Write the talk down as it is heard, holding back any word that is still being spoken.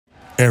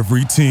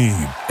Every team,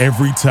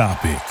 every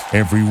topic,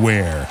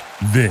 everywhere.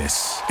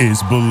 This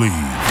is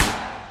Believe.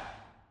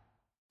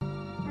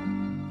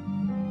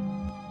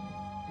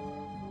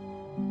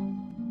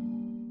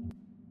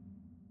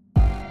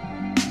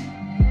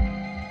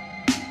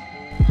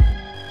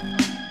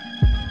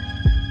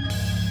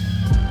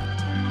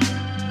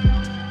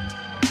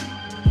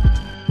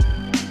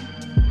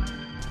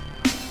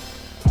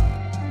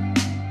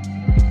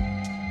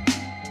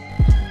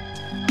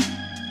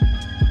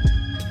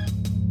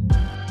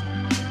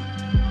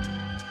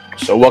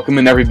 So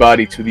welcoming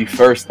everybody to the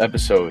first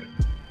episode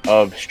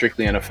of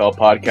Strickly NFL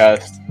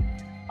podcast.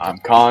 I'm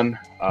Kon.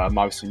 I'm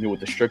obviously new with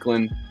the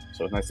Strickland,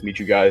 so it's nice to meet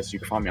you guys. You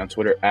can find me on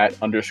Twitter at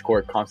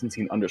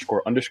 _Constantine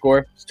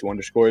 __. It's 2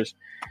 underscores.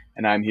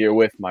 And I'm here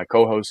with my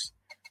co-host,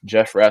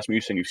 Geoff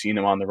Rasmussen. You've seen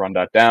him on the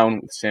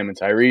Run.Down with Sam and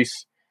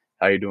Tyrese.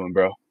 How you doing,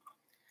 bro?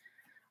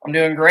 I'm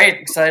doing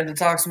great. Excited to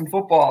talk some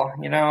football.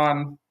 It's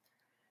going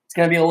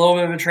to be a little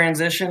bit of a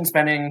transition,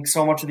 spending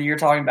so much of the year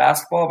talking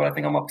basketball, but I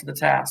think I'm up to the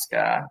task.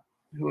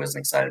 Who isn't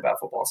excited about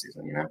football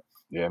season,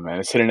 Yeah, man.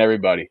 It's hitting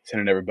everybody.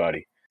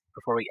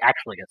 Before we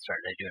actually get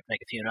started, I do have to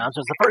make a few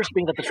announcements. The first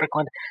being that the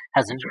Strickland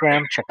has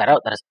Instagram. Check that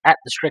out. That is at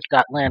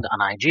thestrick.land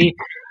on IG.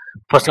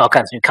 Posting all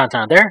kinds of new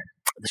content on there.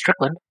 The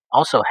Strickland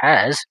also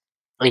has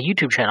a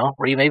YouTube channel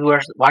where you may be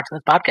watching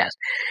this podcast.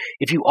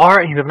 If you are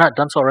and you have not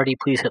done so already,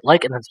 please hit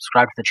like and then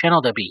subscribe to the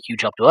channel. That'd be a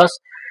huge help to us.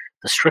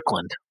 The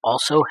Strickland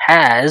also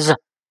has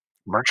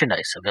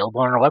merchandise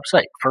available on our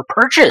website for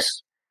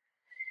purchase.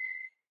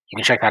 You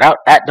can check that out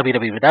at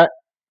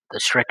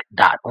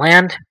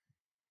www.thestrick.land.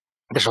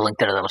 There's a link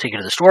there that will take you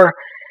to the store,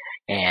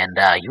 and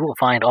you will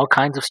find all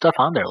kinds of stuff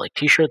on there, like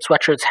t-shirts,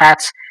 sweatshirts,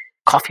 hats,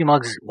 coffee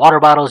mugs,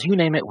 water bottles, you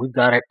name it, we've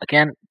got it.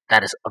 Again,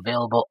 that is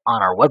available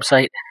on our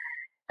website.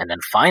 And then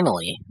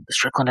finally, the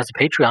Strickland has a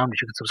Patreon,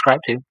 which you can subscribe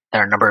to.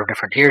 There are a number of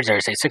different tiers.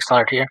 There's a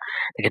 $6 tier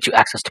that gets you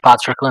access to Pod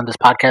Strickland, this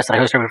podcast that I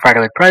host every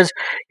Friday with Prez.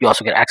 You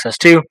also get access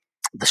to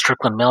the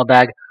Strickland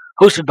mailbag,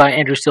 hosted by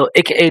Andrew Still,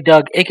 a.k.a.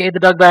 Doug, a.k.a. the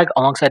Doug Bag,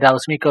 alongside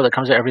Dallas Miko, that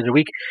comes out every other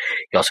week.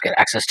 You also get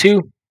access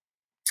to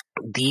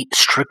the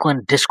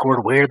Strickland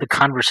Discord, where the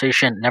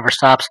conversation never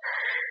stops.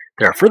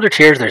 There are further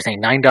tiers. There's a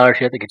 $9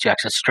 tier that gets you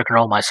access to Strickland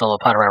Roll, my solo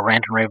pod where I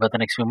rant and rave about the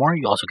next few more.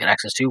 You also get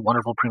access to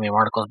wonderful premium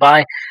articles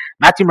by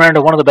Matthew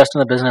Miranda, one of the best in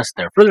the business.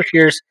 There are further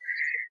tiers.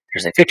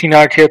 There's a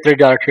 $15 tier,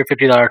 $30 tier,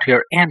 $50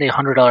 tier, and a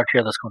 $100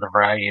 tier. Those come with a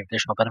variety of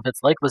additional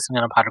benefits, like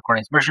listening on pod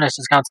recordings, merchandise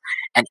discounts,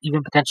 and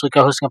even potentially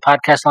co-hosting a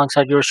podcast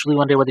alongside yours truly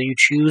one day. Whether you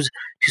choose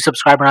to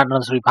subscribe or not, none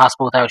of this would be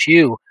possible without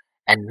you,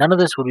 and none of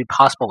this would be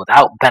possible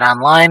without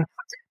BetOnline.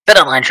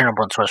 BetOnline is your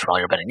number one source for all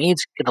your betting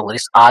needs. Get the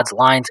latest odds,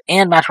 lines,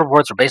 and match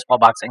reports for baseball,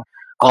 boxing,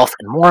 golf,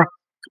 and more.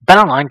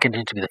 BetOnline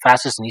continues to be the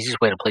fastest and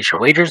easiest way to place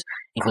your wagers,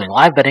 including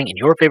live betting in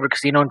your favorite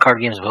casino and card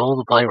games available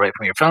to play right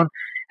from your phone.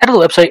 Head to the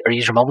website or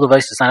use your mobile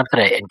device to sign up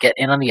today and get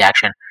in on the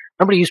action.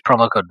 Remember to use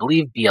promo code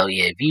BELIEVE,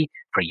 BLEAV,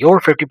 for your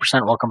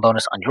 50% welcome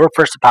bonus on your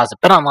first deposit.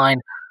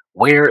 BetOnline,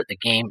 where the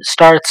game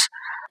starts.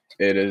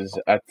 It is,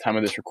 at the time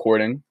of this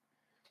recording,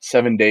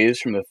 7 days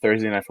from the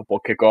Thursday Night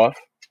Football kickoff,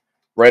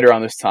 right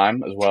around this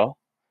time as well.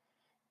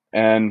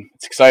 And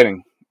it's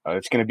exciting.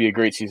 It's going to be a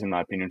great season, in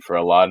my opinion, for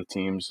a lot of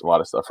teams, a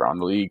lot of stuff around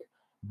the league.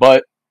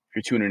 But if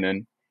you're tuning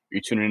in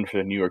for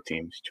the New York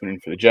teams. Tune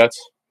in for the Jets,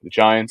 the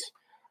Giants,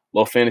 a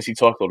little fantasy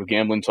talk, a little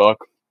gambling talk.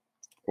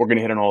 We're going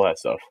to hit on all that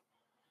stuff.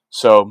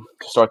 So,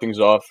 to start things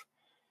off,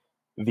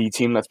 the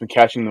team that's been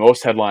catching the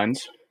most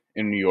headlines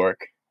in New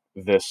York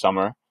this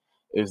summer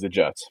is the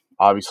Jets.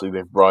 Obviously,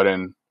 they've brought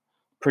in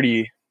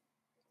pretty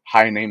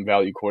high name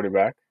value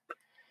quarterback.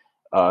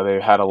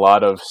 They've had a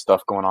lot of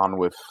stuff going on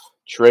with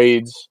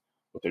trades,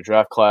 with their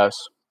draft class.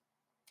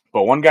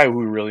 But one guy who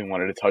we really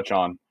wanted to touch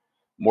on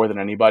more than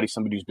anybody,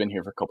 somebody who's been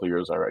here for a couple of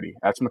years already,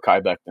 that's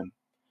Mekhi Becton.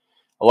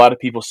 A lot of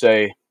people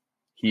say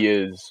he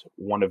is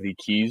one of the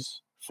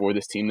keys for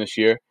this team this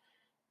year.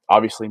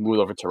 Obviously moved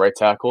over to right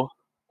tackle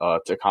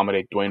to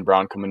accommodate Dwayne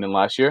Brown coming in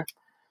last year.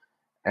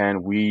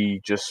 And we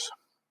just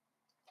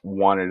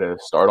wanted to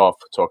start off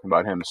talking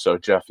about him. So,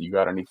 Geoff, you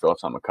got any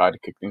thoughts on Mekhi to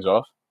kick things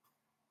off?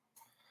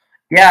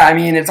 Yeah, I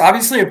mean, it's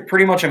obviously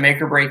pretty much a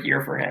make-or-break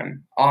year for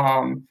him.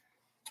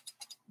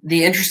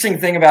 The interesting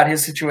thing about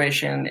his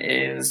situation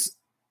is,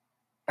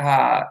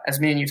 as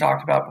me and you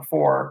talked about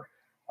before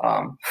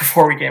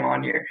we came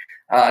on here,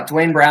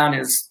 Dwayne Brown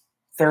is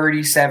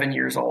 37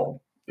 years old,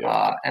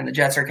 and the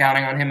Jets are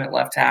counting on him at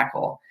left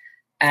tackle.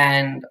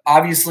 And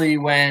obviously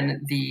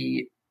when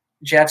the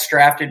Jets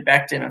drafted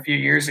Becton a few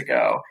years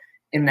ago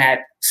in that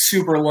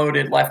super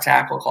loaded left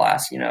tackle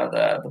class,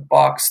 the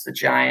Bucks, the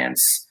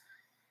Giants,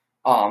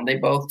 they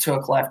both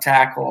took left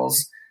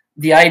tackles.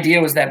 The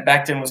idea was that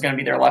Becton was going to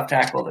be their left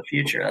tackle of the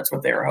future. That's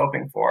what they were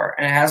hoping for.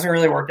 And it hasn't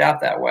really worked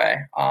out that way.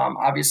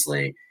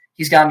 Obviously,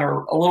 he's gotten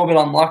a little bit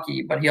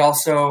unlucky, but he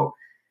also,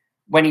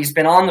 when he's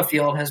been on the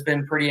field, has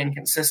been pretty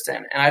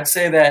inconsistent. And I'd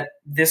say that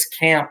this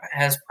camp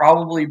has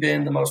probably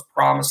been the most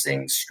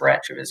promising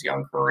stretch of his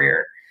young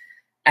career.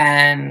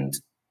 And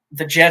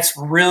the Jets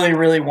really,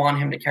 really want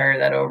him to carry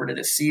that over to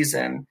this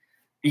season,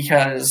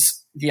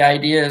 because the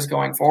idea is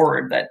going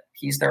forward that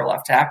he's their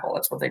left tackle.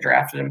 That's what they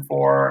drafted him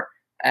for.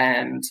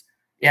 And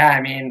yeah,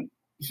 I mean,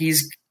 he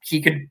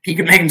could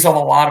make himself a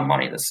lot of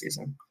money this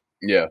season.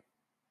 Yeah,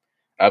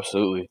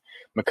 absolutely.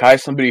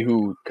 Makai's somebody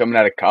who, coming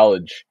out of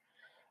college,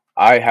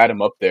 I had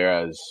him up there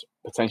as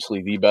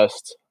potentially the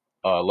best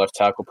left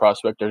tackle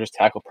prospect or just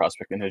tackle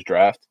prospect in his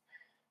draft.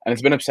 And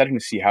it's been upsetting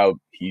to see how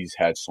he's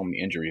had so many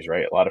injuries,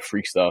 right? A lot of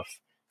freak stuff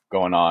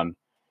going on.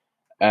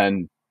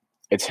 And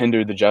it's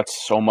hindered the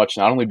Jets so much,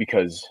 not only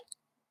because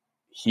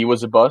he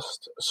was a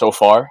bust so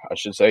far, I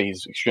should say,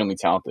 he's extremely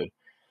talented.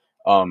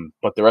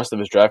 But the rest of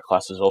his draft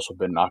class has also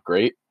been not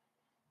great.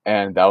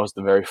 And that was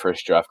the very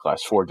first draft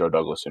class for Joe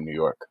Douglas in New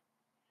York.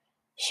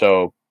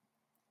 So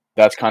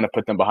that's kind of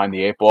put them behind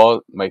the eight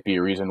ball. Might be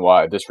a reason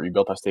why this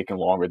rebuild has taken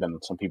longer than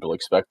some people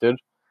expected.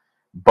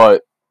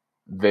 But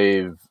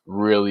they've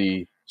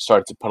really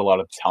started to put a lot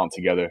of talent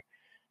together.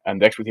 And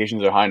the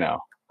expectations are high now,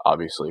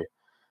 obviously.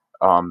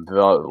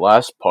 The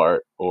last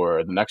part,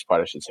 or the next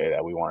part, I should say,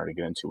 that we wanted to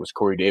get into was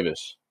Corey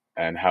Davis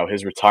and how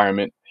his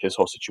retirement, his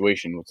whole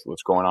situation,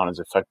 what's going on, has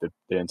affected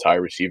the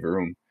entire receiver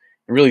room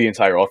and really the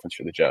entire offense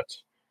for the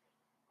Jets.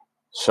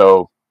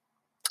 So,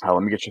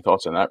 let me get your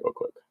thoughts on that real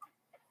quick.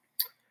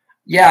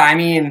 Yeah, I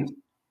mean,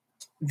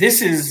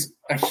 this is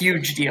a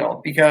huge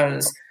deal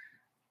because,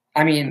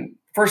 I mean,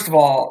 first of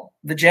all,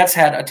 the Jets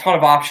had a ton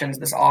of options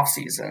this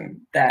offseason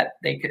that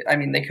they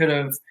could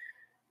have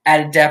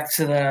added depth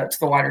to the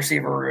wide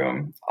receiver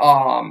room.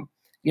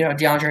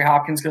 DeAndre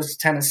Hopkins goes to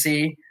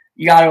Tennessee.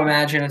 You got to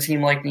imagine a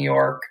team like New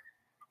York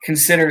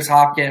considers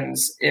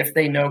Hopkins if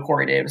they know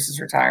Corey Davis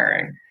is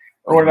retiring.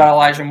 Or what about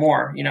Elijah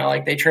Moore?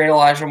 They trade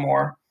Elijah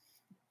Moore.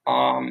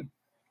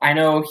 I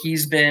know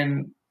he's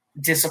been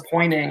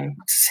disappointing,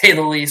 to say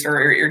the least,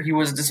 or he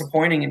was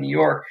disappointing in New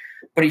York,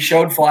 but he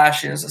showed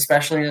flashes,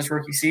 especially in his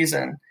rookie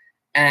season.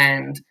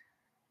 And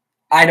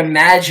I'd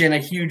imagine a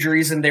huge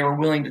reason they were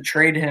willing to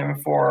trade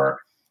him for,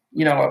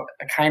 a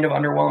kind of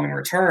underwhelming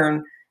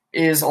return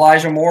is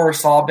Elijah Moore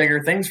saw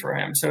bigger things for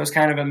him. So it was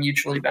kind of a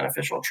mutually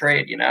beneficial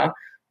trade,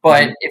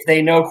 But if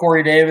they know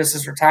Corey Davis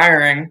is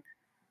retiring,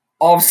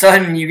 all of a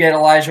sudden you get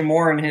Elijah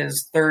Moore in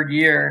his third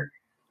year,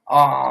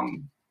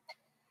 pairing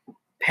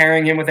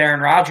him with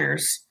Aaron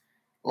Rodgers.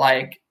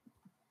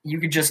 You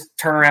could just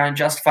turn around and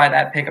justify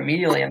that pick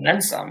immediately and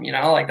then some,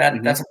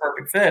 that's a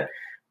perfect fit.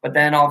 But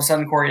then all of a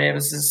sudden Corey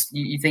Davis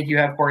you think you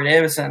have Corey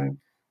Davis, and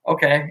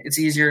okay, it's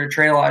easier to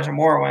trade Elijah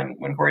Moore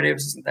when Corey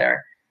Davis isn't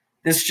there.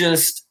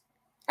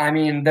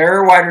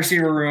 Their wide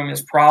receiver room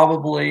is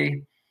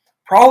probably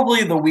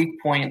the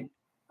weak point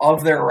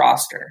of their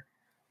roster,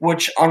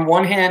 which on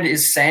one hand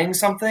is saying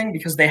something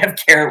because they have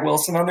Garrett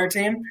Wilson on their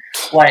team.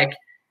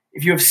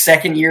 If you have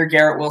second-year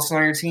Garrett Wilson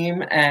on your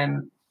team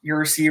and your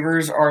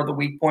receivers are the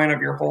weak point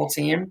of your whole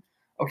team,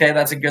 okay,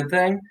 that's a good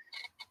thing.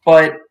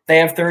 But they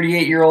have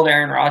 38-year-old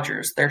Aaron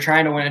Rodgers. They're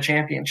trying to win a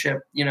championship,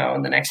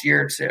 in the next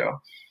year or two.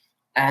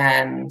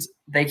 And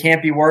they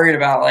can't be worried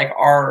about,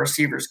 are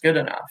receivers good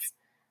enough?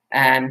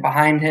 And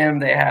behind him,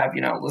 they have,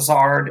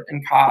 Lazard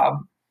and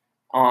Cobb.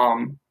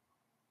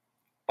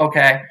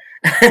 Okay.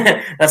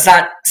 That's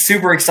not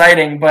super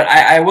exciting, but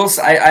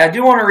I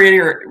do want to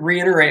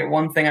reiterate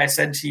one thing I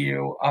said to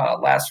you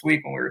last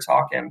week when we were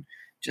talking,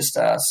 just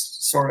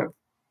sort of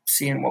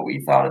seeing what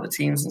we thought of the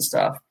teams and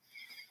stuff.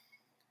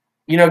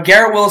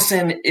 Garrett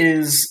Wilson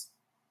is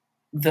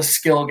the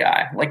skill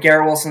guy.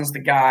 Garrett Wilson's the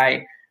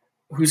guy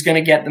who's going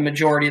to get the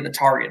majority of the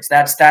targets.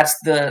 That's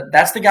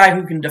the guy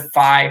who can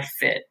defy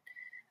fit.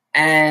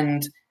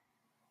 And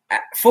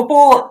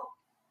football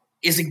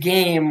is a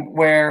game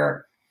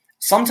where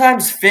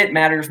sometimes fit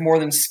matters more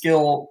than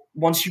skill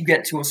once you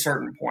get to a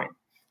certain point.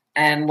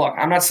 And look,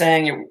 I'm not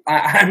saying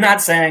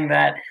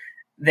that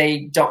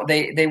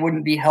they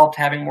wouldn't be helped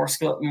having more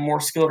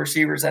skilled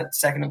receivers at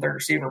second and third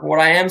receiver. But what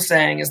I am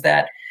saying is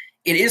that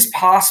it is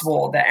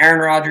possible that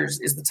Aaron Rodgers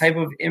is the type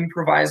of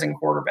improvising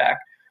quarterback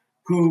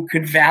who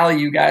could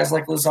value guys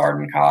like Lazard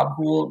and Cobb,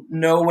 who will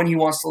know when he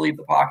wants to leave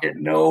the pocket,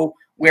 know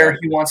where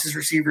he wants his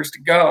receivers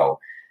to go.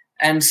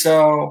 And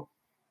so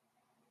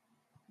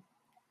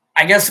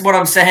I guess what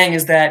I'm saying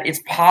is that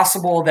it's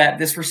possible that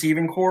this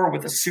receiving core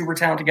with a super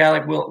talented guy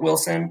like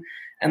Wilson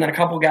and then a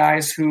couple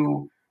guys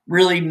who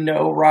really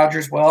know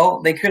Rodgers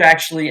well, they could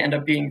actually end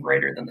up being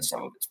greater than the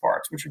sum of its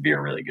parts, which would be a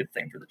really good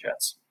thing for the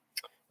Jets.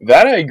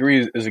 That I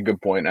agree is a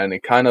good point, and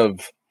it kind of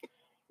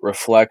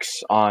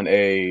reflects on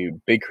a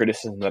big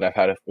criticism that I've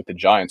had with the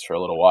Giants for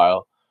a little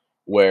while,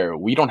 where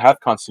we don't have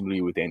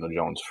continuity with Daniel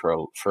Jones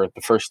for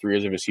the first 3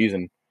 years of his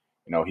season.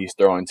 He's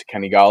throwing to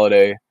Kenny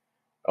Galladay.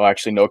 Oh,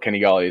 actually, no,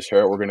 Kenny Galladay is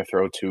hurt. We're going to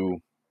throw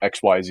to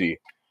XYZ.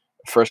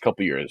 First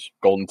couple years,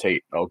 Golden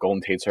Tate. Oh,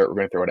 Golden Tate's hurt. We're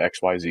going to throw to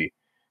XYZ.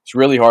 It's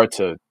really hard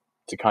to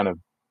kind of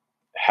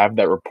have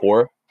that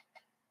rapport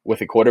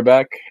with a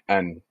quarterback,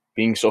 and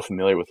being so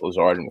familiar with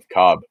Lazard and with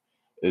Cobb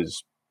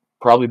is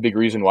probably a big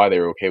reason why they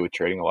were okay with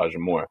trading Elijah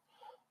Moore.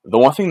 The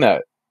one thing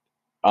that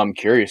I'm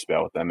curious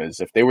about with them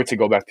is if they were to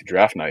go back to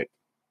draft night,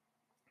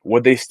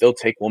 would they still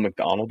take Will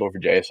McDonald over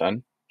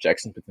JSN,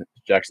 Jackson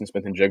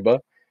Smith and Jigba?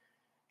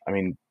 I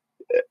mean,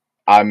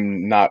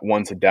 I'm not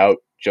one to doubt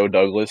Joe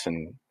Douglas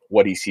and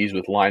what he sees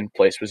with line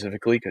play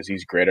specifically, because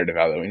he's great at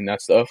evaluating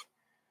that stuff.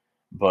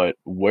 But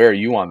where are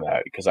you on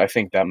that? Because I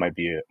think that might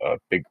be a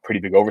pretty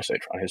big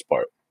oversight on his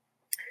part.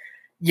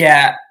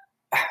 Yeah.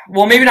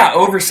 Well, maybe not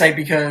oversight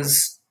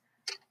because,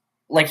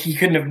 like, he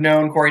couldn't have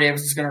known Corey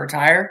Davis was going to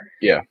retire.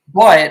 Yeah.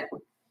 But,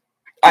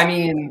 I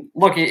mean,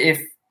 look, if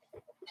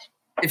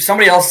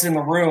somebody else is in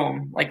the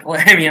room, like,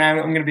 I mean, I'm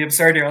going to be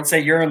absurd here. Let's say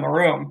you're in the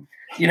room,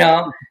 you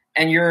know,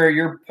 and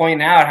you're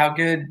pointing out how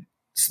good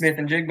Smith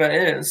and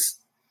Jigba is.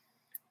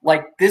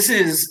 Like, this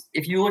is,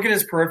 if you look at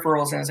his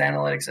peripherals and his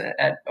analytics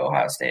at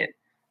Ohio State,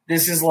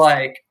 this is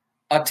like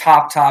a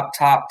top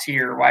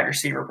tier wide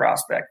receiver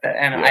prospect.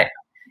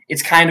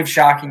 It's kind of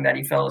shocking that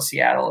he fell to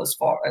Seattle as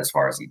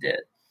far as he did.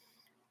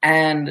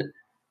 And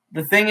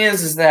the thing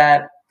is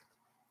that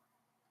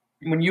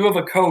when you have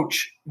a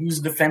coach who's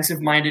a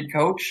defensive-minded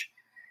coach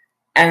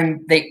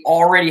and they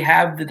already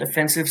have the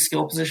defensive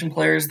skill position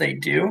players they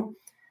do,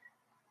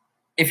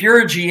 if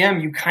you're a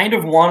GM, you kind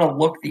of want to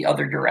look the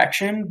other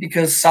direction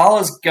because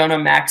Saleh's going to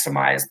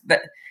maximize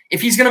that.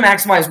 If he's going to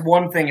maximize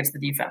one thing, it's the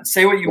defense.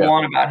 Say what you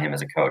want about him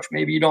as a coach.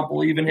 Maybe you don't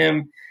believe in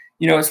him,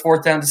 his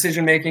fourth down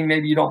decision-making.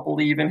 Maybe you don't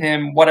believe in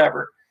him,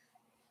 whatever.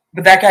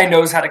 But that guy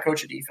knows how to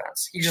coach a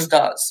defense. He just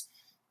does.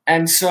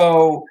 And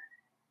so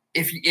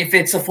if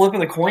it's a flip of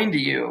the coin to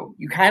you,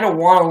 you kind of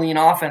want to lean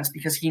offense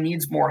because he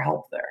needs more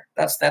help there.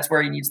 That's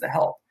where he needs the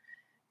help.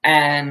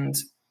 And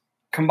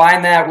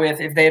combine that with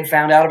if they had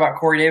found out about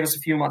Corey Davis a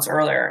few months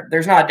earlier,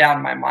 there's not a doubt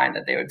in my mind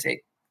that they would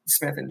take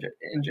Smith and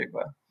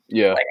Jigba.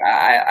 Yeah. Like,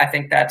 I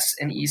think that's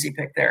an easy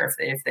pick there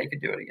if they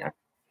could do it again.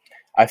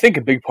 I think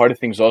a big part of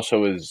things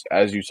also is,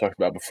 as you talked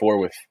about before,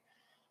 with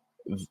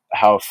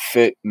how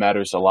fit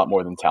matters a lot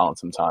more than talent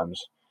sometimes.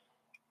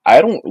 I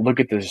don't look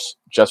at this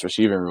Jets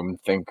receiving room and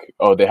think,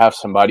 oh, they have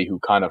somebody who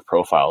kind of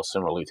profiles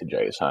similarly to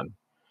JSN.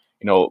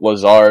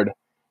 Lazard,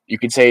 you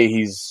could say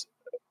he's,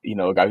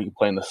 a guy who can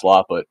play in the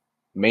slot, but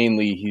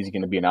mainly he's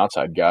going to be an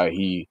outside guy.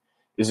 He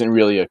isn't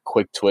really a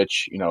quick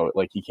twitch,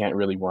 like he can't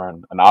really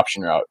run an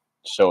option route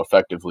so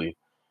effectively.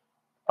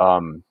 A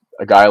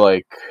guy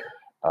like,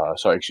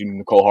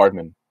 Nicole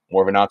Hardman,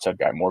 more of an outside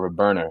guy, more of a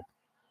burner.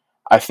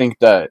 I think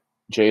that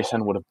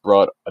JSN would have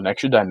brought an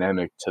extra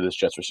dynamic to this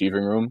Jets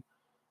receiving room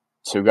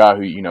to a guy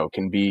who,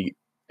 can be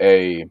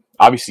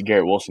obviously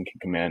Garrett Wilson can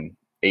command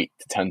 8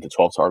 to 10 to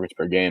 12 targets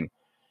per game,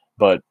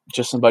 but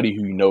just somebody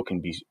who, can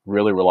be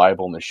really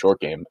reliable in the short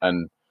game.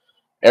 And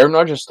Aaron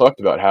Rodgers talked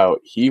about how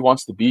he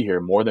wants to be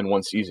here more than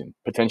one season,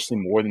 potentially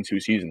more than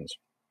 2 seasons.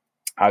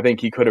 I think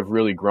he could have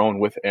really grown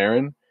with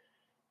Aaron,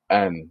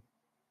 and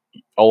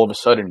all of a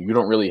sudden you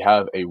don't really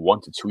have a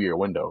 1 to 2 year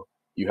window.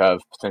 You have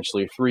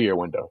potentially a 3-year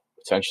window,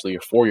 potentially a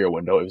 4-year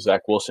window if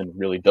Zach Wilson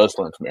really does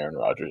learn from Aaron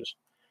Rodgers.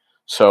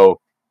 So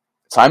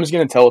time is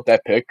going to tell with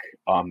that pick.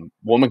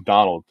 Will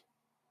McDonald,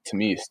 to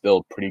me, is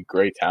still pretty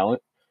great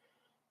talent.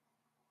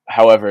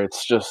 However,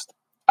 it's just,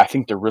 I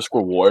think the risk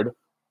reward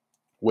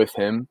with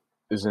him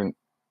isn't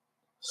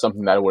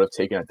something that I would have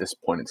taken at this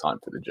point in time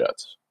for the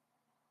Jets.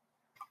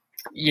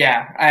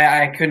 Yeah,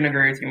 I couldn't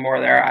agree with you more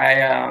there.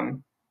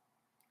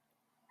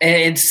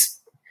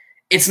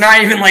 It's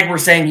not even like we're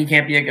saying he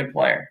can't be a good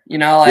player.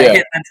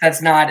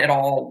 That's not at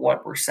all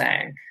what we're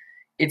saying.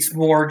 It's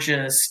more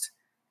just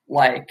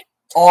like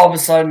all of a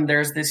sudden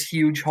there's this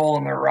huge hole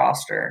in their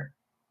roster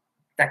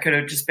that could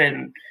have just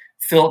been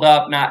filled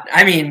up.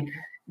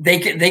 They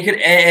could,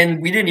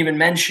 and we didn't even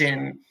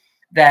mention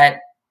that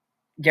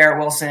Garrett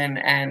Wilson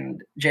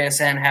and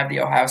JSN have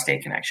the Ohio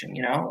State connection,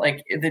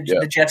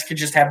 the Jets could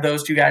just have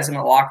those two guys in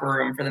the locker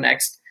room for the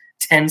next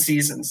 10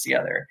 seasons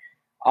together.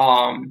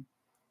 And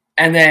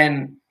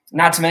then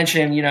not to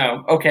mention,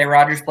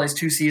 Rodgers plays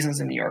 2 seasons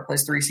in New York,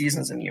 plays 3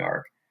 seasons in New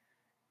York.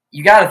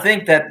 You got to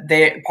think that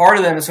part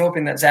of them is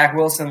hoping that Zach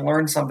Wilson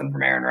learns something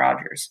from Aaron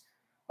Rodgers.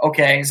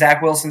 Okay,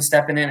 Zach Wilson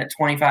stepping in at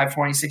 25,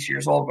 26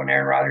 years old when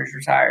Aaron Rodgers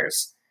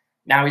retires.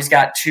 Now he's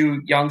got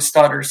 2 young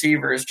stud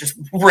receivers just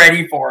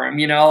ready for him,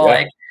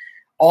 like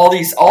all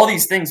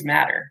these things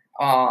matter.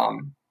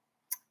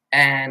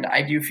 And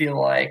I do feel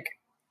like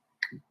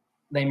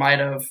they might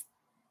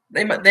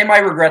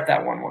regret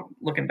that one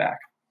looking back.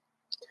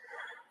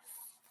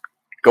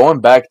 Going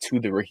back to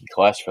the rookie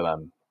class for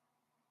them,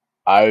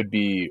 I would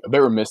be a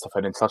bit remiss if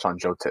I didn't touch on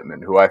Joe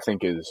Tippmann, who I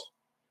think is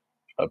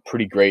a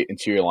pretty great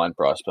interior line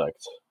prospect.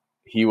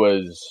 He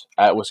was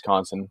at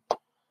Wisconsin.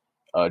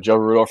 Joe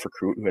Rudolph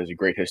recruit who has a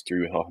great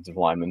history with offensive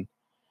linemen,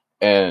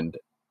 and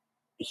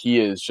he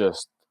is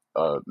just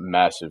a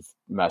massive,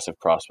 massive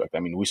prospect.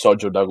 We saw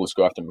Joe Douglas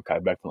go after Mekhi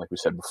Becton, like we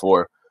said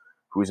before,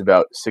 who's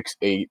about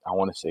 6'8". I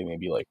want to say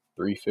maybe like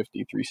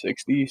 350,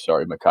 360.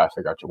 Sorry, Mekhi,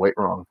 I got your weight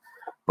wrong.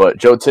 But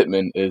Joe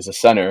Tippmann is a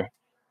center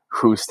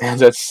who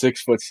stands at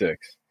 6'6".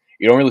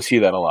 You don't really see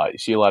that a lot. You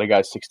see a lot of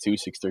guys 6'2",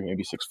 6'3",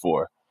 maybe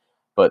 6'4".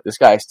 But this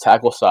guy has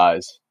tackle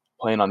size,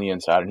 playing on the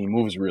inside, and he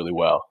moves really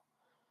well.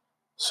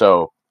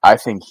 So I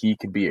think he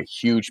could be a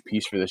huge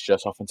piece for this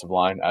Jets offensive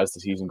line as the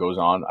season goes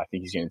on. I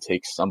think he's going to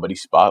take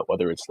somebody's spot,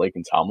 whether it's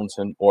Laken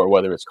Tomlinson or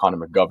whether it's Connor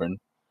McGovern.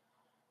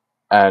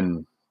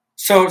 And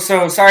so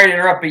sorry to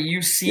interrupt, but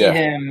you see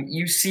him.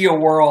 You see a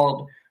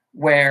world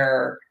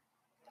where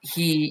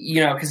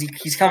because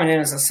he's coming in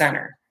as a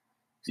center.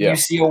 So Yeah. you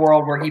see a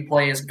world where he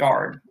plays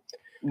guard.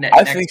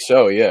 I think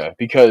so, yeah,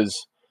 because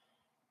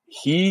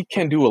he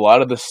can do a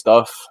lot of the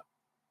stuff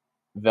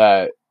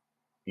that,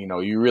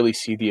 you really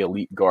see the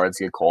elite guards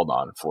get called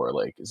on for,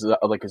 like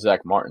a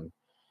Zach Martin.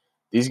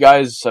 These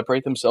guys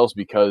separate themselves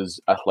because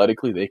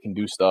athletically they can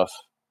do stuff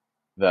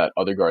that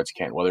other guards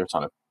can't, whether it's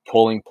on a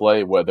pulling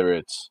play, whether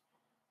it's,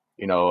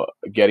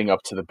 getting up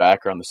to the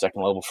back or on the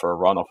second level for a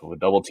run off of a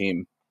double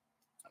team.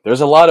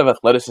 There's a lot of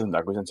athleticism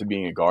that goes into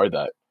being a guard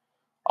that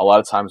a lot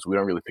of times we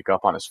don't really pick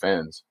up on as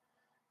fans.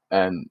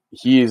 And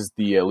he is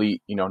the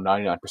elite,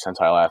 99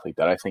 percentile athlete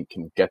that I think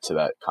can get to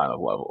that kind of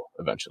level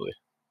eventually.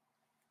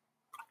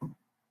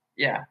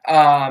 Yeah.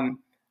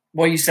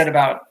 What you said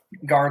about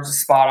guards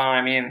is spot on.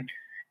 I mean,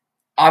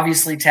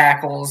 obviously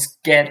tackles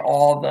get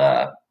all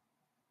the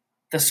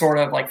sort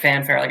of like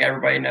fanfare, like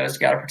everybody knows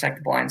you got to protect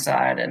the blind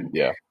side.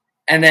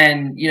 And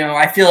then,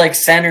 I feel like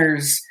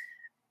centers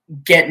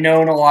get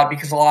known a lot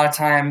because a lot of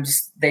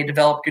times they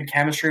develop good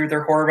chemistry with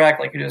their quarterback.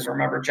 Like, who doesn't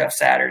remember Jeff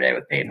Saturday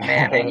with Peyton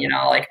Manning,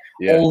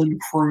 old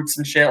recruits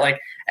and shit. Like,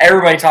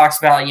 everybody talks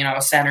about,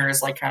 a center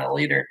is like kind of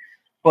leader.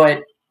 But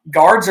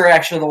guards are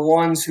actually the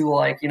ones who,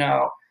 like,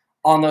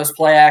 on those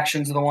play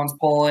actions are the ones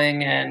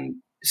pulling and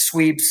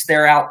sweeps.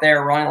 They're out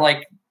there running.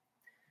 Like,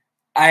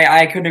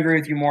 I couldn't agree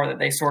with you more that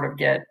they sort of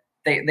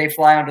they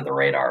fly under the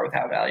radar with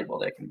how valuable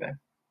they can be.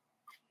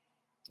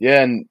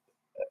 Yeah, and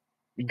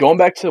going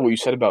back to what you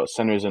said about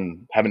centers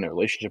and having a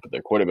relationship with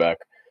their quarterback,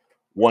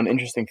 one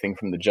interesting thing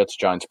from the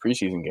Jets-Giants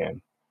preseason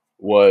game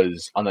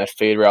was on that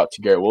fade route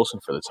to Garrett Wilson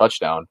for the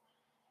touchdown.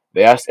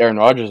 They asked Aaron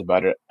Rodgers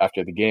about it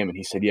after the game, and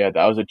he said, yeah,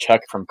 that was a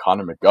check from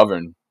Connor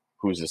McGovern,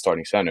 who's the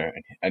starting center,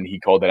 and he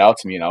called that out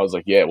to me, and I was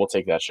like, yeah, we'll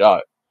take that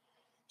shot.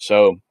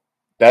 So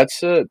that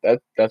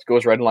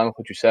goes right in line with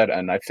what you said,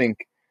 and I think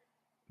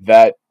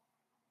that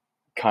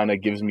kind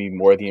of gives me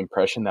more the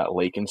impression that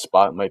Lakin's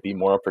spot might be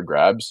more up for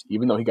grabs,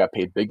 even though he got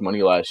paid big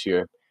money last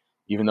year,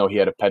 even though he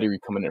had a pedigree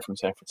coming in from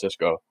San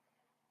Francisco.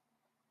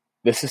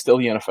 This is still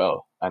the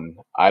NFL, and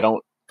I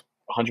don't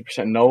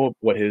 100% know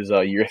what his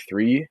year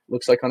 3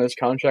 looks like on his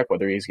contract,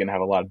 whether he's going to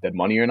have a lot of dead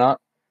money or not,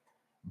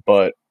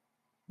 but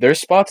there's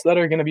spots that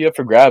are going to be up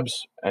for grabs,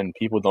 and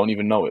people don't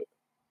even know it,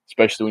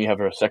 especially when you have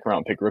a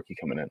second-round pick rookie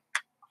coming in.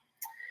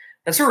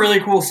 That's a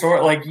really cool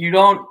story. Like, you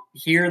don't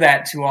hear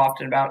that too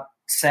often about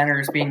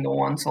centers being the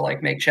ones to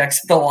like make checks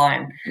at the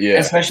line. Yeah.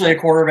 Especially a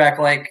quarterback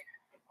like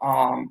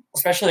Aaron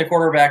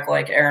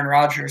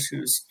Rodgers,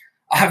 who's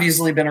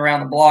obviously been around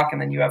the block, and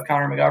then you have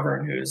Connor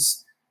McGovern,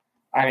 who's,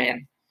 I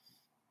mean,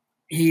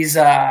 he's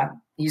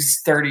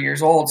 30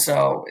 years old,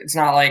 so it's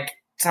not like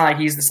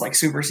he's this like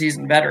super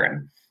seasoned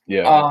veteran.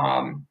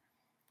 Yeah.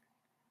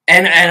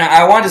 And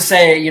I wanted to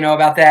say,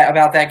 about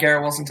that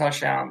Garrett Wilson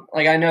touchdown.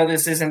 Like, I know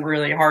this isn't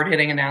really hard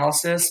hitting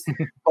analysis,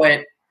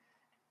 but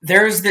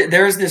there's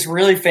this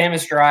really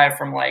famous drive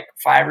from like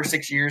 5 or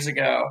 6 years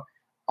ago.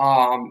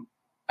 NFL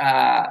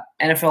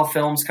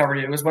Films covered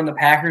it. It was when the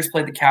Packers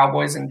played the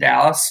Cowboys in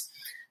Dallas,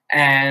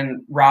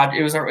 and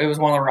it was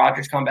one of the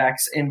Rodgers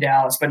comebacks in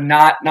Dallas, but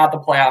not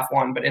the playoff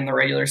one, but in the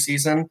regular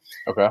season.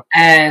 Okay.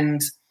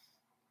 And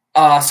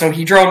so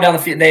he drove them down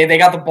the field. They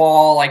got the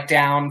ball like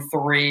down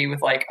 3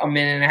 with like a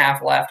minute and a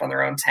half left on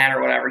their own 10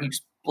 or whatever. He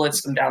just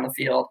blitzed them down the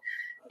field,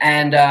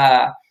 and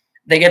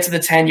they get to the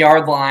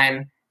 10-yard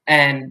line.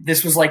 And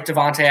this was like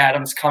Devontae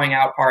Adams' coming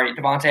out party.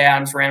 Devontae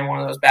Adams ran one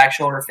of those back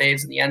shoulder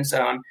fades in the end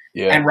zone,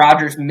 and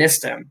Rodgers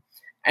missed him.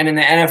 And in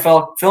the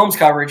NFL Films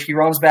coverage, he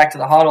runs back to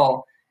the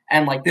huddle,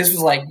 and like this was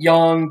like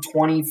young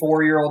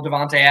 24-year-old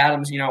Devontae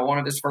Adams, one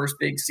of his first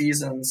big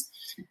seasons.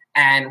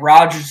 And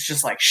Rodgers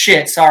just like,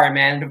 shit, sorry,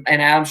 man.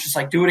 And Adams just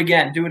like, do it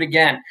again.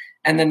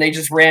 And then they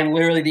just ran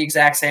literally the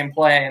exact same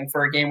play and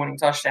for a game-winning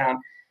touchdown.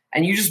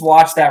 And you just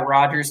watch that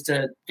Rodgers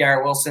to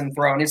Garrett Wilson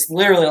throw, and it's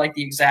literally like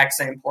the exact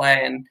same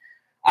play. And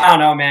I don't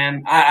know,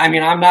 man. I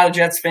mean, I'm not a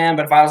Jets fan,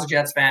 but if I was a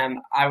Jets fan,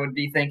 I would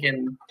be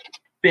thinking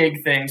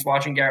big things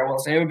watching Garrett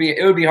Wilson.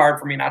 It would be hard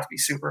for me not to be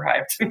super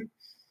hyped.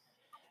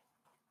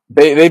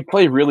 They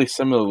play really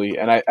similarly,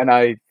 and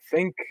I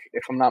think,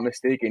 if I'm not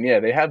mistaken,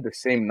 they have the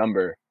same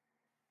number.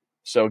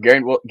 So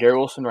Garrett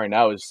Wilson right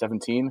now is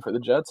 17 for the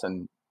Jets,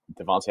 and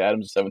Devontae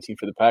Adams is 17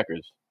 for the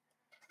Packers.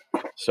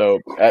 So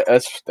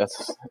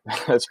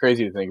that's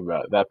crazy to think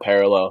about, that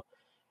parallel.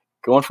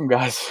 Going from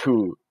guys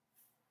who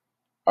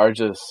are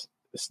just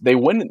 – they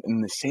win in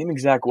the same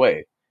exact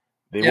way.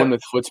 They win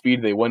with foot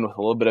speed. They win with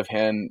a little bit of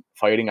hand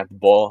fighting at the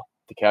ball,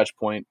 the catch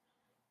point.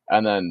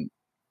 And then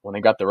when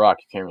they got the rock,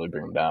 you can't really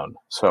bring them down.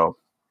 So,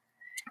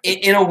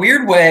 in a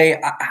weird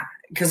way,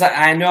 because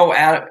I know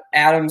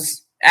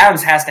Adams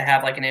has to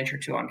have like an inch or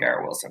two on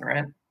Garrett Wilson,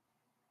 right?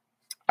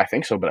 I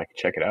think so, but I can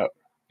check it out.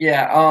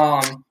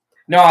 Yeah.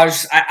 No,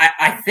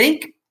 I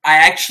think I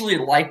actually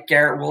like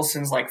Garrett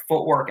Wilson's like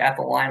footwork at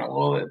the line a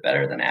little bit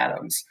better than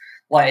Adams.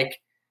 Like,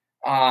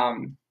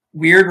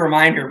 weird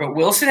reminder, but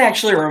Wilson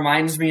actually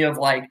reminds me of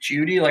like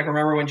Judy. Like,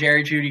 remember when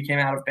Jerry Judy came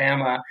out of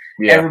Bama?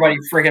 Yeah. Everybody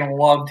friggin'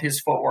 loved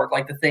his footwork,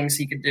 like the things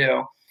he could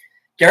do.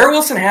 Garrett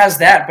Wilson has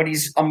that, but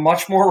he's a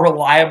much more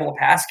reliable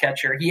pass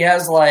catcher. He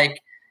has like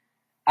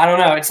I don't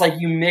know. It's like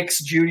you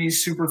mix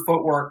Judy's super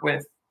footwork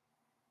with,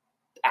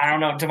 I don't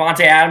know,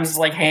 Devontae Adams'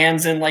 like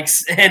hands and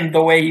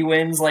the way he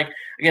wins like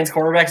against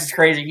quarterbacks is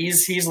crazy.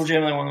 He's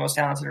legitimately one of the most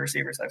talented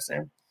receivers I've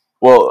seen.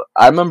 Well,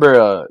 I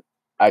remember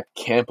at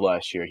camp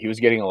last year, he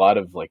was getting a lot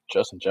of like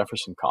Justin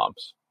Jefferson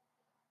comps,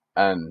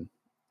 and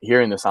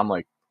hearing this, I'm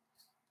like,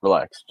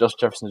 relax. Justin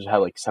Jefferson just had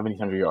like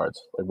 1,700 yards.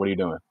 Like, what are you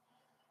doing?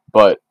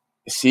 But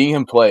seeing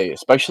him play,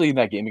 especially in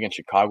that game against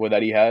Chicago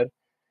that he had,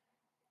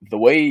 the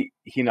way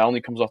he not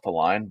only comes off the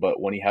line, but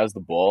when he has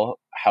the ball,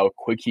 how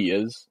quick he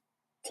is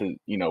to,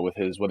 with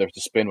his, whether it's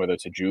a spin, whether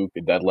it's a juke,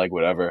 a dead leg,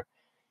 whatever.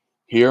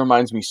 He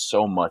reminds me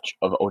so much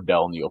of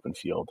Odell in the open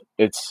field.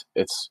 It's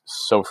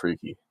so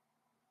freaky.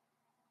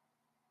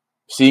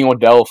 Seeing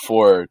Odell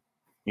for,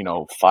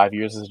 5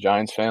 years as a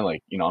Giants fan,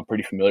 like, I'm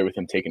pretty familiar with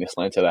him taking a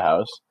slant to the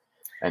house,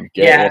 and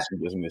Garrett Wilson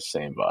gives me the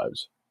same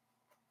vibes.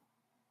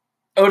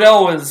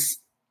 Odell was,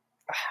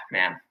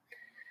 man.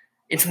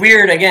 It's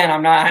weird. Again,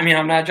 I'm not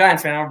a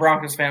Giants fan. I'm a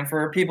Broncos fan.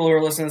 For people who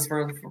are listening to this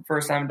for the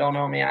first time and don't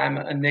know me, I'm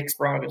a Knicks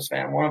Broncos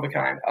fan, one of a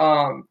kind.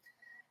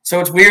 So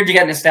it's weird to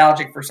get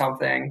nostalgic for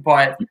something,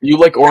 but you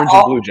like orange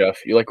and blue, Jeff.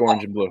 You like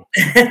orange and blue.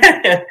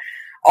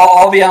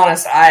 I'll be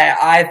honest.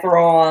 I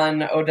throw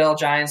on Odell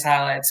Giants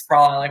highlights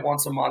probably like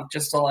once a month,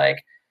 just to like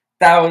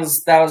that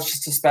was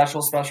just a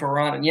special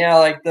run. And yeah,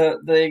 like the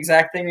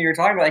exact thing that you're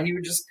talking about,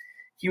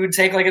 he would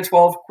take like a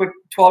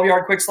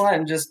 12-yard quick slant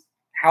and just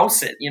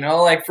house it,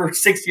 like for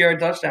 60-yard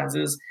touchdowns.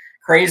 It was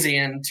crazy.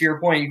 And to your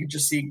point, you could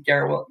just see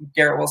Garrett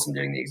Wilson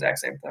doing the exact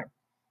same thing.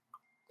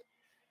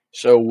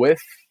 So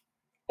with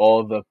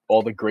all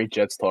the great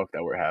Jets talk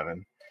that we're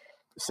having,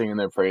 singing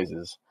their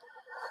praises,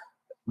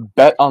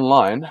 Bet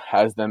Online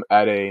has them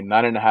at a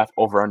 9.5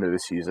 over/under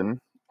this season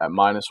at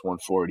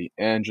 -140.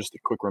 And just a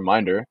quick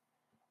reminder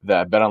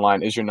that Bet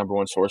Online is your number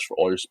one source for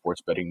all your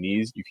sports betting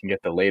needs. You can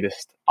get the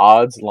latest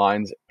odds,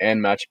 lines,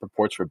 and matchup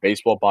reports for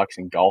baseball,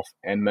 boxing, golf,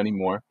 and many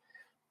more.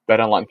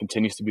 BetOnline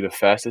continues to be the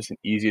fastest and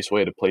easiest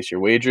way to place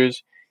your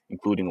wagers,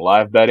 including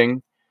live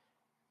betting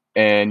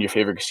and your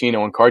favorite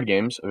casino and card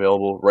games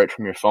available right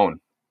from your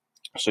phone.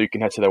 So you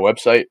can head to their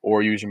website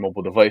or use your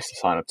mobile device to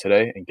sign up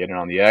today and get in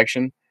on the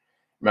action.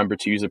 Remember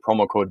to use the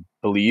promo code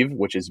BELIEVE,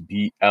 which is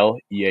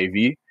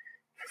BLEAV,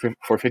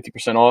 for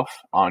 50% off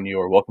on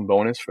your welcome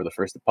bonus for the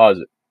first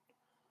deposit.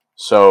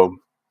 So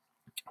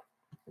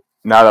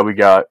now that we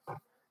got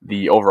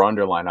the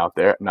over-under line out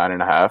there,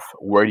 9.5,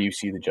 where do you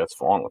see the Jets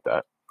falling with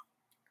that?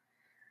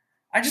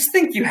 I just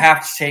think you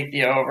have to take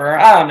the over.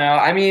 I don't know.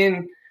 I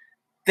mean,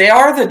 they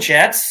are the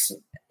Jets.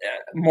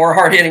 More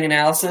hard-hitting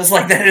analysis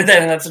like that.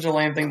 That's such a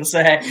lame thing to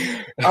say.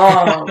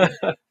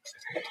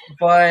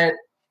 But,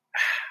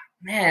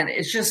 man,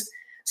 it's just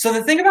 – so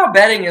the thing about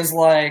betting is,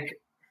 like,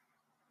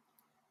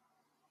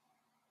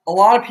 a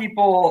lot of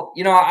people –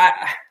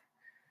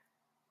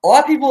 a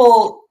lot of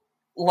people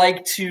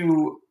like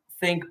to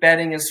think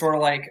betting is sort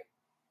of, like,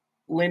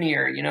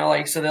 linear,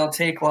 so they'll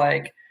take,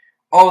 like,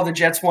 oh, the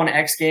Jets won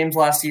X games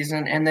last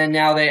season, and then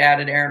now they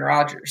added Aaron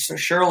Rodgers. So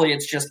surely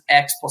it's just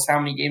X plus how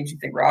many games you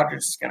think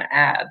Rodgers is going to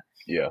add.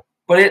 Yeah.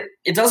 But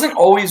it doesn't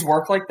always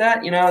work like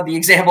that. The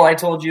example I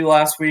told you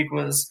last week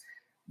was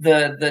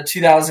the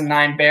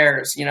 2009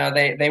 Bears.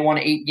 They won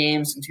 8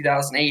 games in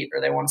 2008, or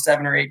they won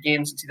 7 or 8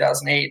 games in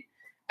 2008,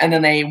 and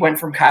then they went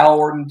from Kyle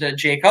Orton to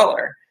Jay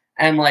Cutler.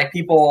 And, like,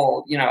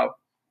 people,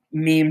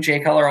 meme Jay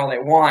Cutler all they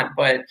want,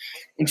 but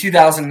in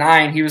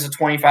 2009, he was a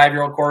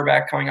 25-year-old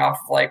quarterback coming off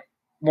of, like,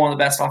 one of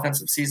the best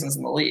offensive seasons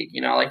in the league.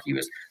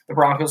 The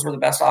Broncos were the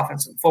best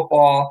offense in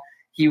football.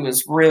 He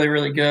was really,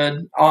 really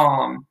good.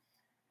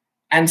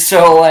 And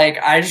so, like,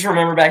 I just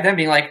remember back then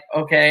being like,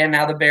 okay, and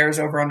now the Bears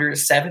over under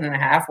is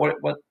 7.5. What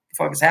the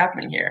fuck is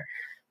happening here?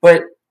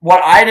 But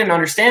what I didn't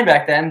understand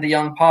back then, the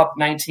young pup,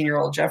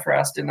 19-year-old Jeff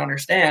Rest didn't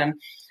understand,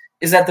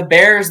 is that the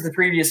Bears the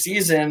previous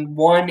season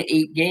won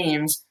 8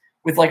 games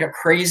with like a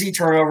crazy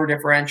turnover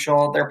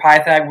differential. Their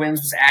Pythag wins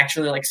was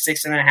actually like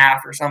 6.5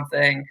 or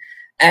something.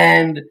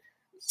 And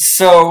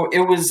so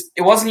it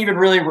wasn't even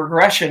really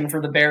regression for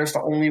the Bears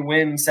to only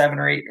win 7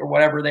 or 8 or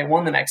whatever they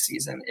won the next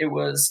season. It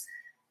was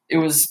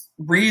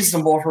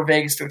reasonable for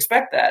Vegas to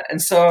expect that.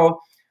 And so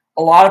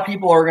a lot of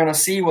people are going to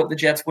see what the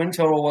Jets win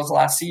total was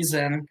last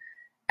season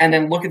and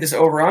then look at this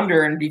over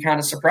under and be kind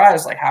of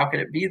surprised, like, how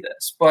could it be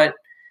this? But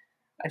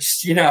I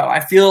just, I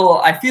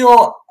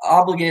feel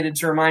obligated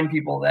to remind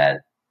people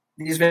that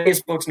these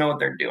Vegas books know what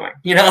they're doing.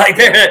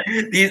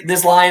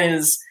 This line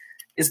is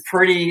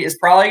probably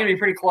going to be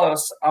pretty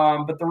close.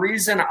 But the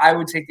reason I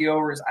would take the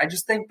over is I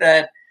just think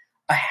that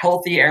a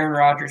healthy Aaron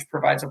Rodgers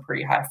provides a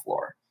pretty high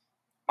floor.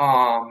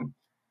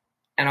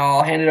 And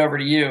I'll hand it over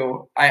to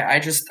you.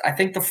 I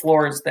think the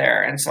floor is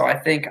there, and so I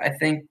think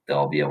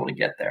they'll be able to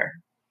get there.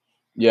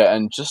 Yeah,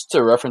 and just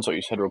to reference what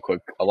you said real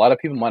quick, a lot of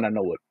people might not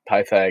know what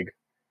Pythag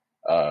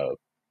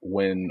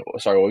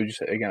Sorry, what did you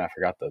say again? I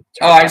forgot the term.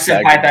 Oh, I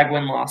said Pythag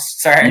win-loss.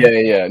 Sorry.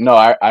 Yeah. No,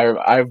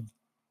 I've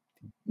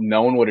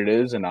known what it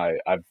is, and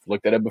I've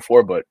looked at it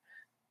before, but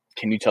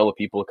can you tell the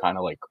people kind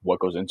of like what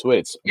goes into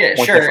it? Yeah,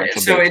 sure.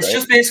 So it's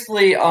just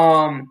basically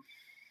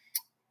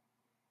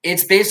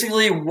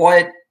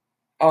what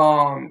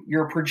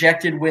your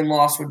projected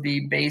win-loss would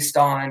be based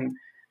on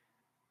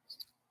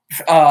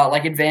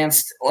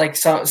advanced,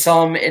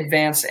 some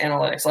advanced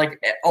analytics. Like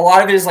a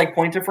lot of it is like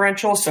point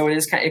differential, so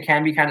it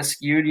can be kind of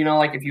skewed.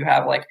 Like if you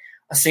have like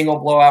a single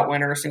blowout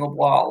win or a single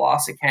blowout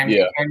loss, it can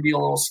be a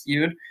little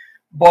skewed.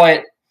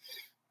 But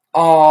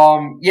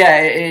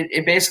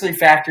it basically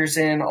factors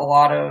in a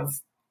lot of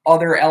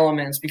other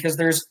elements because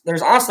there's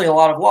honestly a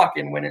lot of luck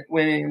in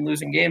winning and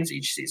losing games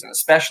each season,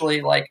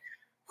 especially like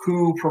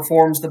who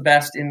performs the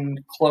best in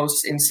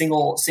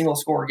single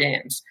score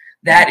games.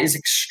 That is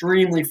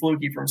extremely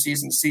fluky from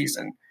season to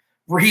season.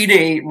 Read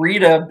a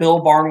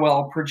Bill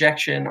Barnwell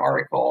projection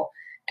article,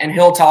 and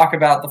he'll talk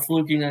about the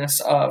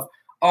flukiness of,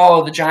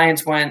 the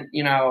Giants went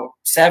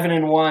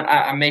 7-1.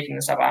 I'm making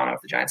this up. I don't know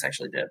if the Giants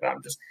actually did, but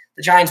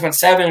the Giants went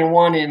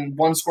 7-1 in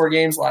one score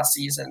games last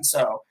season,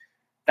 so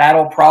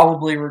that'll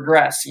probably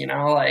regress.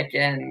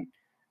 And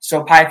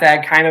so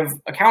Pythag kind of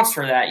accounts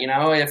for that.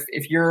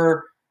 If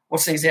you're,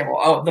 what's the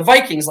example? The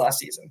Vikings last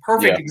season,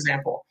 perfect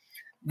example.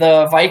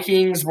 The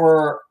Vikings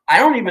were, I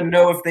don't even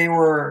know if they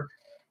were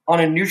on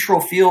a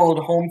neutral field,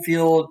 home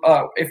field,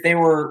 if they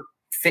were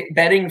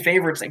betting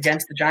favorites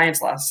against the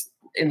Giants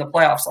in the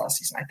playoffs last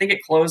season. I think it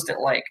closed at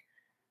like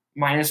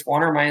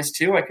 -1 or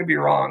 -2. I could be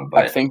wrong,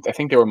 but I think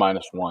they were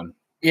 -1.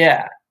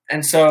 Yeah,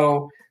 and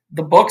so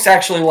the books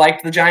actually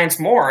liked the Giants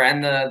more,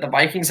 and the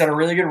Vikings had a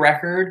really good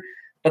record,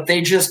 but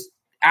they just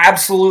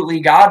absolutely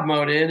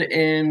God-moded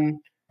in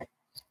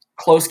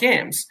close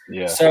games.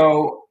 Yeah.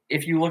 So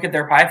if you look at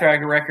their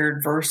Pythag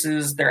record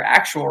versus their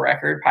actual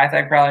record,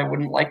 Pythag probably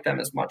wouldn't like them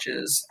as much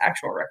as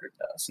actual record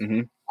does.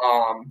 Mm-hmm.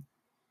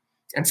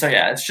 And so,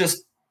 it's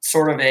just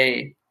sort of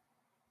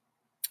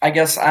I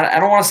guess, I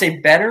don't want to say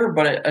better,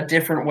 but a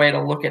different way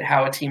to look at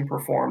how a team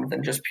performed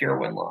than just pure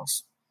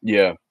win-loss.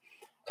 Yeah.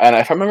 And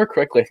if I remember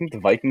correctly, I think the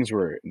Vikings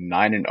were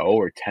 9-0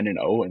 or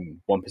 10-0 in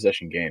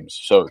one-possession games.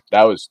 So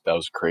that was a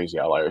crazy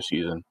outlier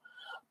season.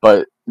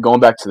 But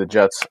going back to the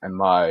Jets and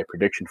my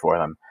prediction for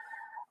them,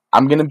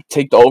 I'm going to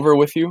take the over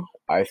with you.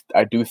 I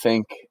do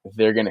think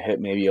they're going to hit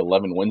maybe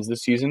 11 wins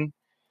this season.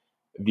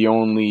 The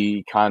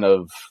only kind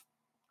of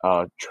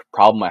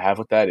problem I have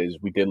with that is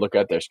we did look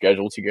at their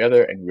schedule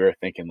together, and we were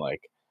thinking, like,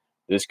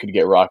 this could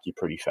get rocky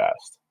pretty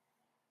fast.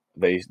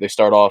 They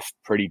start off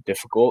pretty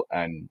difficult,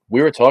 and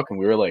we were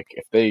like,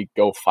 if they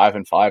go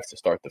 5-5 to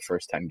start the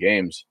first 10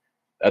 games,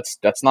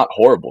 that's not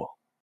horrible.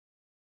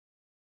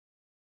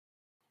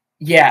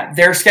 Yeah,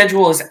 their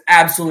schedule is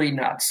absolutely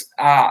nuts.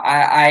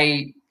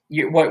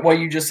 What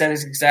you just said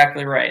is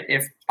exactly right.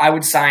 If I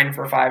would sign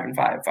for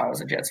 5-5 if I was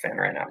a Jets fan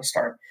right now to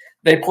start.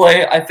 They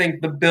play, I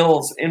think, the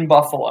Bills in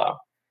Buffalo,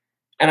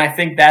 and I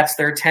think that's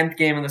their 10th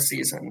game of the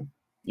season.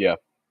 Yeah.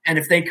 And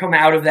if they come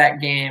out of that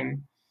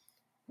game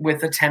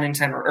with a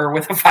 10-10 or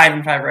with a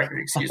 5-5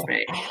 record, excuse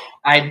me,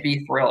 I'd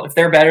be thrilled. If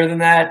they're better than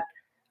that,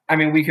 I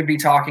mean, we could be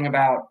talking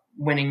about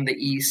winning the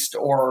East,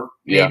 or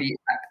maybe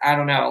I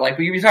don't know. Like,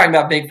 we could be talking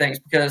about big things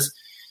because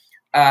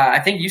I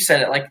think you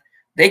said it. Like,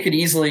 they could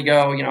easily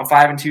go,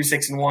 5-2,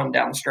 6-1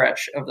 down the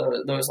stretch of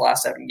those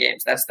last 7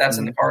 games. That's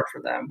in the card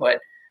for them. But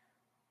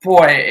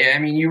boy, I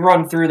mean, you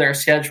run through their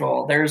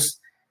schedule.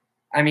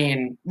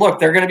 Look,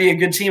 they're going to be a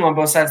good team on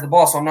both sides of the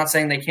ball. So I'm not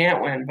saying they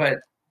can't win, but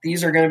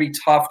these are going to be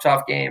tough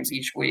games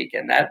each week.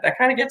 And that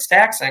kind of gets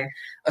taxing,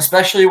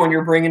 especially when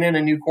you're bringing in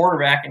a new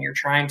quarterback and you're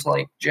trying to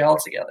like gel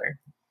together.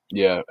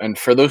 Yeah. And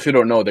for those who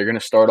don't know, they're going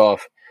to start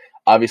off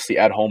obviously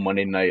at home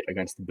Monday night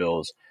against the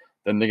Bills.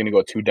 Then they're going to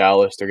go to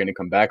Dallas. They're going to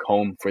come back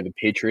home for the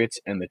Patriots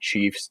and the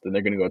Chiefs. Then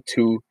they're going to go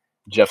to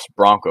Jeff's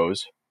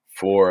Broncos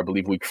for, I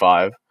believe, week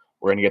 5.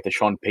 We're going to get the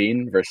Sean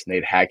Payton versus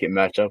Nate Hackett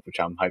matchup, which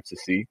I'm hyped to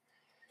see.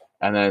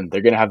 And then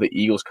they're going to have the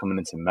Eagles coming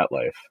into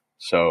MetLife.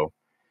 So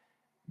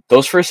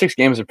those first 6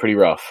 games are pretty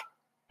rough.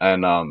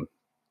 And,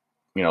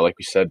 like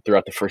we said,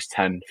 throughout the first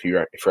 10, if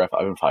you're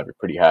 5-5, you're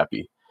pretty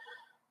happy.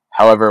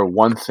 However,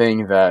 one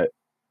thing that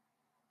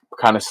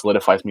kind of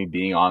solidifies me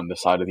being on the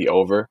side of the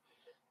over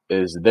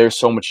is there's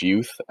so much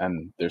youth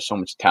and there's so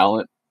much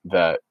talent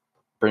that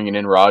bringing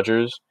in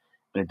Rodgers,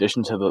 in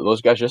addition to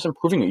those guys just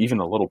improving even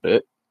a little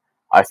bit,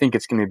 I think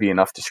it's going to be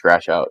enough to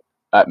scratch out,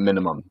 at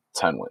minimum,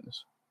 10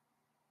 wins.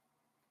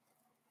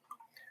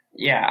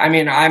 Yeah, I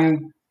mean,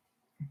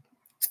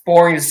 it's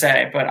boring to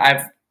say, but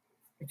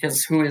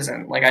because who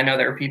isn't? Like, I know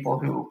there are people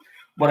who,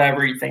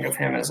 whatever you think of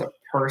him as a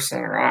person,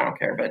 or I don't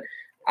care, but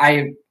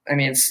I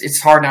mean,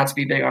 it's hard not to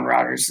be big on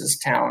Rodgers'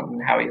 talent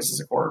and how he is as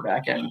a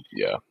quarterback. And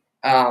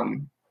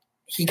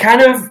he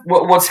kind of,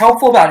 what's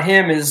helpful about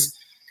him is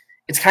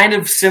it's kind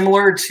of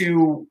similar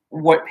to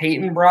what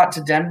Peyton brought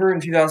to Denver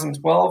in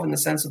 2012 in the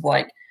sense of,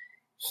 like,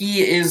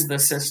 he is the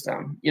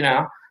system,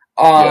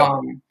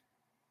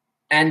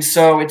 And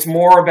so it's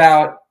more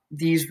about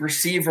these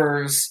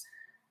receivers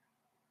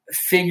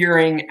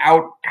figuring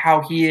out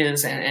how he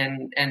is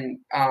and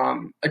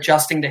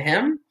adjusting to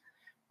him.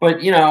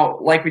 But,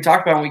 like we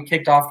talked about when we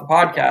kicked off the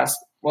podcast,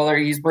 whether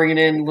he's bringing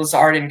in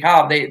Lazard and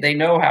Cobb, they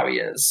know how he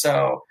is.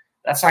 So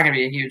that's not going to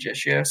be a huge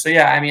issue. So,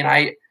 yeah, I mean,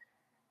 I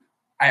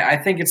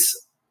think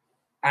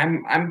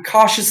I'm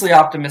cautiously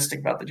optimistic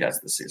about the Jets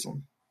this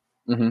season.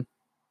 Mm-hmm.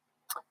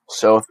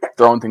 So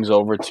throwing things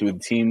over to the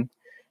team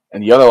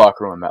and the other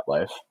locker room at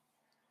MetLife,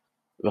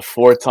 the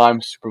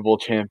 4-time Super Bowl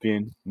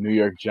champion New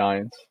York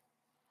Giants.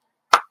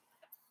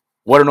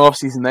 What an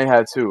offseason they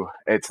had, too.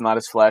 It's not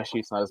as flashy,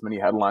 it's not as many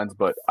headlines,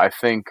 but I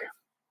think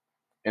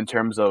in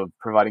terms of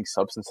providing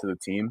substance to the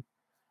team,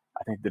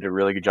 I think they did a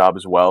really good job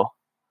as well.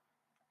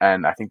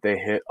 And I think they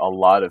hit a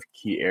lot of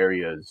key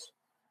areas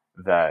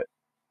that,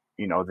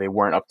 they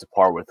weren't up to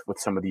par with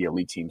some of the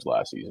elite teams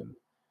last season.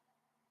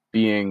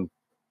 Being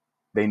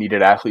they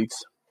needed athletes,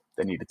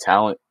 they needed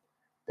talent,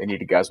 they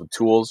needed guys with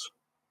tools.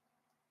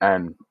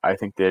 And I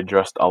think they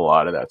addressed a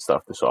lot of that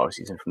stuff this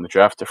offseason, from the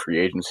draft to free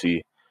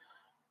agency.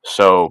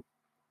 So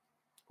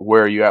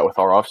where are you at with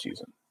our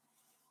offseason?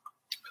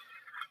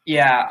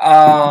 Yeah.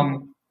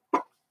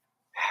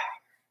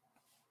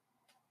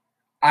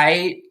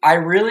 I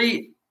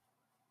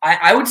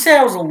would say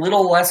I was a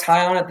little less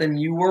high on it than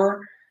you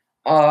were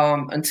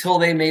until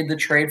they made the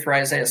trade for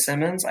Isaiah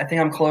Simmons. I think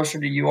I'm closer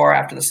to you are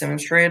after the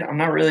Simmons trade. I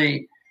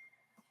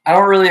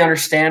don't really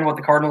understand what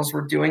the Cardinals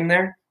were doing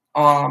there.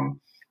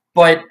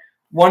 But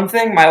one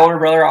thing my older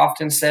brother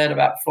often said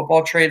about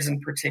football trades in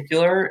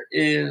particular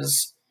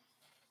is,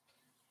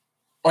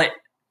 like,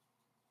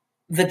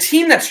 the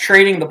team that's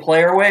trading the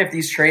player away, if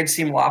these trades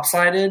seem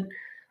lopsided,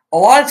 a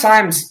lot of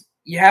times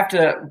you have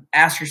to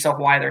ask yourself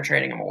why they're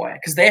trading them away,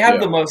 because they have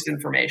the most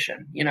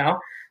information,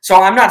 So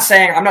I'm not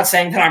saying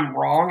that I'm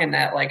wrong and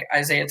that, like,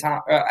 Isaiah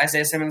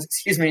Simmons,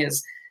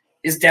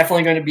 is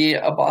definitely going to be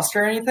a bust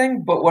or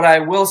anything. But what I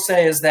will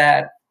say is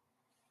that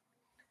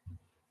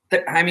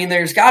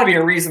there's got to be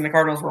a reason the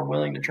Cardinals were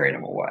willing to trade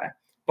him away.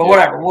 But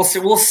whatever, we'll see.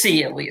 We'll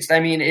see at least.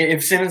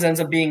 If Simmons ends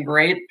up being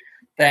great,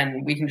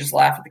 then we can just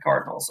laugh at the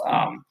Cardinals.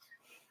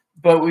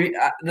 But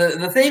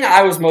the thing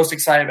I was most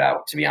excited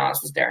about, to be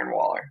honest, was Darren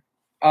Waller.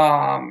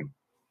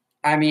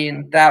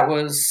 That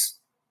was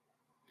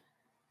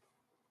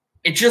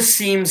 – it just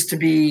seems to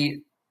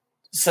be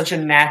such a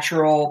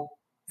natural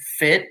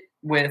fit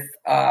with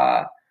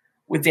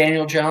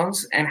Daniel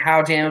Jones and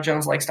how Daniel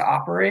Jones likes to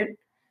operate.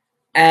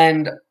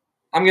 And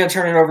I'm going to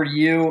turn it over to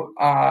you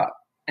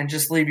and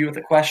just leave you with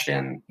a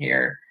question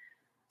here.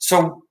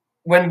 So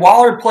when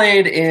Waller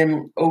played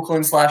in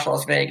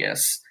Oakland/Las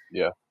Vegas,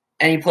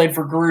 and he played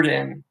for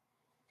Gruden,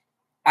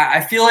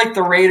 I feel like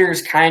the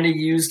Raiders kind of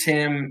used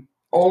him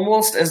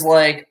almost as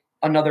like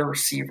another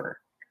receiver.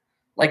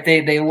 Like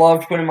they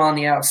loved putting him on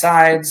the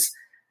outsides,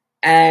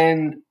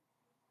 and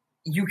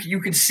you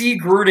could see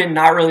Gruden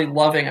not really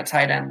loving a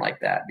tight end like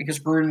that, because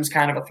Gruden's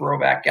kind of a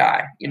throwback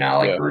guy.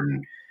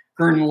 Gruden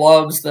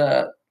loves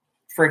the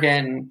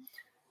freaking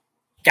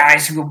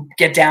guys who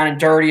get down and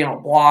dirty and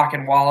will block,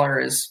 and Waller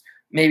is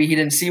 – maybe he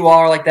didn't see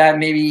Waller like that.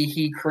 Maybe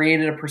he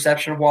created a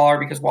perception of Waller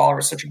because Waller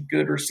was such a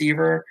good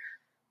receiver.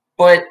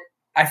 But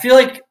I feel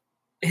like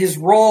his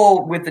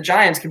role with the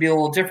Giants could be a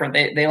little different.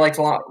 They like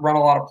to run a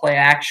lot of play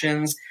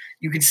actions.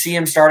 You could see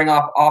him starting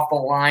off the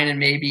line and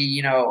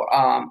maybe,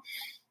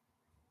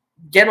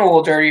 getting a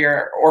little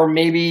dirtier, or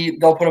maybe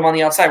they'll put him on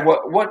the outside.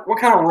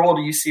 What kind of role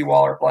do you see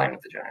Waller playing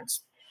with the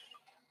Giants?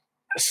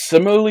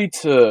 Similarly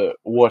to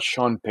what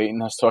Sean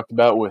Payton has talked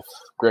about with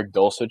Greg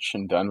Dulcich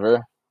in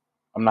Denver.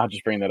 I'm not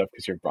just bringing that up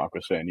because you're a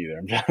Broncos fan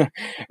either.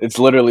 It's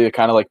literally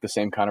kind of like the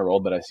same kind of role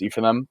that I see for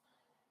them.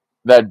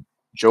 That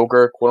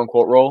Joker,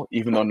 quote-unquote, role,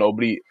 even though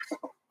nobody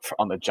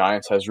on the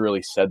Giants has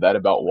really said that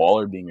about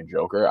Waller being a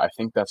Joker, I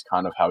think that's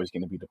kind of how he's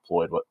going to be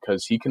deployed,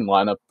 because he can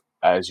line up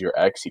as your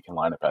X, he can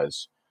line up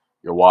as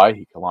your Y,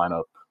 he can line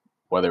up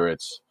whether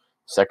it's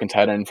second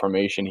tight end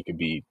formation, he could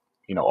be,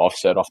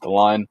 offset off the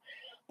line.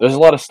 There's a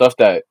lot of stuff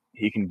that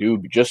he can do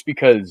just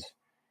because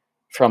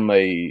from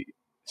a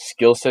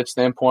skill set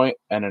standpoint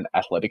and an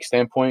athletic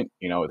standpoint,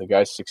 the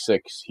guy's 6'6",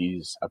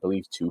 he's, I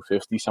believe,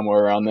 250,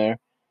 somewhere around there,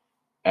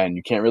 and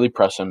you can't really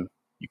press him.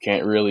 You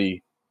can't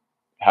really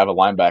have a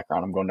linebacker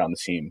on him going down the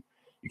seam.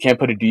 You can't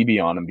put a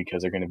DB on him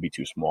because they're going to be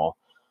too small.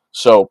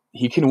 So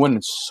he can win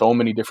in so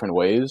many different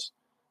ways.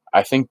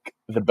 I think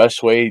the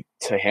best way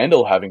to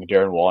handle having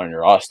Darren Waller on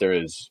your roster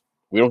is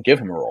we don't give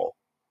him a role.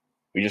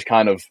 We just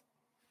kind of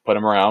put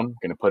him around.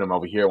 We're going to put him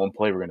over here one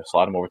play. We're going to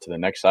slide him over to the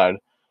next side,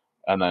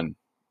 and then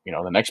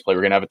the next play,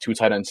 we're going to have a 2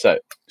 tight end set.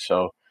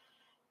 So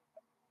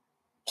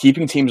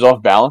keeping teams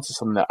off balance is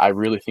something that I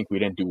really think we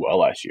didn't do well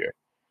last year.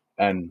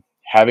 And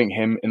having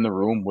him in the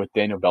room with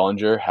Daniel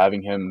Bellinger,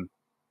 having him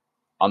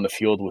on the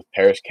field with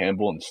Paris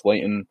Campbell and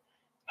Slayton,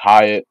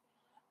 Hyatt,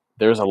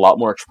 there's a lot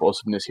more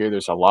explosiveness here.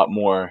 There's a lot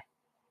more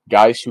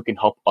guys who can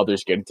help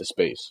others get into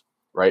space,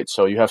 right?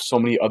 So you have so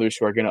many others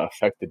who are going to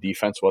affect the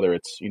defense, whether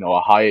it's,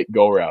 a Hyatt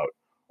go route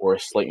or a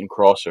Slayton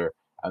crosser,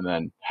 and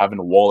then having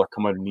a Waller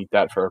come underneath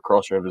that for a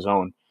crosser of his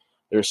own.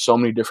 There's so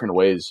many different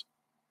ways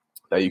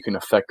that you can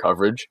affect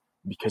coverage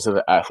because of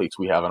the athletes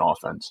we have in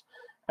offense.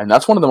 And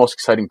that's one of the most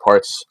exciting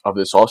parts of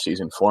this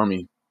offseason for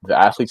me. The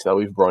athletes that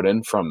we've brought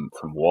in from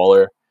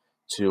Waller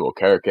to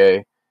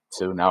Okereke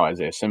to now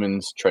Isaiah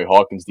Simmons, Trey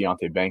Hawkins,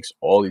 Deontay Banks,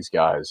 all these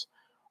guys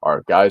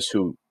are guys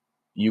who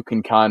you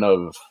can kind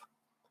of,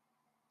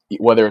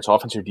 whether it's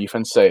offense or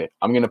defense, say,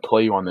 I'm going to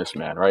play you on this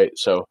man, right?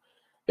 So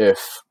if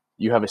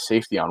you have a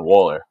safety on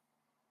Waller,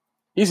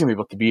 he's going to be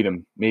able to beat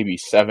him maybe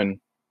 7,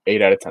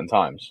 8 out of 10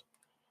 times.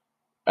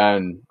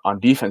 And on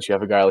defense, you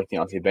have a guy like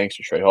Deonte Banks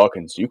or Trey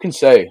Hawkins. You can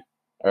say,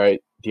 all right,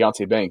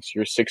 Deonte Banks,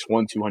 you're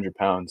 6'1", 200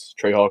 pounds.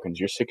 Trey Hawkins,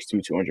 you're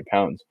 6'2", 200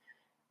 pounds.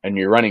 And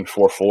you're running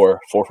 4.4,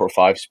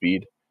 4.45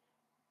 speed.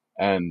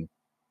 And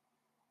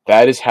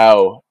that is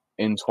how,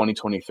 in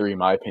 2023, in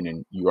my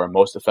opinion, you are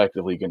most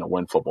effectively going to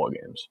win football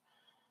games.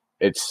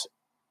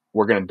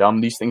 We're going to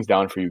dumb these things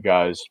down for you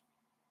guys.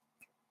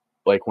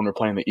 Like when we're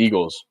playing the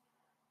Eagles,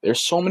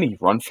 there's so many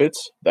run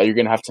fits that you're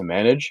going to have to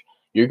manage.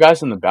 Your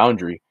guys in the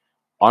boundary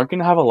aren't going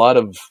to have a lot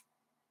of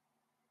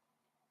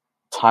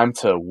time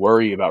to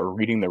worry about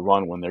reading the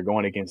run when they're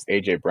going against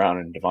A.J. Brown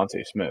and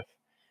Devontae Smith.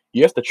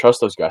 You have to trust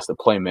those guys to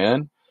play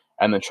man,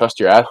 and then trust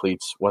your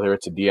athletes, whether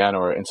it's a DN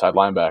or an inside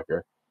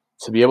linebacker,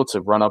 to be able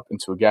to run up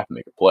into a gap and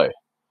make a play.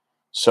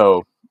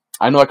 So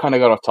I know I kind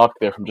of got off topic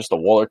there from just a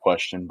Waller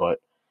question, but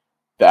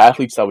the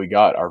athletes that we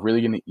got are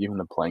really going to even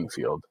the playing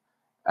field.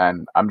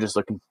 And I'm just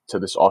looking to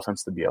this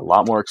offense to be a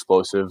lot more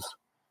explosive.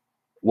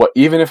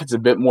 Even if it's a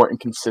bit more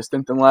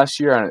inconsistent than last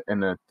year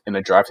in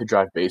a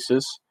drive-to-drive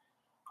basis,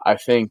 I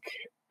think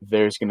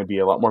there's going to be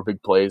a lot more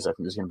big plays. I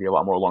think there's going to be a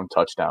lot more long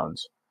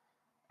touchdowns.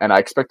 And I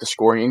expect a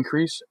scoring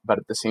increase, but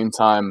at the same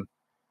time,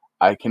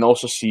 I can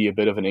also see a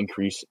bit of an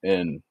increase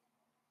in,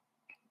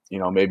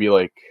 maybe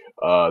like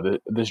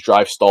this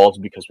drive stalls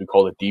because we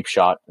called a deep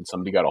shot and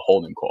somebody got a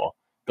holding call.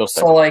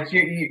 So like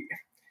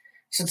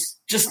so it's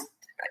just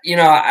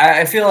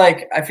I feel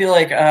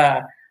like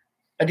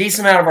a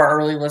decent amount of our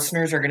early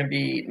listeners are going to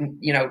be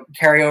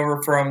carry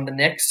over from the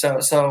Knicks.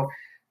 So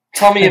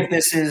tell me if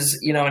this is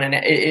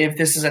if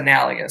this is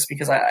analogous,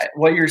 because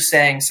what you're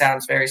saying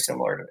sounds very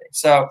similar to me.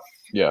 So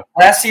yeah,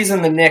 last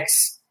season the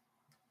Knicks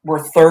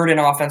were third in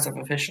offensive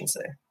efficiency,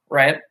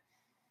 right?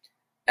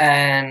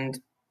 And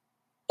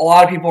a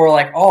lot of people were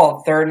like,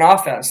 "Oh, third in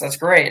offense, that's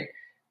great."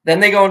 Then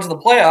they go into the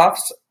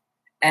playoffs,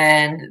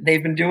 and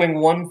they've been doing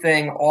one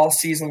thing all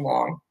season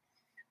long.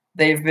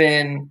 They've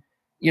been,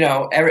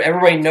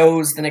 everybody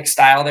knows the Knicks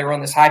style. They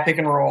run this high pick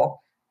and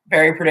roll,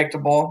 very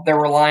predictable. They're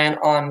reliant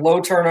on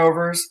low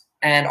turnovers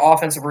and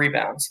offensive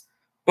rebounds.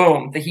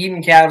 Boom. The Heat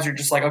and Cavs are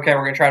just like, okay,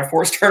 we're going to try to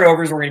force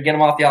turnovers. We're going to get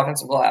them off the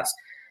offensive glass.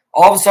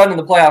 All of a sudden in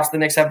the playoffs, the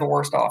Knicks have the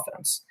worst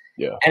offense.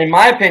 Yeah. And in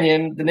my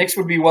opinion, the Knicks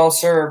would be well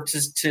served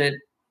to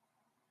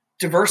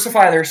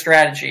diversify their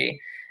strategy.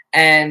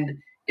 And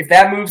if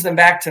that moves them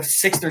back to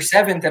 6th or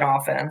 7th in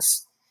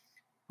offense,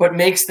 but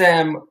makes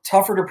them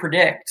tougher to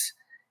predict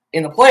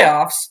in the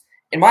playoffs,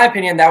 in my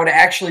opinion, that would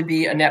actually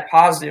be a net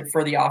positive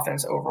for the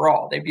offense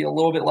overall. They'd be a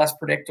little bit less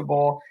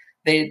predictable.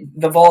 The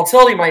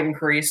volatility might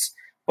increase,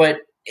 but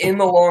in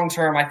the long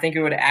term, I think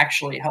it would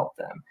actually help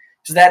them.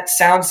 Does that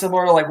sound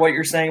similar to like what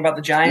you're saying about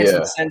the Giants in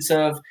the sense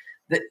of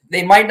that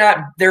they might not,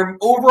 their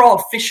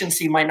overall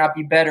efficiency might not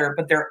be better,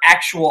 but their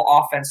actual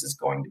offense is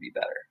going to be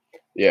better?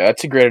 Yeah,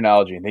 that's a great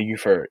analogy. Thank you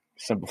for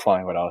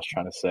simplifying what I was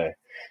trying to say.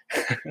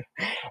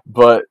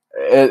 But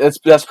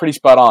that's pretty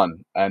spot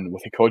on. And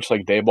with a coach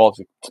like Dayball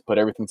to put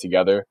everything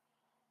together,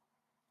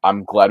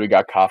 I'm glad we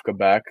got Kafka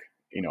back.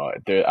 I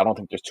don't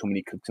think there's too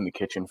many cooks in the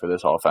kitchen for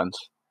this offense.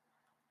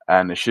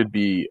 And it should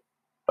be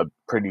a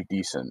pretty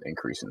decent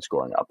increase in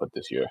scoring output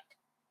this year.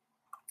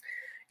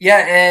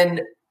 Yeah,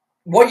 and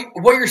what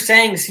you're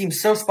saying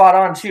seems so spot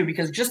on too,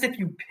 because just if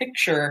you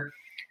picture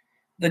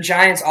the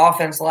Giants'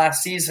 offense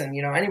last season,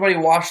 anybody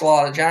who watched a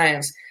lot of the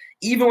Giants,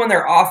 even when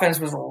their offense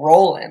was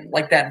rolling,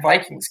 like that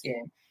Vikings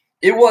game,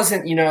 it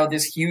wasn't,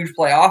 this huge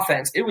play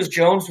offense. It was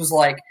Jones was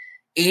like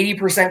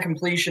 80%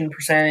 completion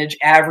percentage,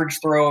 average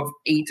throw of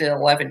 8 to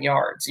 11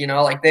 yards.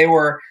 Like they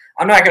were,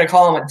 I'm not going to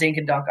call them a dink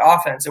and dunk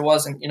offense. It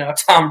wasn't,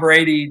 Tom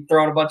Brady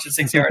throwing a bunch of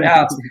 6-yard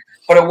outs,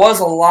 but it was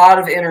a lot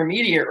of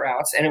intermediate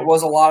routes, and it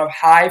was a lot of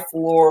high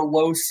floor,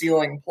 low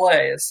ceiling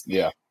plays.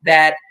 Yeah.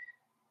 That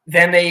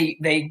then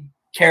they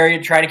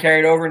try to carry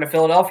it over into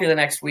Philadelphia the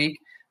next week.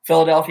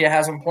 Philadelphia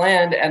has them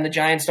planned, and the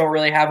Giants don't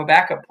really have a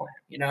backup plan,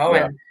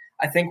 Yeah. And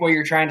I think what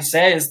you're trying to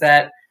say is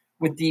that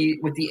with the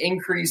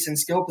increase in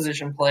skill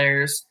position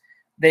players,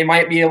 they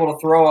might be able to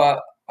throw a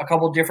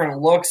couple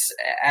different looks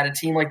at a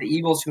team like the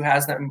Eagles who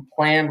has them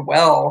planned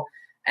well.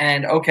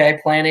 And okay,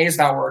 plan A is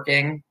not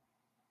working.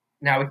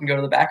 Now we can go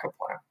to the backup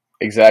plan.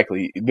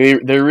 Exactly.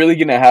 They're really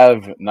going to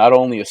have not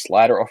only a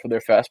slider off of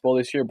their fastball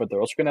this year, but they're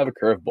also going to have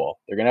a curveball.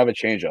 They're going to have a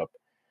changeup.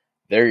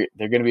 They're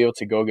going to be able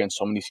to go against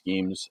so many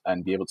schemes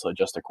and be able to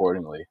adjust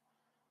accordingly.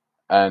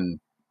 And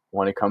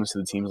when it comes to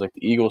the teams like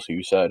the Eagles, who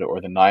you said, or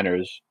the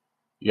Niners,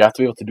 you have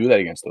to be able to do that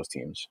against those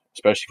teams,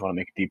 especially if you want to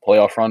make a deep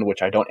playoff run,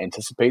 which I don't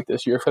anticipate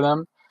this year for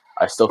them.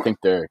 I still think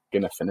they're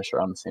going to finish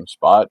around the same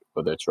spot,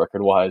 whether it's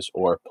record-wise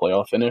or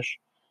playoff finish.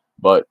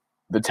 But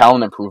the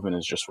talent improvement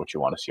is just what you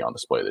want to see on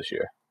display this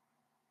year.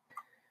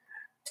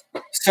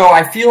 So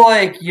I feel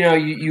like,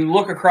 you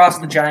look across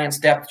the Giants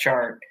depth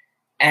chart,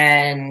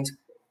 and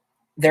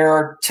there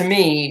are, to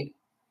me,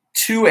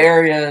 two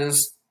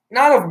areas,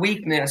 not of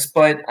weakness,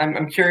 but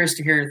I'm curious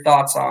to hear your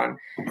thoughts on.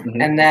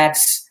 Mm-hmm. And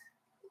that's,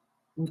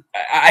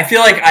 I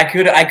feel like I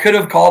could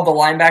have called the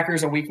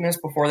linebackers a weakness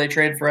before they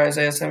traded for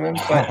Isaiah Simmons,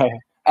 but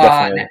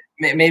Definitely.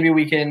 Maybe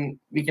we can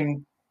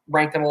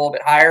rank them a little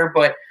bit higher.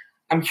 But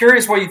I'm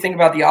curious what you think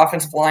about the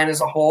offensive line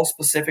as a whole,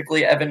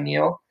 specifically Evan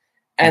Neal,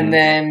 and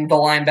then the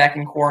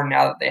linebacking core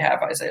now that they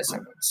have Isaiah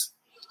Simmons.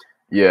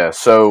 Yeah,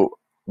 so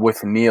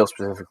with Neal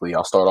specifically,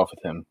 I'll start off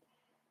with him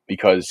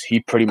because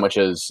he pretty much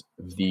is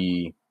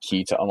the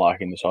key to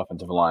unlocking this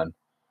offensive line.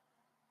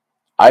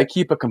 I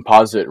keep a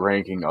composite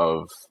ranking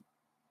of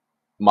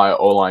my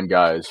O-line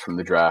guys from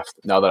the draft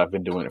now that I've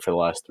been doing it for the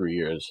last 3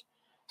 years.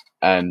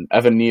 And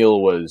Evan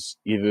Neal was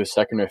either the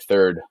second or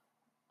third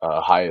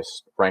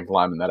highest ranked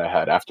lineman that I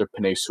had after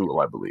Penei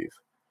Sewell, I believe.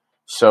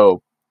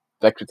 So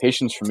the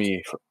expectations for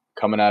me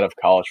coming out of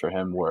college for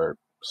him were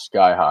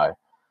sky high.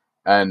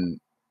 And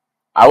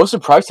I was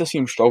surprised to see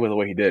him struggle the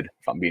way he did,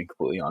 if I'm being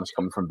completely honest,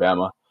 coming from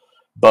Bama.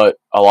 But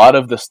a lot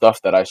of the stuff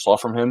that I saw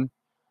from him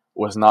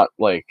was not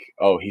like,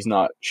 oh, he's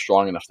not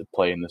strong enough to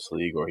play in this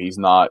league, or he's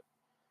not,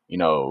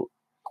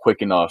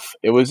 quick enough.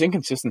 It was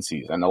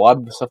inconsistencies. And a lot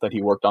of the stuff that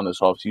he worked on this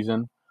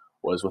offseason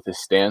was with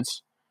his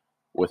stance,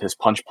 with his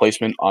punch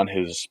placement on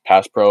his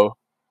pass pro.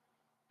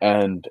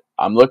 And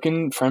I'm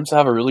looking for him to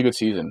have a really good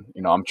season.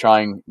 I'm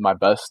trying my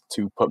best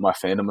to put my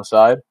fandom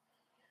aside.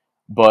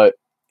 But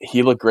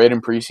he looked great in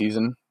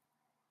preseason.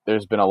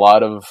 There's been a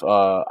lot of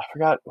I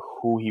forgot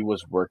who he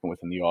was working with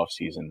in the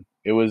offseason.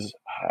 It was,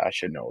 I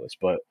should know this,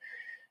 but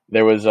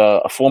there was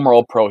a former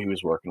All-Pro he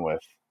was working with.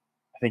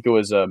 I think it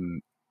was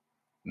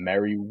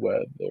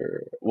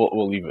Merriweather.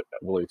 We'll leave it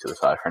to the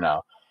side for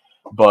now.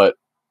 But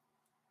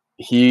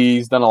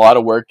he's done a lot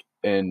of work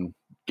in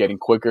getting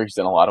quicker. He's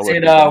done a lot of work.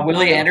 Is it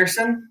Willie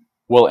Anderson?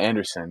 Will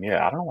Anderson,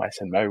 yeah. I don't know why I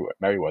said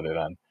Merriweather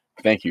then.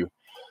 Thank you.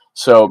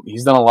 So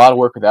he's done a lot of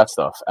work with that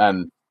stuff.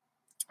 And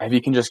if he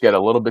can just get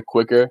a little bit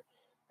quicker,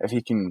 if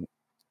he can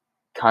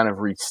kind of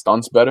read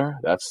stunts better,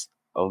 that's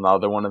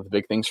another one of the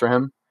big things for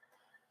him.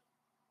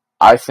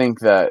 I think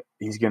that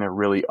he's going to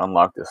really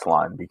unlock this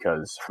line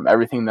because from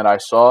everything that I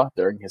saw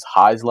during his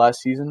highs last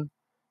season,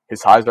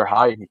 his highs are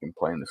high and he can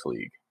play in this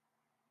league.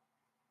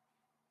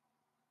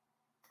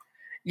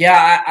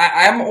 Yeah,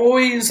 I'm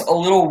always a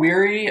little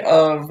weary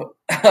of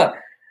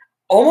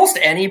almost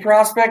any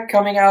prospect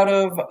coming out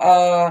of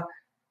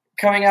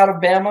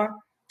Bama,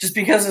 just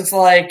because it's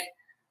like,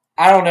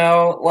 I don't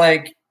know,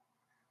 like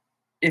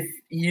if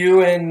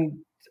you and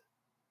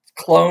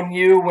clone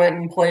you went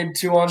and played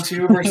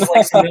 2-on-2 versus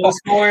like some middle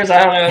schoolers,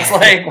 I don't know. It's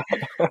like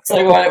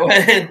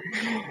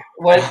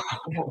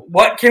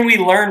what can we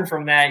learn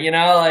from that?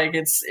 Like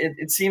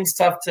it seems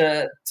tough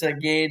to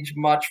gauge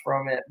much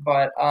from it,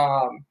 but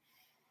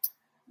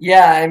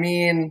yeah, I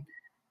mean,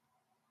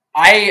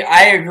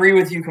 I agree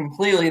with you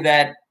completely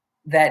that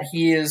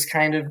he is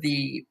kind of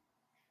the.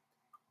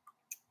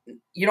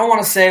 You don't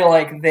want to say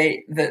like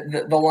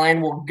the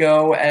line will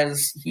go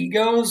as he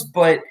goes,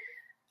 but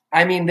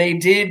I mean they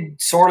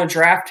did sort of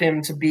draft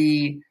him to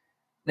be.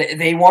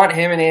 They want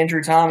him and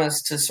Andrew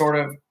Thomas to sort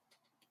of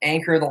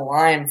anchor the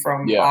line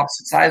from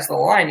opposite sides of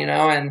the line,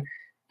 and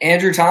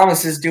Andrew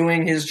Thomas is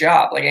doing his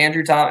job. Like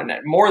Andrew Thomas,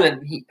 more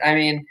than he. I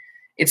mean,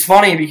 it's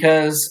funny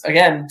because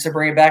again, to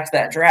bring it back to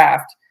that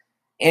draft,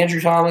 Andrew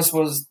Thomas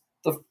was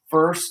the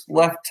first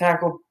left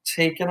tackle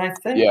taken. I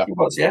think he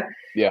was,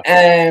 yeah,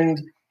 and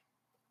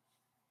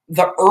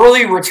the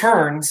early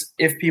returns,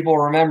 if people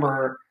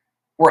remember,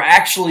 were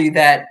actually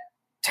that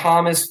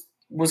Thomas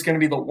was going to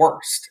be the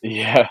worst.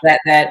 Yeah.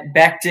 That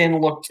Becton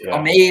looked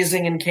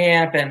amazing in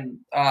camp, and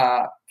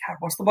God,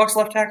 what's the Bucs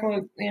left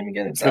tackle name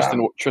again? It's,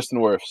 Tristan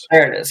Wirfs.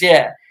 There it is.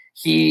 Yeah,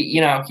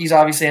 he's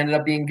obviously ended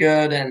up being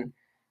good, and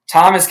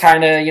Thomas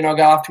kind of got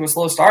off to a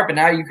slow start, but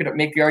now you could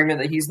make the argument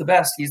that he's the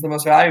best, he's the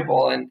most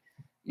valuable, and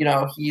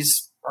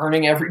he's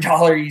earning every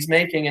dollar he's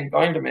making and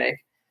going to make.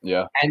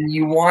 Yeah. And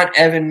you want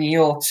Evan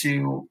Neal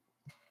to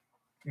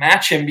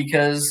match him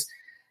because,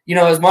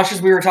 as much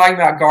as we were talking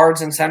about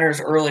guards and centers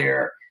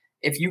earlier,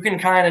 if you can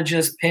kind of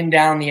just pin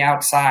down the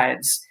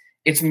outsides,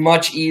 it's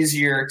much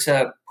easier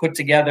to put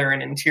together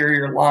an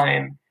interior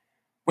line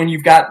when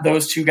you've got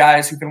those two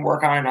guys who can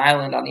work on an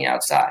island on the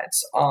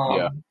outsides.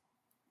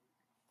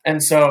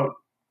 And so,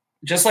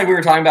 just like we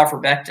were talking about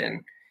for Becton,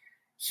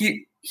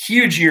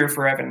 huge year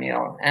for Evan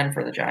Neal and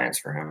for the Giants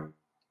for him.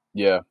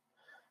 Yeah.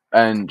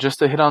 And just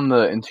to hit on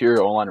the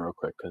interior O-line real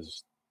quick,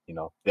 because, they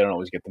don't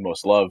always get the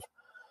most love.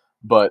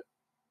 But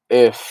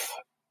if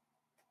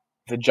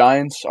the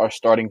Giants are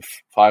starting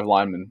 5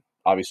 linemen,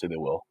 obviously they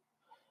will,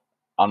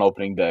 on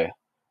opening day,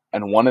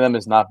 and one of them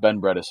is not Ben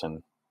Bredesen,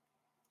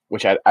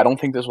 which I don't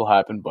think this will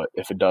happen, but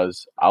if it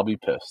does, I'll be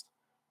pissed.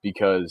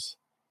 Because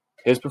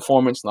his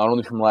performance, not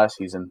only from last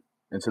season,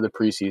 into the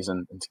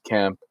preseason, into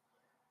camp,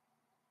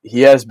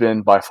 he has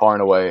been by far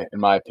and away, in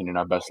my opinion,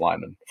 our best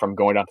lineman. From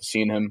going down to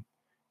seeing him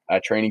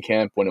at training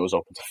camp when it was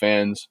open to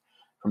fans,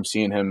 from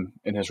seeing him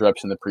in his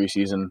reps in the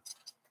preseason,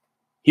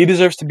 he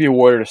deserves to be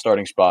awarded a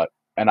starting spot.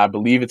 And I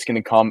believe it's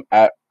going to come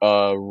at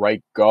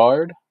right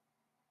guard.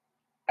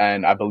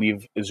 And I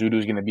believe Izudu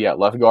is going to be at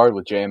left guard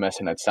with JMS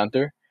in at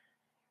center.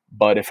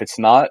 But if it's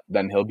not,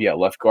 then he'll be at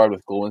left guard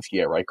with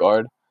Glowinski at right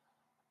guard.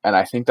 And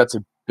I think that's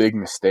a big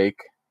mistake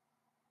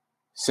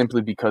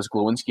simply because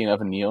Glowinski and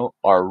Evan Neal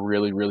are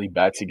really, really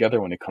bad together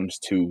when it comes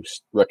to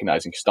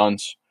recognizing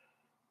stunts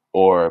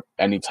or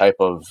any type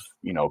of,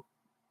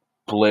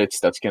 blitz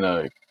that's going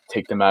to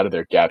take them out of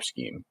their gap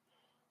scheme.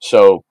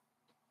 So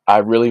I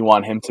really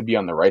want him to be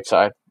on the right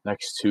side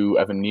next to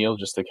Evan Neal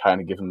just to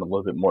kind of give him a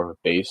little bit more of a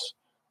base,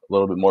 a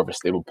little bit more of a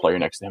stable player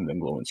next to him than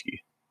Glowinski.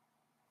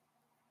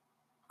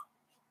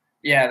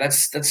 Yeah,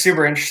 that's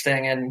super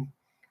interesting, and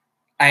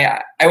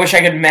I wish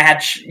I could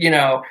match,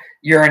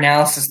 your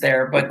analysis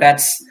there, but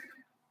that's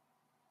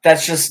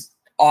just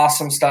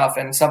awesome stuff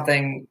and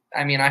something,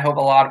 I hope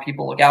a lot of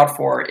people look out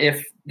for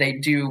if they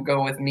do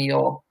go with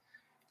Neal.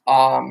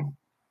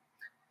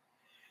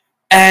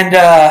 And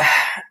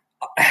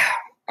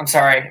I'm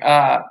sorry,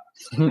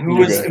 who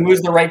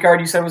was the right guard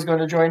you said was going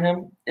to join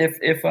him?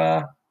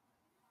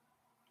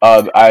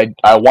 I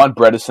want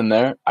Bredesen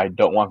there. I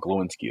don't want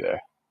Glowinski there.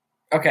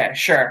 Okay,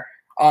 sure.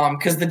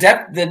 Because the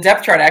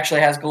depth chart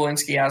actually has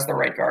Glowinski as the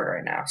right guard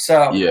right now.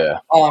 So yeah.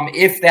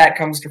 If that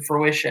comes to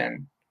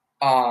fruition,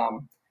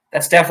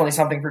 that's definitely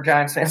something for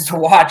Giants fans to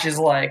watch. Is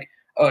like,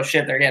 oh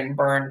shit, they're getting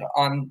burned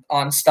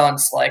on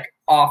stunts like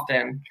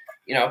often.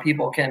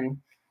 People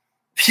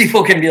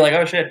can be like,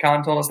 oh shit,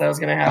 Kon told us that was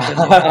going to happen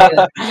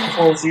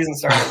before the season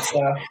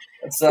started.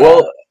 So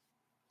well,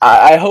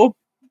 I hope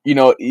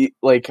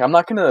I'm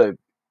not gonna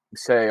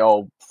say,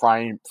 oh,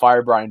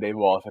 fire Brian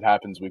Daboll if it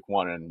happens week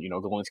 1 and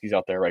Glowinski's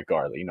out there right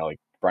guard.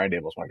 Brian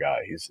Daboll's my guy.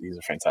 He's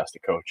a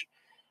fantastic coach,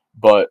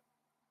 but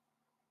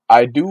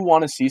I do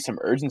want to see some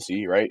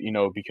urgency, right?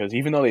 Because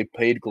even though they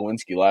paid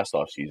Glowinski last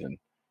offseason,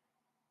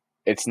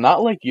 it's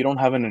not like you don't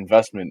have an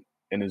investment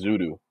in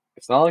Azudu.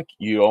 It's not like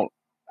you don't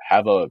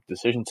have a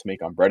decision to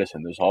make on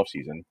Bredesen this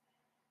offseason.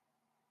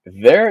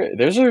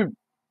 There's a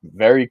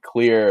very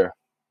clear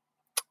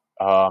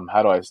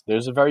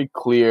there's a very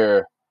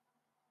clear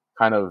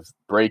kind of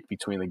break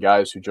between the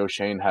guys who Joe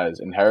Schoen has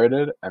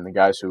inherited and the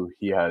guys who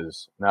he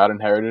has not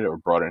inherited or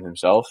brought in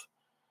himself.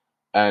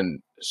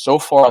 And so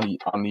far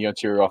on the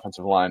interior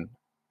offensive line,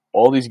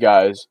 all these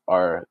guys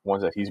are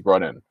ones that he's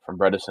brought in, from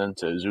Bredesen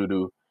to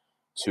Azudu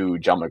to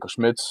John Michael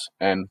Schmitz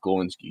and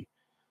Glowinski.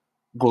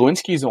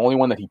 Glowinski is the only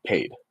one that he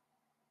paid.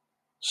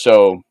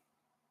 So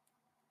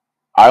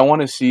I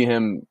want to see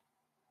him,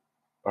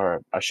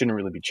 or I shouldn't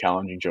really be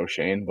challenging Joe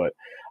Schoen, but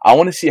I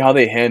want to see how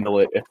they handle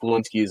it if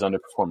Glowinski is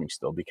underperforming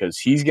still, because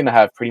he's going to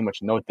have pretty much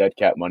no dead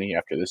cap money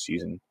after this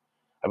season.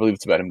 I believe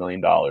it's about $1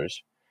 million.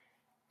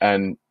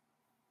 And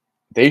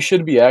they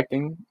should be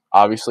acting,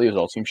 obviously, as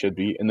all teams should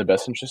be, in the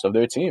best interest of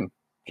their team.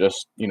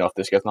 Just, if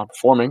this guy's not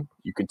performing,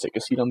 you can take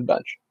a seat on the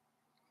bench.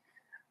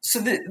 So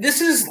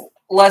this is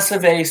less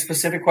of a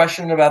specific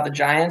question about the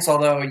Giants,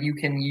 although you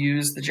can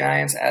use the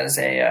Giants as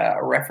a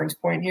reference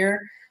point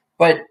here.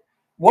 But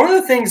one of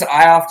the things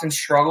I often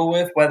struggle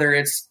with, whether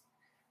it's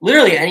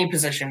literally any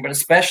position, but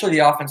especially the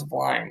offensive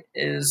line,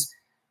 is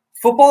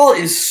football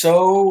is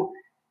so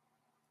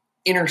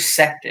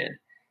intersected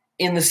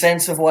in the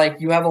sense of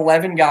you have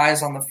 11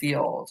 guys on the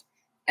field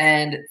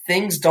and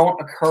things don't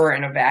occur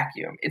in a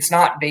vacuum. It's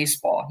not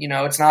baseball,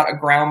 it's not a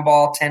ground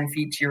ball 10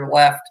 feet to your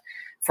left.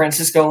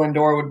 Francisco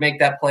Lindor would make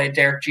that play.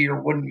 Derek Jeter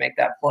wouldn't make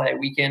that play.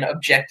 We can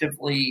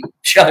objectively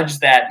judge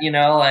that,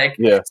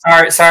 Yeah.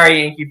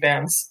 Sorry, Yankee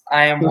fans.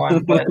 I am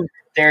one, but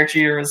Derek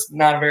Jeter was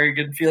not a very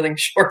good fielding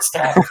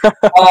shortstop.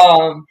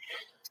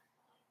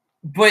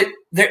 But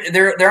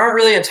there aren't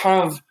really a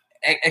ton of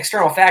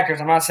external factors.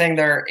 I'm not saying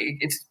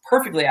it's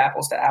perfectly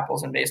apples to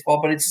apples in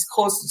baseball, but it's as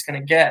close as it's going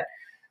to get.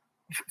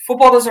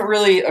 Football doesn't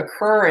really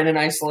occur in an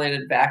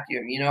isolated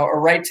vacuum. A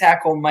right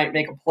tackle might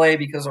make a play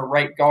because a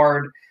right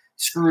guard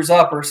screws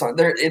up or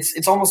something.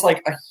 It's almost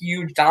like a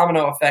huge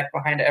domino effect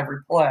behind every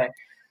play.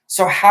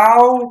 So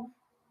how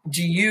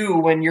do you,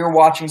 when you're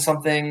watching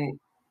something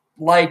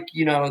like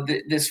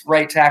this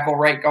right tackle,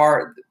 right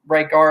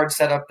guard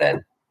setup that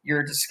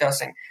you're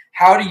discussing,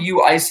 how do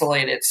you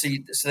isolate it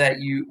so that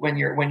you when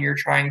you're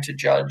trying to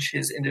judge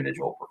his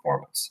individual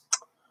performance?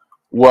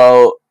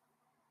 Well,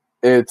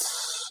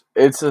 it's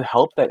a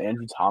help that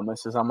Andrew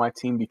Thomas is on my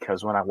team,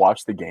 because when I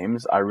watch the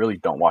games, I really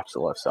don't watch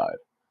the left side.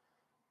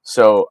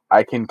 So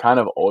I can kind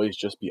of always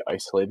just be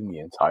isolating the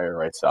entire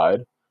right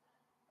side,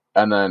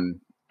 and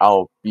then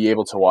I'll be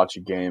able to watch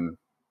a game,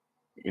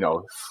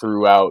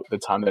 throughout the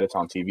time that it's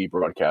on TV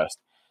broadcast,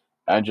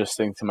 and just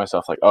think to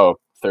myself oh,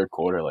 third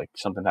quarter,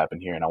 something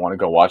happened here, and I want to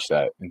go watch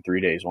that in 3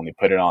 days when they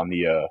put it on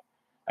the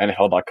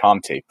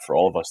NFL.com tape for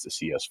all of us to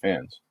see as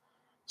fans.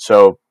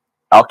 So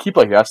I'll keep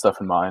that stuff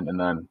in mind, and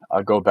then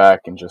I'll go back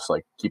and just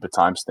keep a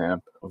timestamp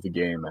of the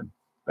game and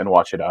then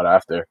watch it out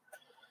after.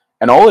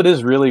 And all it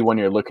is really when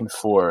you're looking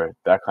for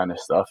that kind of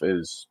stuff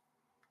is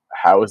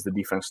how is the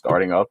defense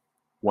starting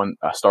when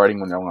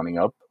they're lining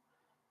up,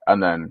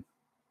 and then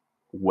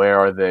where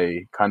are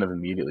they kind of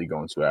immediately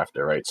going to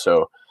after, right?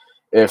 So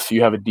if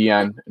you have a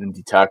DN and a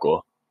D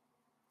tackle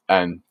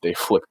and they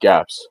flip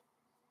gaps,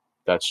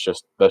 that's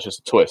just a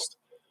twist.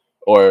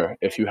 Or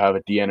if you have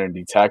a DN and a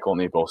D tackle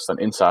and they both stand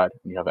inside,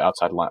 and you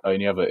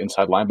have an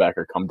inside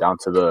linebacker come down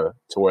to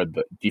where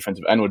the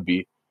defensive end would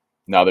be,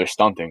 now they're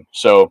stunting.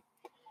 So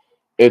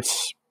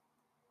it's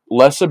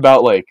less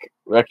about like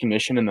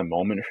recognition in the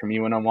moment for me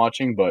when I'm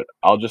watching, but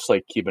I'll just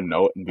like keep a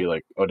note and be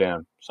like, oh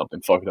damn,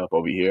 something fucked up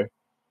over here,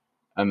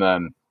 and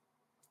then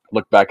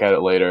look back at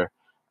it later.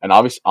 And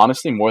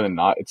honestly, more than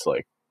not, it's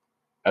like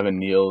Evan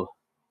Neal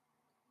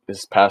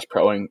is pass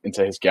proing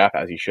into his gap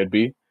as he should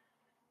be.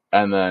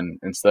 And then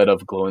instead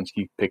of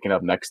Glowinski picking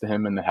up next to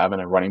him and then having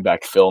a running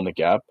back fill in the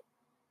gap,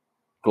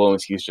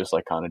 Glowinski's just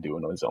like kind of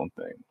doing his own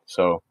thing.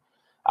 So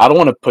I don't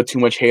want to put too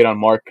much hate on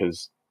Mark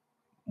because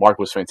Mark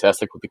was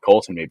fantastic with the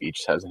Colts and maybe he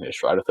just hasn't hit his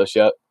stride with us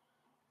yet.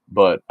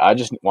 But I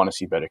just want to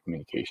see better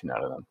communication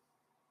out of them.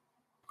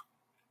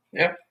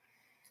 Yep.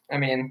 I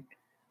mean,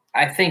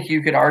 I think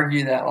you could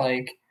argue that,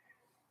 like,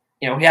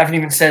 you know, we haven't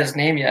even said his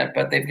name yet,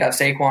 but they've got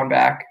Saquon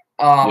back.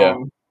 Yeah.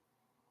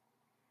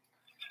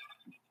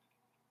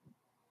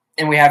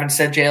 And we haven't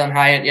said Jalen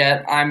Hyatt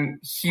yet. I'm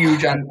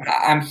huge on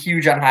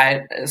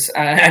Hyatt.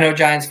 I know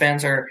Giants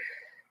fans are,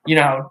 you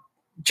know,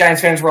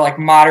 Giants fans were like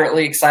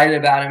moderately excited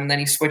about him. And then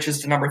he switches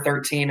to number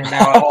 13, and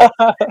now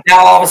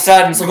all of a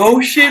sudden it's like, oh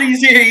shit,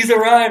 he's here, he's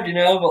arrived, you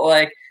know. But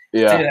like,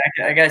 dude,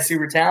 that guy's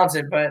super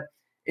talented. But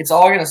it's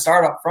all going to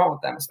start up front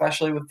with them,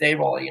 especially with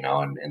Daboll, you know,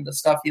 and the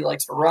stuff he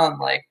likes to run.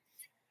 Like,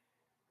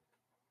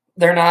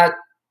 they're not.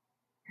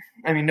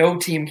 I mean, no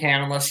team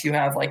can unless you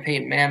have like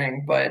Peyton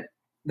Manning, but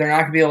they're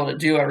not going to be able to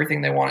do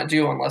everything they want to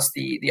do unless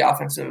the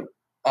offensive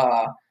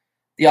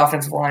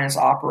line is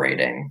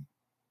operating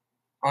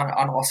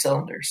on all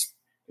cylinders.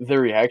 The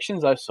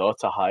reactions I saw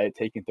to Hyatt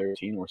taking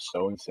 13 were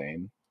so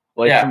insane.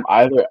 Like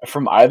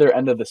from either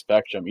end of the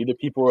spectrum, either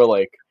people were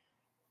like,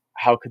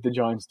 "How could the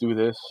Giants do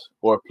this?"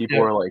 or people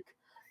were like,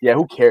 "Yeah,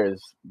 who cares?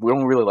 We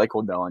don't really like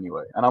Odell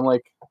anyway." And I'm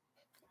like,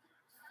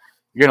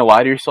 "You're gonna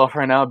lie to yourself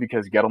right now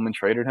because Gettleman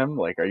traded him?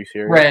 Like, are you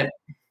serious?" Right.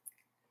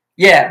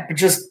 Yeah, but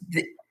just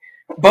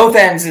both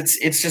ends,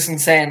 it's just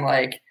insane.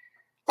 Like,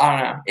 I don't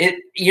know.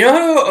 You know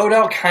who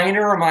Odell kind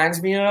of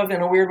reminds me of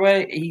in a weird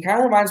way? He kind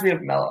of reminds me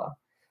of Melo.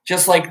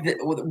 Just like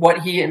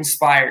what he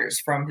inspires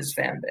from his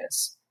fan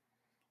base.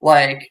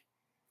 Like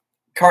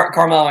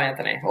Carmelo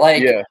Anthony.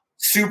 Like,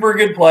 super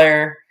good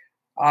player,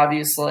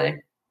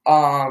 obviously.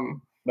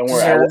 Don't worry,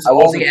 deserves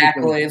all the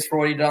accolades for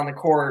what he did on the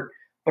court.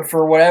 But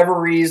for whatever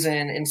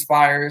reason,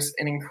 inspires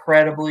an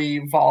incredibly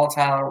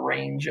volatile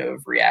range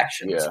of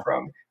reactions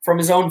from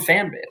his own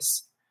fan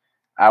base.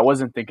 I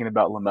wasn't thinking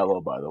about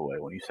LaMelo, by the way,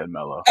 when you said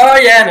Melo. Oh,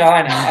 yeah, no,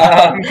 I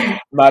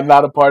know.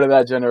 Not a part of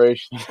that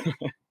generation.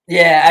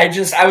 Yeah, I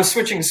was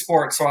switching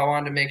sports, so I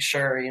wanted to make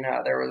sure, you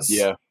know, there was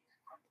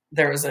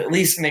at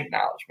least an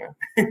acknowledgement.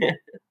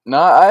 No,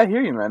 I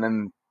hear you, man,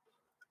 and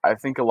I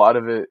think a lot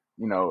of it,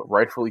 you know,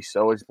 rightfully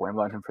so, is blamed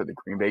on him for the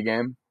Green Bay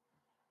game.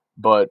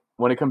 But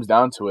when it comes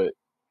down to it,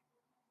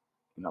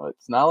 you know,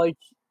 it's not like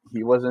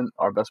he wasn't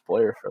our best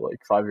player for like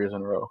 5 years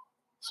in a row.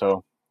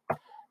 So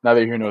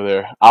neither here nor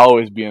there. I'll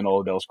always be in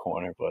Odell's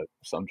corner, but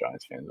some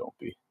Giants fans won't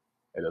be.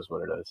 It is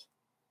what it is.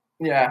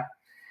 Yeah.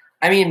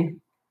 I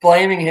mean,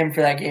 blaming him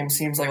for that game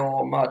seems like a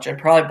little much. I'd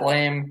probably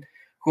blame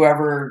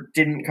whoever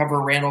didn't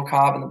cover Randall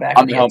Cobb in the back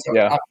of the end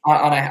zone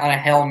on a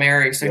Hail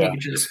Mary so he could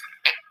just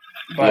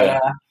 –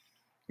 but,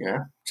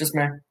 just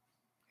me.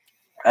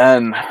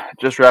 And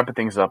just wrapping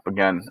things up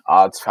again,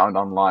 odds found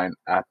online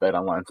at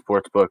BetOnline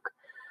Sportsbook.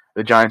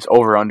 The Giants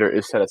over-under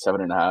is set at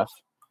 7.5,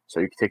 so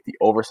you can take the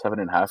over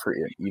 7.5 for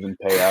an even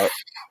payout.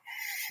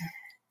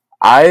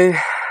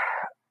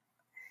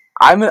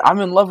 I'm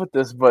in love with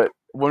this, but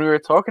when we were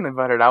talking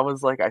about it, I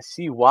was like, I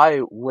see why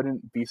it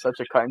wouldn't be such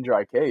a cut and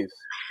dry case.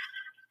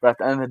 But at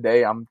the end of the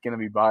day, I'm gonna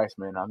be biased,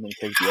 man. I'm gonna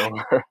take the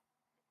over.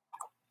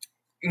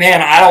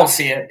 Man, I don't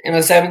see it in a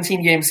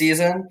 17-game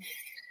season,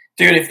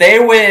 dude. If they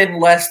win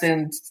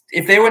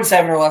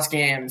 7 or less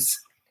games,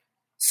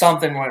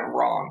 something went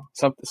wrong.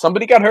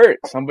 Somebody got hurt.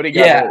 Something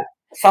went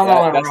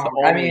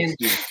wrong. I mean,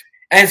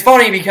 and it's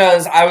funny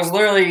because I was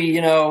literally,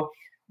 you know,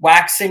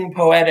 waxing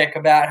poetic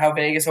about how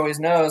Vegas always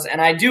knows,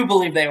 and I do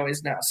believe they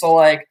always know. So,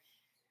 like,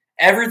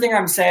 everything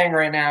I'm saying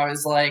right now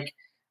is like,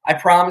 I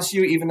promise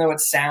you, even though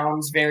it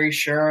sounds very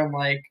sure and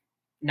like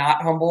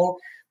not humble,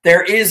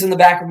 there is in the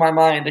back of my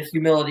mind a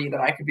humility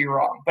that I could be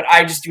wrong. But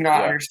I just do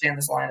not understand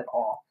this line at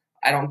all.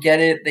 I don't get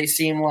it. They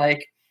seem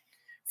like,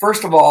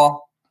 first of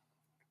all,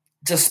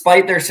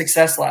 despite their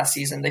success last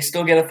season, they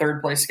still get a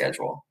third place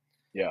schedule.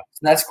 Yeah. So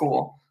that's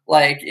cool.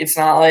 Like, it's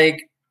not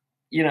like,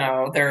 you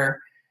know,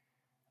 they're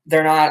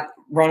not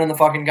running the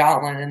fucking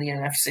gauntlet in the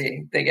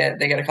NFC. They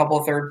get a couple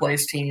of third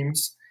place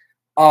teams.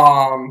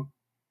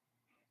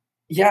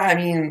 Yeah, I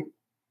mean,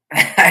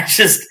 I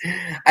just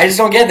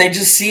don't get it. They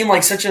just seem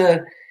like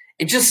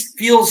it just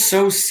feels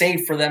so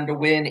safe for them to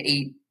win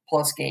 8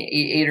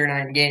 or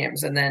 9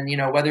 games. And then, you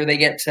know, whether they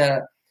get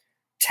to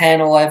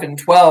 10, 11,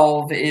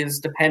 12 is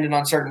dependent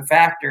on certain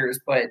factors,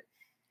 but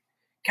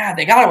God,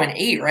 they got to win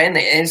 8, right? And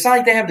it's not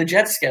like they have the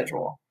Jets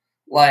schedule.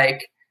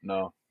 Like,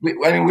 no, we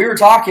were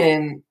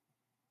talking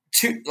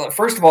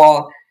first of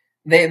all,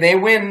 they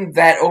win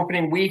that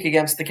opening week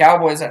against the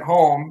Cowboys at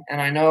home,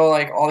 and I know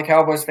like all the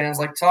Cowboys fans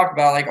like to talk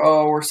about like,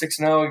 oh, we're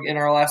 6-0 in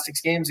our last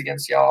 6 games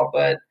against y'all,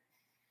 but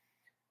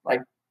like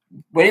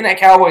winning that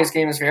Cowboys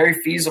game is very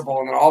feasible,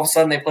 and then all of a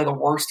sudden they play the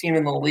worst team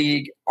in the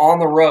league on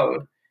the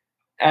road,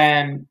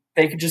 and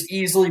they could just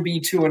easily be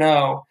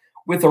 2-0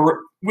 with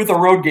a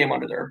road game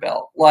under their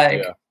belt.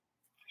 Like,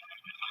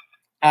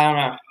 I don't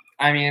know.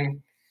 I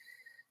mean,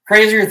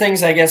 crazier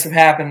things, I guess, have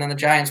happened than the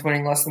Giants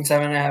winning less than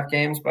 7.5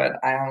 games, but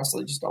I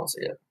honestly just don't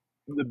see it.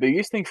 The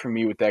biggest thing for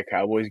me with that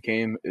Cowboys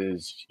game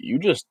is you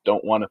just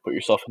don't want to put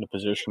yourself in a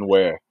position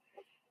where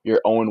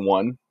you're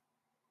 0-1,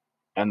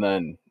 and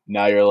then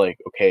now you're like,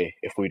 okay,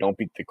 if we don't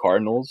beat the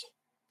Cardinals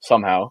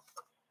somehow,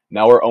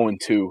 now we're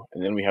 0-2,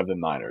 and then we have the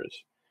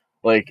Niners.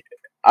 Like,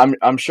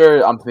 I'm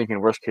sure I'm thinking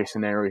worst case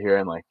scenario here,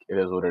 and like it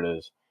is what it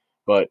is.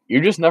 But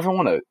you just never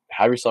want to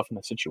have yourself in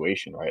that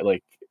situation, right?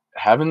 Like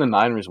having the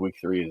Niners week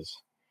 3 is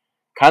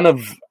kind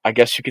of, I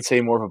guess you could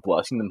say, more of a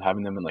blessing than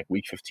having them in like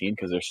week 15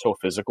 because they're so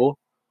physical.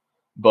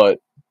 But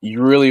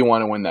you really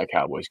want to win that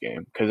Cowboys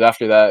game because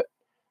after that,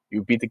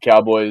 you beat the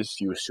Cowboys,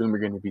 you assume you're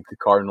going to beat the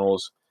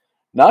Cardinals.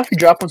 Now, if you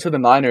drop into the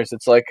Niners,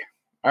 it's like,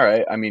 all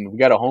right, I mean, we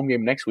got a home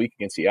game next week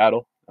against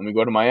Seattle, and we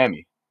go to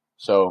Miami.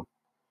 So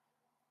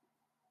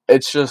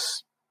it's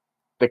just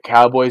the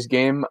Cowboys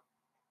game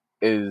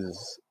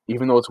is,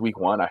 even though it's week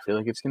 1, I feel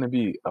like it's going to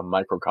be a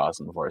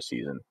microcosm of our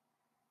season.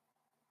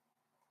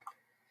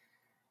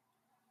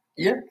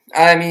 Yeah,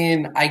 I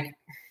mean, I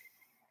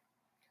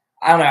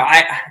don't know.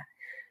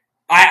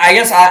 I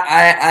guess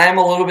I'm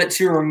a little bit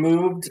too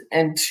removed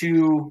and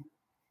too,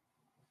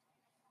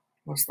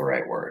 what's the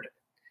right word?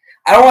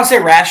 I don't want to say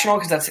rational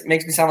because that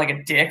makes me sound like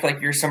a dick, like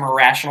you're some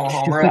irrational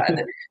homer.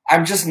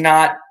 I'm just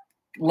not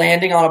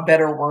landing on a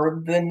better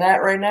word than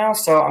that right now.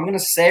 So I'm going to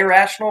say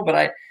rational, but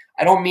I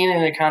don't mean it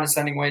in a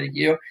condescending way to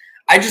you.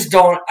 I just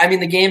don't. I mean,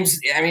 the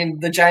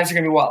Giants are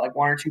going to be what, like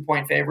 1 or 2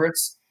 point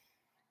favorites?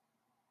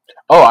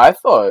 Oh, I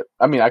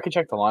could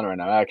check the line right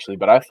now, actually,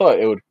 but I thought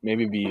it would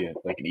maybe be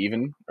like an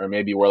even, or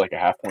maybe we're like a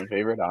half-point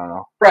favorite. I don't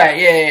know. Right,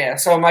 yeah.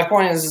 So my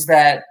point is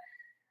that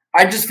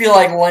I just feel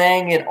like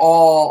laying it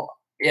all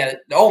 – yeah,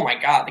 oh, my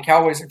God, the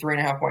Cowboys are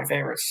 3.5-point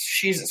favorites.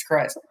 Jesus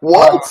Christ.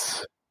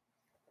 What?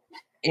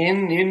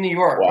 In New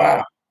York,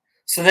 wow.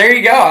 So there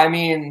you go. I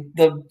mean,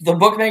 the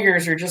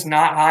bookmakers are just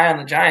not high on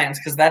the Giants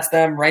because that's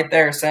them right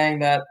there saying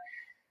that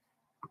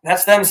 –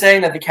 that's them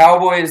saying that the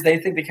Cowboys – they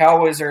think the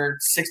Cowboys are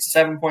 6 to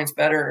 7 points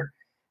better.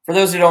 For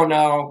those who don't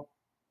know,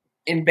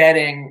 in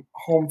betting,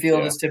 home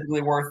field is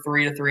typically worth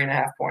 3 to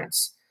 3.5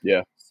 points.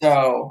 Yeah.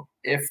 So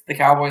if the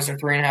Cowboys are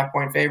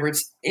 3.5-point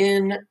favorites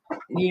in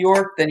New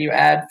York, then you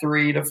add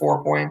 3 to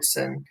 4 points.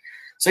 And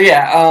so,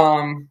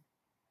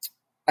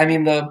 I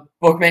mean, the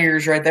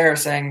bookmakers right there are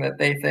saying that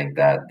they think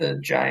that the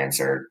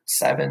Giants are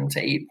 7 to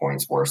 8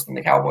 points worse than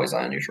the Cowboys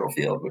on a neutral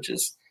field, which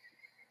is,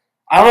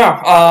 I don't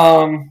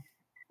know.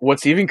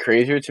 What's even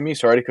crazier to me,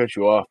 sorry to cut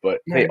you off, but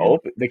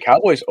the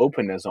Cowboys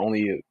opened as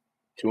only a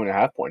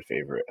 2.5-point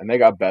favorite, and they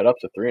got bet up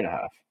to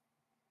 3.5.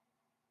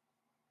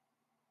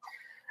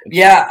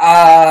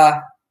 Yeah,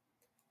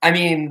 I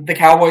mean, the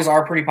Cowboys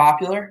are pretty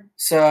popular,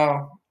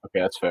 so okay,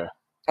 that's fair.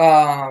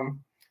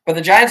 But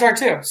the Giants are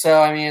too. So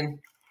I mean,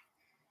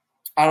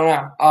 I don't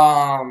know.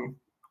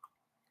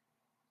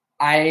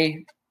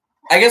 I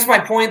guess my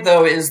point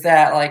though is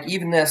that like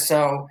even this.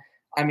 So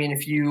I mean,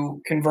 if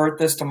you convert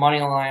this to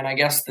money line, I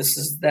guess this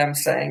is them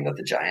saying that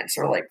the Giants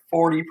are like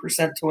 40%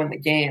 to win the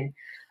game.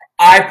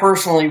 I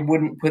personally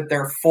wouldn't put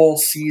their full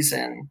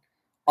season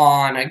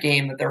on a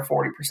game that they're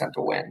 40%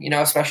 to win,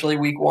 especially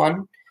week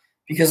 1,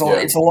 because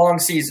it's a long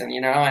season,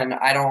 and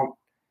I don't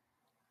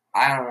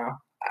know.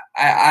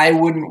 I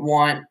wouldn't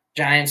want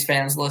Giants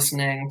fans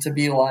listening to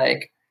be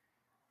like,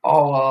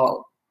 oh,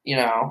 well,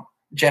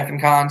 Geoff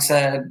and Kon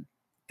said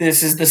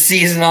this is the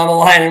season on the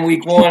line in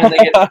week 1 and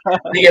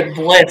they get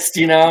blitzed,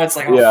 it's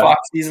like, fuck,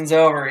 season's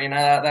over,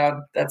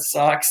 that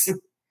sucks.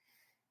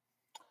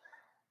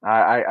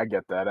 I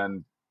get that.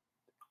 And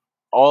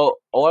all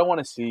I want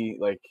to see,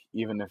 like,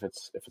 even if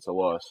it's a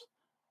loss,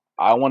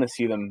 I want to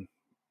see them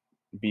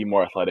be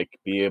more athletic,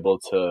 be able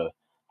to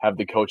have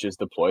the coaches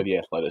deploy the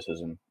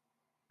athleticism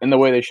in the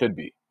way they should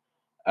be.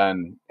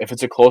 And if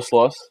it's a close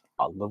loss,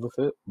 I'll live with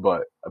it.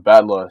 But a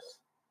bad loss,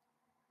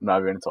 I'm not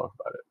going to talk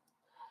about it.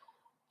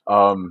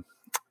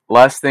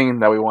 Last thing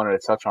that we wanted to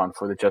touch on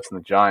for the Jets and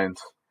the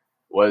Giants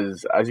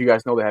was, as you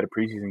guys know, they had a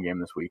preseason game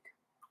this week.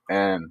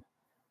 And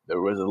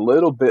there was a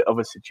little bit of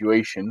a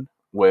situation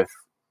with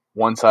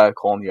one side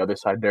calling the other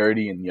side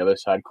dirty and the other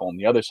side calling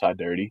the other side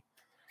dirty.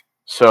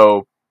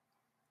 So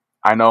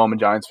I know I'm a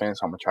Giants fan,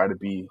 so I'm going to try to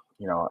be,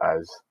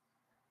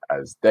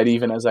 as dead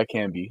even as I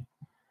can be.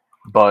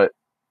 But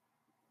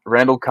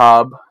Randall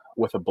Cobb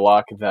with a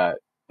block that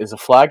is a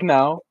flag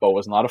now, but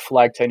was not a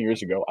flag 10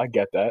 years ago. I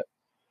get that.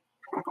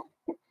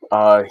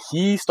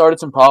 He started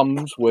some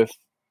problems with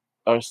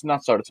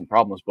not started some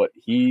problems, but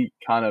he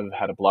kind of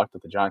had a block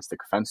that the Giants took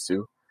offense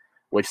to,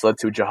 which led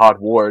to Jihad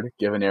Ward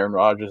giving Aaron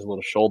Rodgers a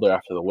little shoulder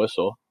after the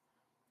whistle.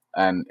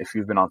 And if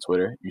you've been on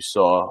Twitter, you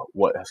saw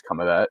what has come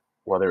of that,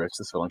 whether it's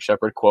the Sterling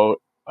Shepard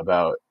quote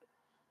about,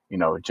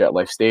 Jet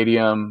Life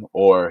Stadium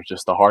or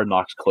just the Hard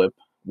Knocks clip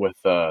with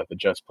the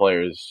Jets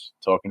players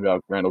talking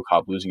about Randall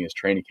Cobb losing his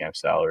training camp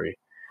salary.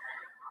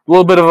 A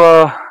little bit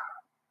of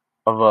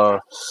of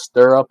a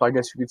stir up, I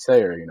guess you could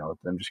say, or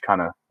them just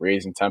kind of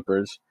raising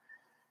tempers.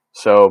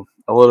 So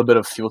a little bit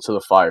of fuel to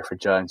the fire for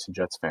Giants and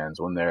Jets fans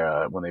when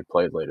they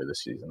played later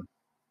this season.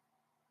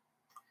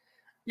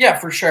 Yeah,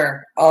 for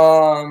sure. I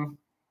don't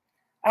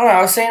know.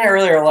 I was saying it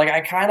earlier. Like,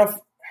 I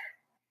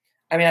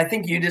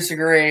think you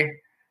disagree.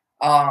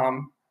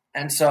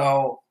 And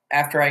so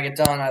after I get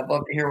done, I'd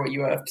love to hear what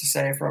you have to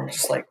say from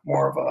just like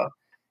more of a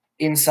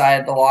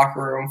inside the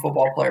locker room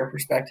football player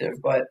perspective.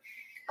 But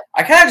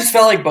I kind of just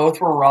felt like both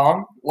were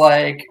wrong.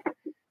 Like,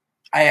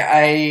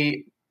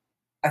 I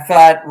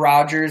thought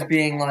Rodgers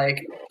being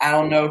like, I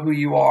don't know who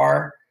you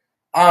are.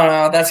 I don't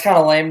know. That's kind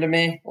of lame to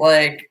me.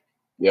 Like,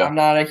 Yeah. I'm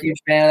not a huge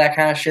fan of that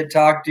kind of shit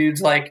talk.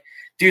 Dude's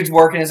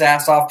working his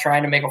ass off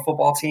trying to make a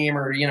football team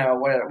or,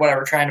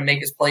 whatever, trying to make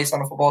his place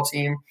on a football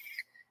team.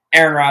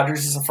 Aaron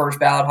Rodgers is a first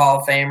ballot Hall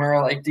of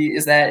Famer. Like,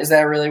 is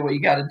that really what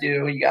you got to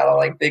do? You got to,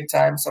 like, big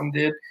time some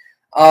dude.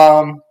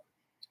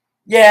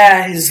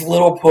 Yeah, his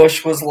little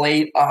push was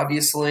late,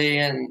 obviously,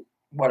 and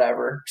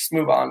whatever. Just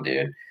move on,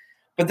 dude.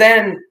 But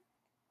then,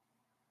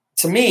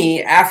 to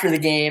me, after the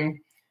game,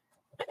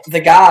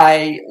 the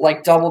guy,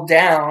 like, doubled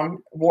down.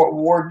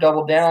 Ward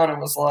doubled down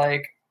and was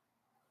like,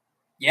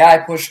 yeah, I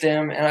pushed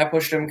him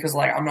because,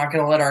 like, I'm not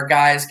going to let our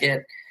guys get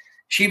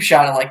cheap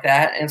shotted like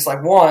that. And it's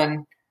like,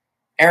 one,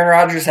 Aaron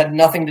Rodgers had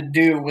nothing to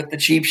do with the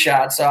cheap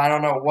shot, so I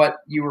don't know what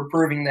you were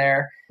proving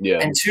there. Yeah.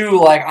 And two,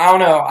 like, I don't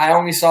know. I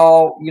only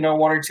saw,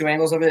 one or two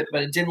angles of it,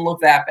 but it didn't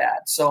look that bad.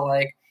 So,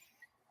 like,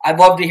 I'd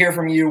love to hear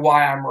from you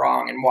why I'm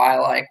wrong and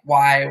why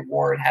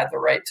Ward had the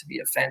right to be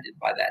offended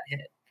by that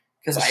hit.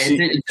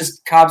 Because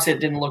Cobb's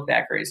hit didn't look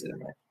that crazy to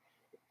me.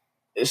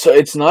 So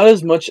it's not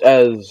as much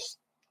as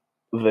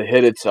the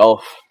hit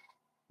itself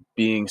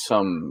being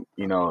something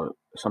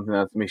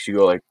that makes you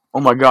go like,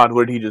 oh my God,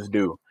 what did he just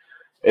do?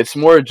 It's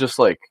more just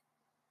like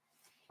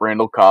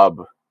Randall Cobb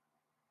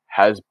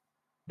has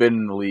been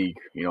in the league,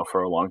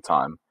 for a long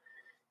time.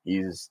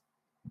 He's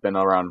been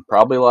around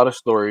probably a lot of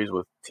stories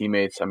with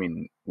teammates. I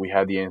mean, we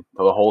had the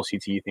whole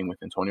CTE thing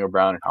with Antonio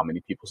Brown and how many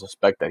people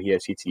suspect that he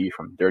has CTE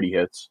from dirty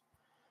hits.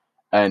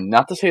 And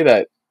not to say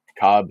that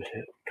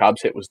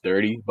Cobb's hit was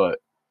dirty, but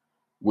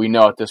we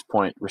know at this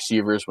point,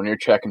 receivers, when you're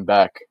checking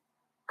back,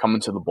 coming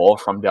to the ball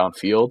from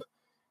downfield,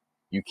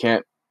 you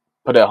can't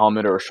put a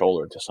helmet or a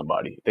shoulder to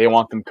somebody. They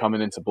want them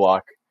coming into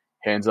block,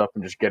 hands up,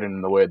 and just getting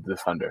in the way of the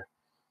defender.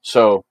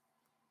 So,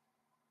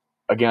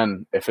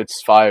 again, if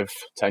it's 5-10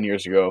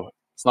 years ago,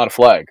 it's not a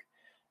flag.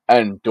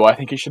 And do I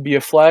think it should be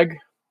a flag?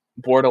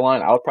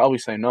 Borderline, I would probably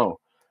say no.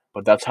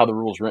 But that's how the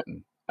rule's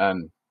written.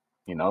 And,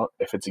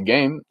 if it's a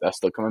game, that's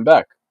still coming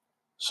back.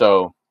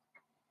 So,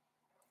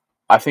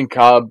 I think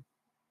Cobb,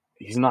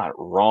 he's not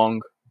wrong,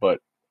 but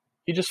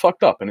he just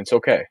fucked up, and it's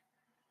okay.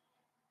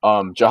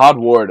 Jihad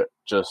Ward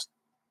just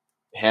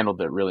handled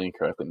it really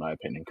incorrectly, in my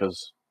opinion,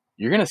 because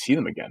you're going to see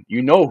them again.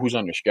 You know who's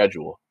on your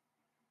schedule.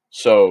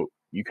 So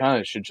you kind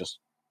of should just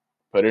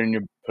put it in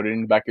the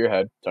back of your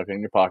head, tuck it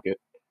in your pocket,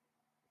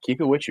 keep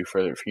it with you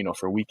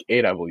for week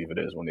 8, I believe it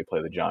is, when they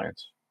play the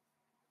Giants.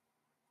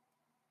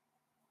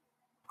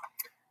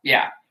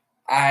 Yeah.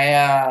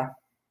 I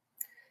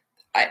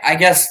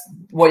guess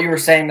what you were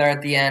saying there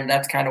at the end,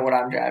 that's kind of what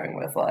I'm driving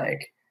with.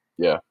 Like,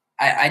 yeah.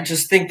 I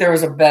just think there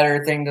was a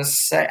better thing to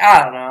say.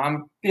 I don't know.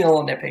 I'm being a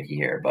little nitpicky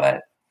here,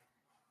 but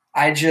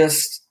and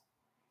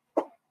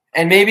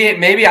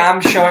maybe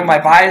I'm showing my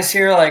bias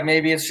here. Like,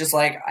 maybe it's just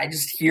like I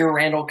just hear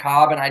Randall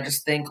Cobb and I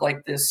just think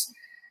like this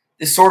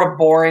sort of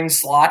boring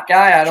slot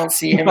guy. I don't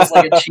see him as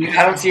like a cheap.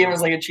 I don't see him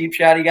as like a cheap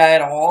shotty guy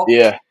at all.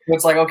 Yeah.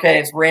 It's like, okay,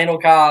 it's Randall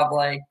Cobb.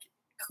 Like,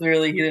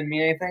 clearly he didn't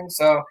mean anything.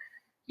 So,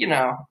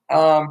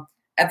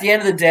 at the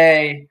end of the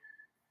day,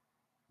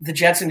 the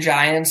Jets and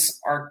Giants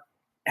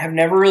have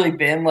never really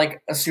been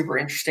like a super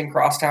interesting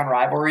crosstown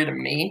rivalry to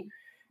me.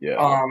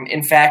 Yeah.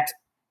 In fact,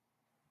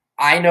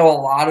 I know a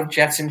lot of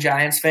Jets and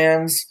Giants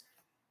fans,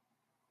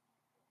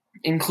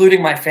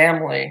 including my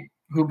family,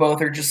 who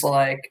both are just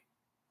like,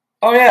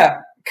 oh yeah,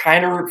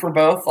 kind of root for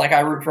both. Like,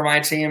 I root for my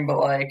team, but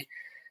like,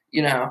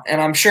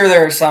 and I'm sure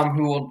there are some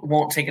who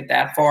won't take it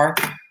that far,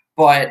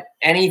 but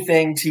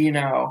anything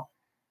to,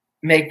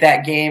 make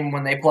that game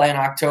when they play in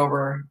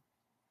October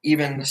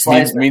even the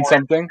slightest mean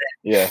something.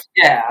 Yeah.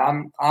 Yeah,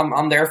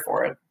 I'm there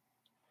for it.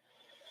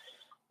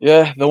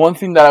 Yeah, the one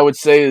thing that I would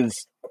say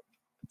is,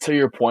 to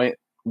your point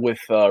with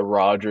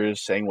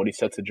Rodgers saying what he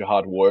said to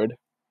Jihad Ward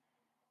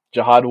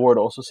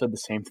also said the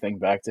same thing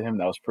back to him.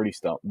 That was pretty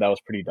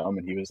dumb,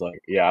 and he was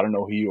like, "Yeah, I don't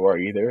know who you are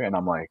either." And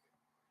I'm like,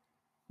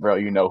 "Bro,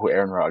 you know who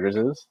Aaron Rodgers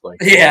is?" Like,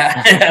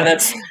 yeah,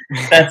 that's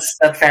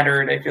kind of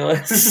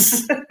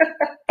ridiculous.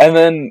 And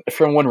then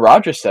from when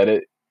Rodgers said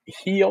it,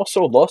 he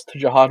also lost to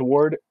Jihad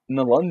Ward in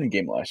the London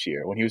game last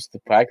year when he was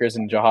with the Packers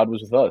and Jihad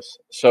was with us.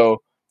 So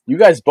you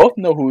guys both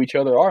know who each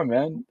other are,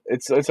 man.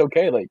 It's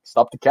okay. Like,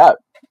 stop the cap.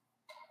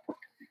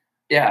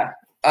 Yeah.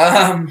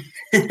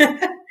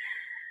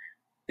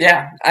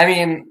 Yeah. I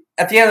mean,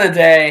 at the end of the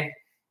day,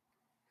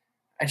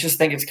 I just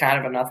think it's kind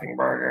of a nothing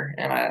burger,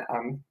 and I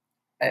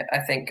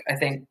think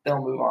they'll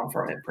move on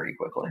from it pretty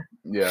quickly.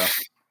 Yeah.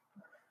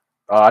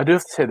 I do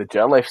have to say the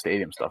Jet Life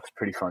Stadium stuff is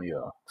pretty funny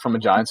though. From a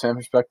Giants fan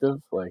perspective,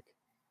 like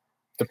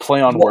the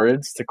play on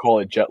words to call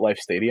it Jet Life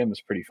Stadium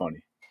is pretty funny.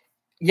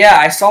 Yeah,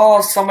 I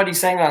saw somebody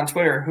saying on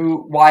Twitter,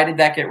 why did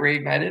that get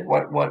reignited?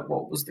 What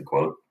was the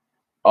quote?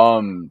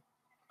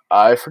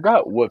 I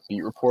forgot what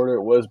beat reporter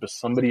it was, but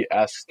somebody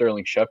asked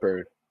Sterling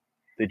Shepard,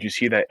 "Did you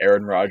see that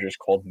Aaron Rodgers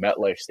called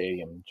MetLife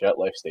Stadium Jet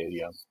Life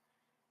Stadium?"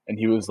 And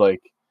he was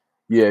like,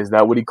 "Yeah, is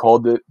that what he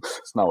called it?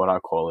 It's not what I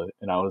call it."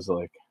 And I was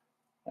like,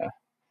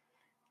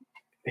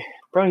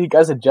 "Bro, you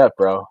guys a Jet,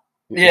 bro."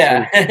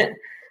 Yeah, yeah.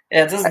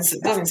 It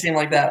doesn't seem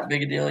like that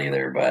big a deal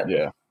either, but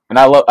yeah. And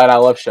I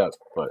love Shep,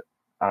 but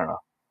I don't know.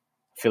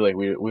 I feel like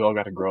we all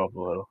got to grow up a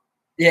little.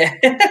 Yeah.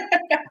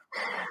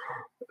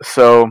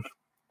 So,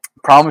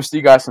 promised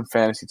you guys some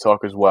fantasy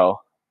talk as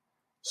well.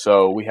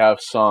 So we have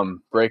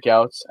some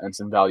breakouts and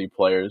some value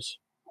players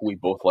who we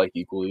both like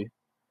equally.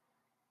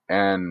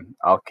 And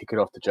I'll kick it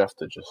off to Geoff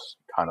to just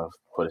kind of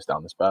put us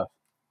down this path.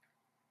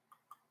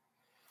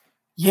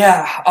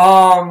 Yeah.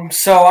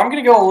 So I'm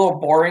gonna go a little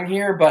boring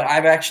here, but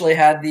I've actually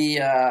had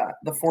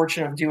the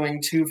fortune of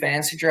doing 2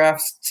 fantasy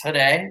drafts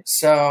today.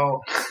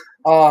 So,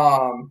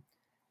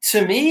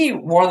 to me,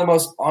 one of the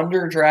most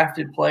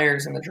underdrafted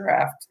players in the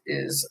draft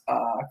is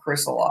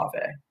Chris Olave.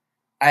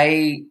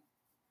 I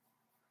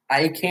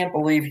can't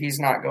believe he's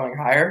not going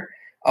higher,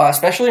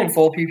 especially in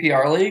full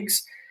PPR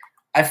leagues.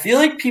 I feel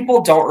like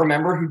people don't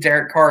remember who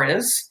Derek Carr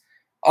is,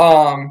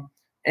 and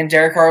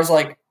Derek Carr is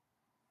like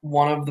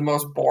one of the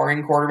most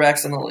boring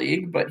quarterbacks in the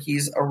league, but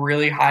he's a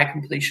really high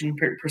completion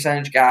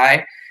percentage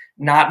guy,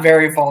 not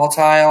very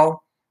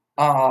volatile,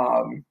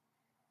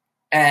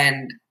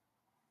 and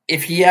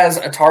if he has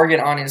a target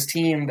on his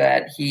team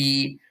that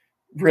he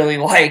really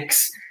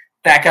likes,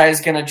 that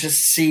guy's gonna just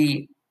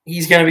see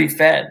he's gonna be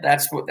fed.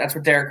 That's what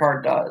Derek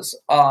Carr does,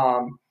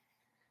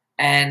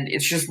 and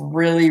it's just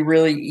really,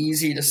 really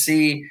easy to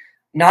see.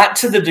 Not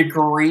to the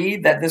degree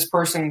that this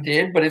person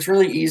did, but it's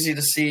really easy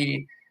to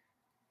see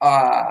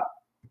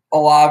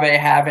Olave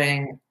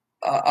having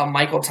a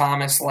Michael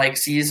Thomas-like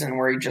season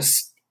where he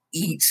just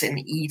eats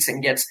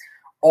and gets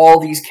all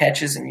these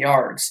catches and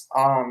yards.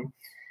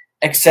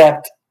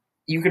 Except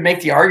you could make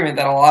the argument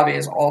that Olave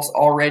has also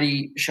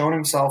already shown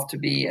himself to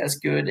be as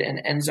good an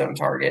end zone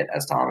target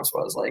as Thomas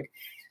was. Like,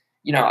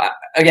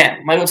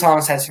 again, Michael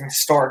Thomas had some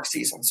historic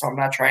seasons, so I'm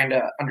not trying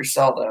to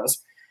undersell those.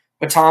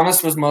 But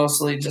Thomas was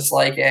mostly just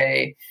like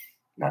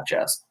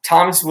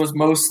Thomas was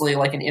mostly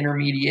like an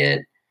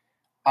intermediate,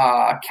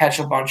 catch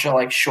a bunch of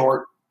like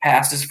short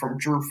passes from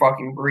Drew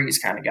fucking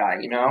Brees kind of guy,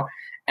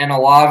 And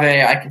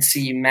Olave, I could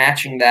see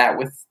matching that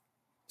with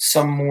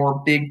some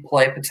more big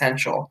play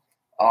potential.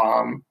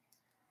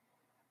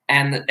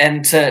 And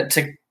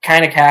to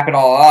kind of cap it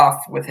all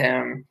off with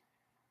him,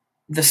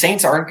 the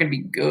Saints aren't going to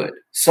be good.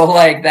 So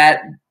like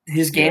that,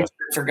 his game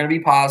scripts are going to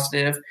be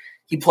positive.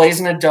 He plays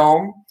in a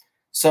dome,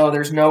 so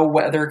there's no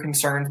weather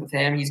concerns with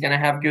him. He's going to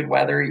have good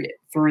weather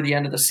through the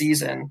end of the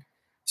season.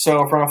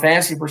 So from a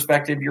fantasy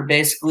perspective, you're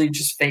basically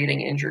just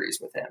fading injuries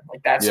with him.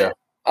 Like that's it.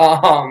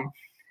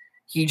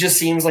 He just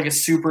seems like a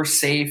super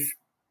safe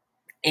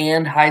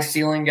and high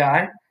ceiling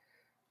guy.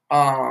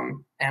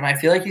 And I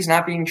feel like he's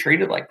not being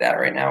treated like that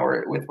right now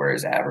with where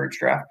his average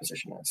draft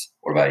position is.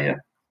 What about you?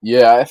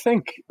 Yeah, I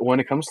think when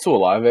it comes to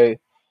Olave,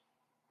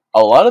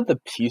 a lot of the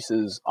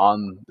pieces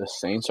on the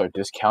Saints are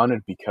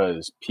discounted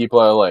because people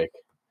are like,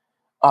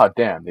 oh,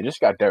 damn, they just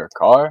got Derek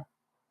Carr,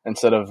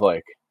 instead of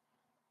like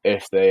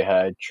if they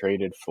had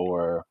traded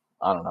for,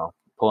 I don't know,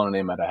 pulling a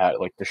name out of a hat,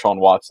 like Deshaun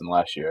Watson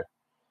last year.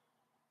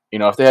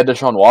 If they had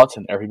Deshaun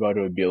Watson, everybody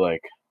would be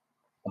like,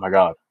 oh my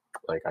God,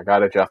 like I got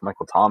to draft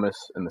Michael Thomas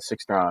in the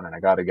 6th round and I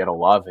got to get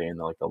Olave in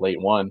the late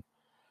 1.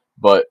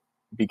 But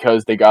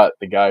because they got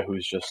the guy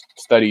who's just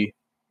steady,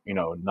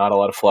 not a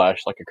lot of flash,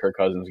 like a Kirk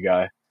Cousins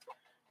guy,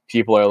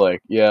 people are like,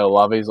 yeah,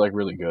 Olave's like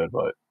really good,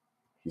 but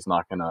he's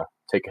not going to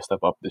take a step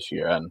up this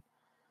year. And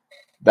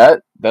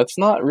that's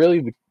not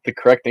really the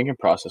correct thinking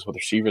process with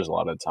receivers a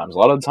lot of the times. A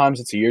lot of the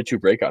times it's a year 2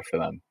 breakout for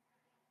them.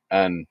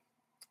 And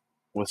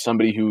with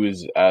somebody who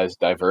is as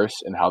diverse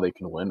in how they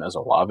can win as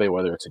Olave,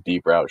 whether it's a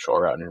deep route,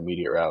 short route,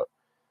 intermediate route,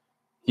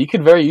 he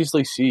could very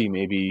easily see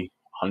maybe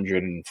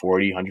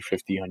 140,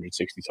 150,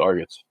 160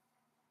 targets.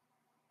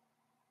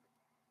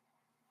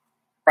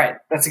 Right.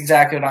 That's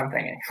exactly what I'm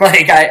thinking.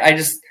 Like I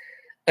just,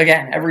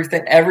 again,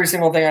 every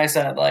single thing I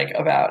said, like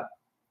about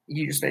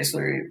you just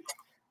basically,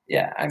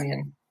 yeah, I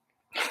mean,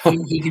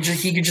 he could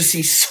just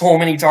see so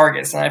many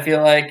targets. And I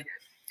feel like,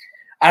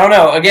 I don't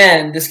know,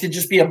 again, this could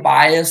just be a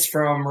bias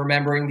from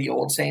remembering the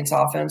old Saints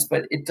offense,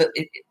 but it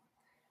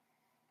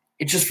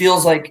just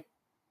feels like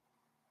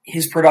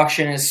his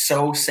production is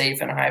so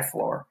safe and high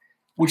floor,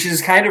 which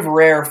is kind of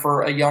rare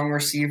for a young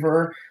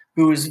receiver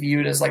who is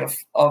viewed as like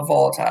a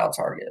volatile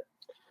target.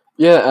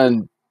 Yeah,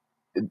 and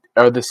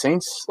are the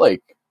Saints like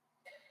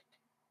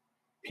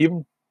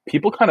people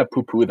kind of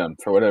poo-poo them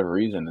for whatever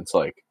reason? It's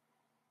like,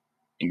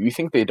 do you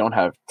think they don't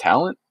have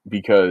talent?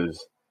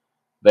 Because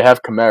they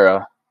have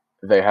Kamara,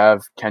 they have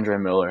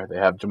Kendre Miller, they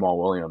have Jamal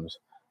Williams.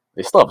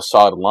 They still have a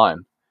solid line.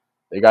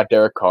 They got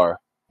Derek Carr.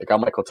 They got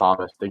Michael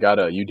Thomas. They got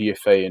a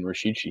UDFA and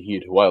Rashid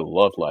Shaheed, who I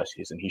loved last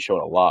season. He showed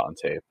a lot on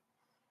tape.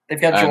 They've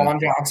got And Juwan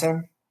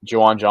Johnson.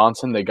 Juwan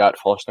Johnson. They got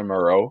Foster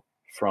Moreau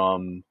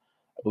from,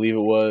 I believe it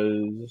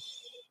was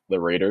the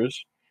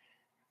Raiders.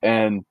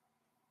 And,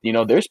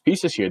 there's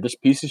pieces here. There's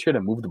pieces here to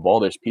move the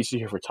ball. There's pieces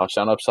here for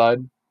touchdown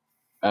upside.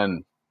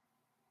 And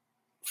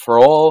for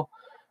all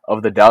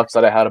of the doubts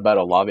that I had about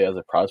Olave as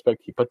a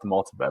prospect, he put them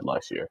all to bed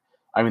last year.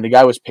 I mean, the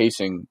guy was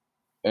pacing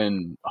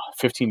in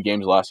 15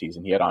 games last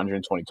season. He had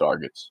 120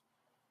 targets.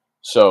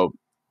 So,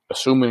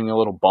 assuming a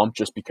little bump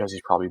just because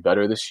he's probably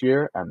better this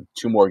year and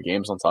 2 more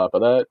games on top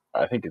of that,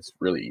 I think it's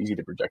really easy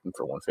to project him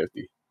for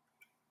 150.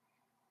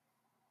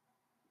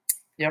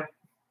 Yep.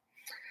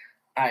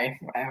 I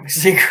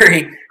obviously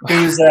agree.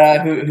 Who's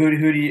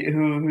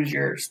who's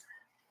yours?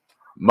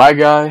 My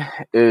guy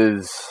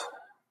is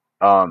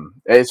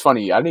it's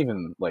funny, I didn't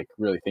even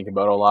really think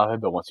about Olave,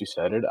 but once you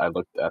said it, I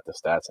looked at the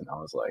stats and I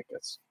was like,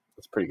 that's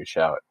a pretty good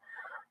shout.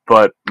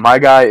 But my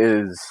guy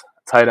is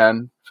tight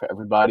end for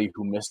everybody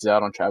who misses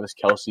out on Travis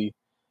Kelce,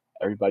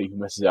 everybody who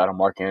misses out on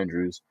Mark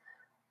Andrews.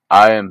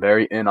 I am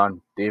very in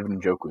on David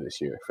Njoku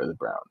this year for the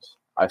Browns.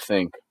 I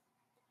think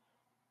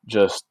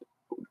just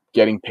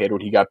getting paid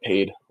what he got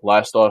paid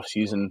last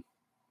offseason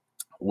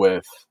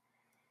with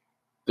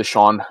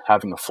Deshaun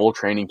having a full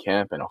training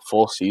camp and a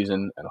full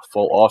season and a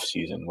full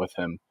offseason with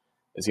him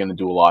is going to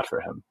do a lot for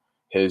him.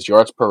 His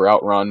yards per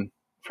route run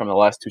from the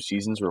last 2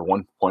 seasons were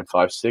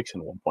 1.56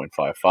 and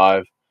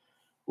 1.55,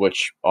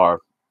 which are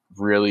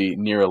really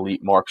near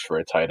elite marks for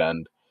a tight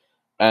end.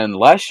 And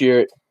last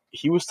year,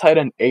 he was tight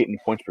end 8 in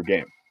points per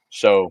game.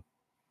 So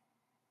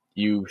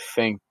you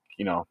think,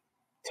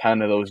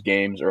 10 of those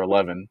games or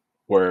 11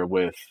 were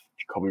with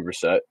Jacoby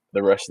Brissett.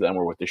 The rest of them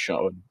were with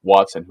Deshaun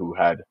Watson, who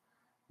had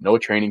no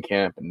training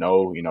camp,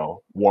 no,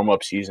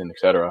 warm-up season,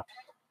 etc.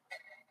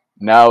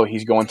 Now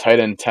he's going tight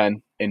end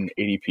 10 in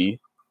ADP,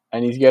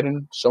 and he's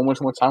getting so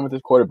much more time with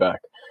his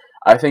quarterback.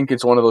 I think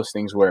it's one of those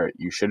things where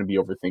you shouldn't be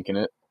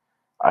overthinking it.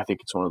 I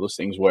think it's one of those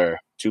things where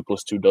 2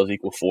 + 2 does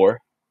equal 4,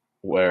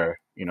 where,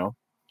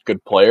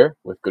 good player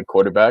with good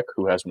quarterback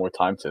who has more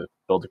time to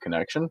build a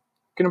connection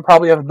can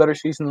probably have a better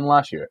season than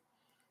last year.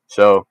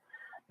 So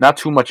not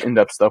too much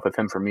in-depth stuff with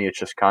him for me. It's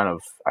just kind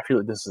of, I feel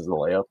like this is the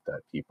layup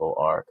that people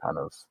are kind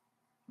of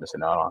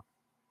missing out on.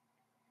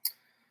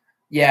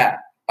 Yeah.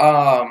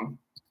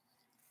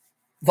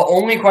 The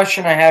only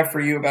question I have for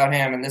you about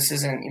him, and this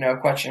isn't,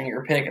 questioning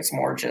your pick, it's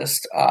more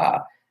just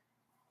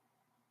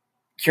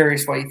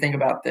curious what you think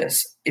about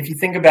this. If you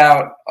think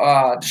about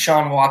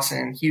Deshaun Watson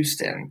in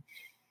Houston,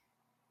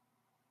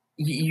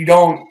 you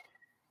don't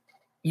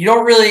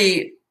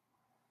really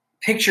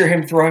picture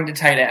him throwing to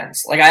tight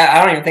ends. Like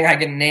I don't even think I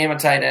can name a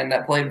tight end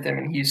that played with him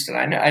in Houston.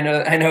 I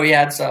know he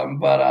had some,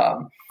 but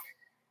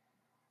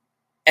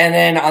and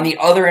then on the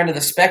other end of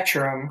the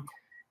spectrum,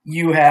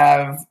 you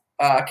have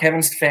Kevin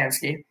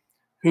Stefanski,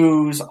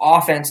 whose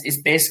offense is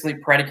basically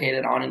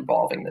predicated on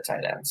involving the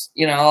tight ends.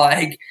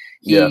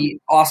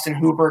 Austin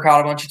Hooper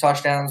caught a bunch of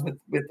touchdowns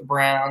with the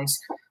Browns.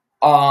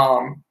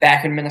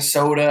 Back in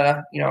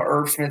Minnesota,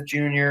 Irv Smith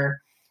Jr.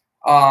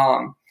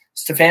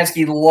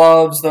 Stefanski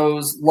loves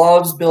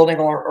building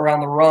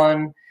around the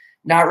run.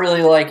 Not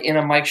really like in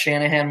a Mike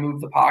Shanahan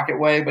move the pocket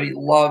way, but he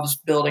loves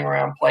building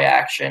around play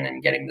action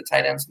and getting the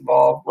tight ends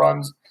involved.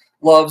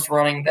 Loves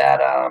running that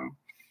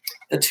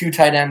the 2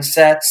 tight end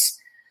sets.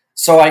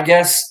 So I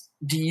guess,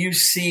 do you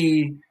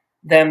see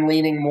them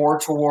leaning more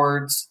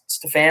towards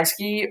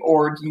Stefanski,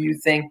 or do you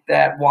think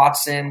that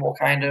Watson will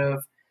kind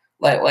of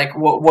what?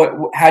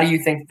 How do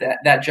you think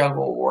that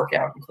juggle will work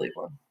out in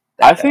Cleveland?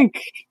 I think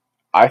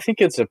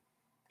it's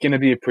going to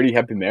be a pretty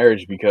happy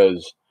marriage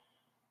because,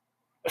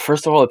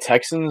 first of all, the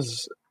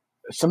Texans.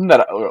 Something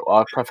that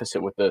I'll preface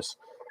it with this.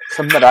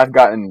 Something that I've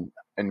gotten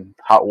in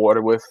hot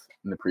water with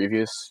in the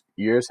previous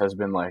years has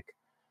been like,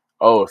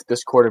 oh, if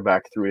this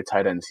quarterback threw to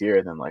tight ends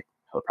here, then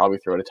he'll probably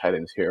throw to tight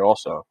ends here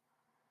also.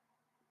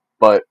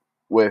 But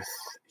with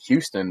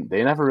Houston,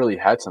 they never really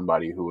had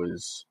somebody who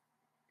was,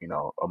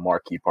 a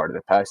marquee part of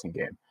the passing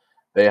game.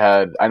 They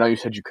had. I know you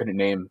said you couldn't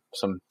name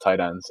some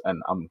tight ends,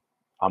 and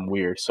I'm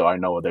weird, so I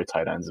know their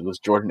tight ends. It was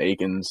Jordan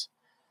Akins,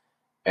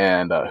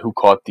 and who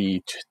caught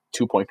the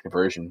 2-point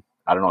conversion.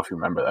 I don't know if you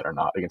remember that or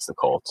not, against the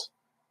Colts.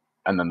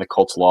 And then the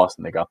Colts lost,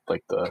 and they got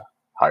the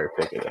higher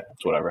pick.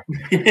 It's whatever.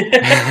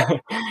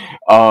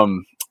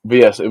 But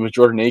yes, it was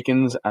Jordan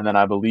Akins, and then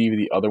I believe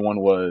the other one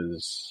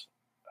was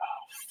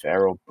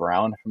Pharaoh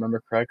Brown, if I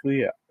remember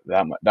correctly.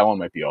 That one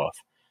might be off.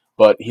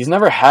 But he's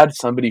never had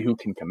somebody who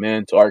can come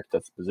in to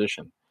architect the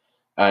position.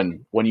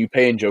 And when you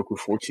pay Njoku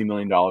 $14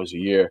 million a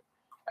year,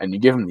 and you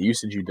give him the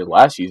usage you did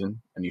last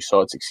season, and you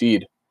saw it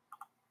succeed,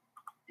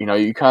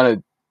 you kind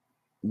of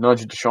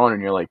nudge Deshaun,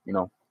 and you're like,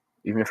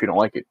 even if you don't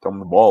like it, throw him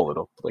the ball a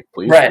little.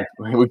 Please. Right.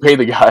 We pay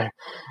the guy.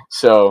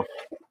 So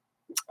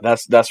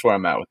that's where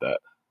I'm at with that.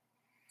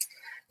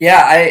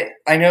 Yeah,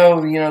 I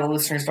know, the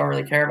listeners don't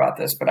really care about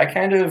this, but I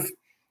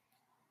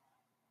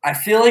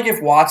feel like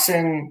if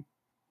Watson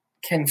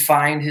can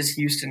find his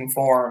Houston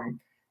form,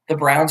 the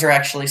Browns are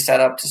actually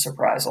set up to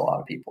surprise a lot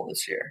of people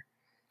this year.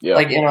 Yeah.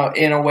 like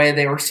in a way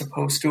they were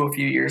supposed to a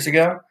few years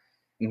ago.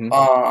 Mm-hmm.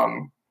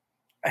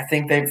 I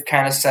think they've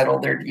kind of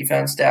settled their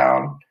defense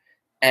down,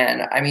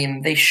 and I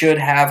mean they should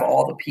have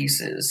all the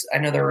pieces. I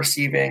know the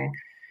receiving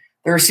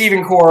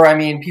core. I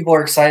mean, people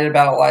are excited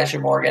about Elijah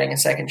Moore getting a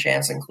second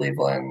chance in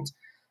Cleveland,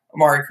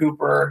 Amari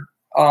Cooper.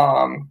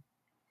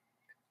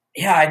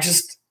 Yeah,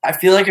 I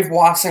feel like if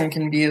Watson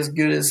can be as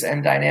good as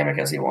and dynamic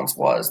as he once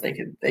was, they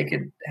could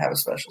have a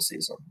special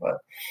season. But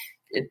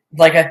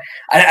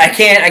I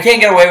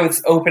can't get away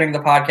with opening the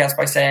podcast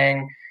by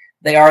saying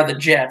they are the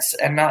Jets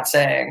and not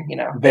saying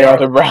they are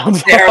the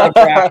Browns. They are the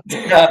Browns.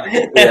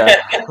 Yeah.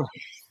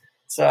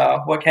 So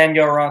what can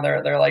go wrong?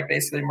 They're like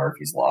basically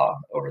Murphy's Law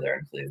over there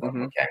in Cleveland.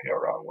 Mm-hmm. What can go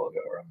wrong will go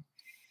wrong.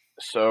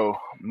 So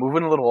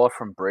moving a little off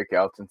from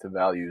breakouts into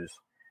values.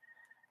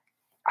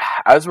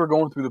 As we're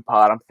going through the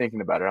pod, I'm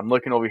thinking about it. I'm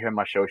looking over here at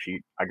my show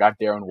sheet. I got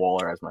Darren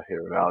Waller as my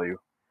favorite value.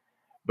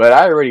 But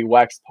I already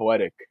waxed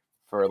poetic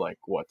for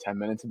 10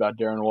 minutes about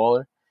Darren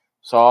Waller.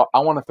 So I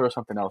want to throw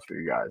something else for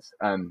you guys.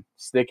 And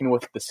sticking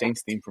with the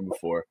Saints theme from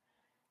before,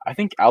 I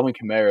think Alvin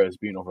Kamara is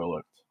being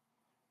overlooked.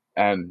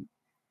 And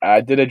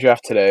I did a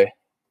draft today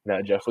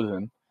that Jeff was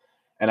in.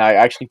 And I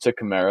actually took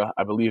Kamara.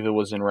 I believe it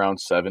was in round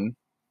 7.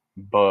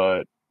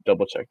 But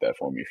double check that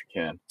for me if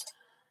you can.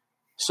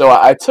 So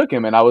I took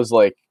him and I was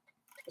like,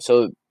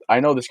 so I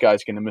know this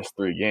guy's going to miss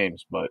 3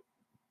 games, but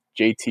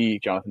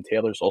JT, Jonathan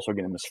Taylor, is also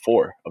going to miss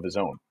 4 of his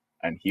own.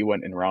 And he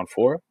went in round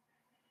 4.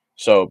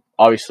 So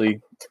obviously,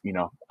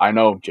 I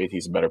know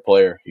JT's a better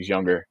player. He's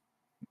younger,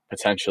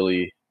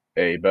 potentially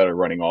a better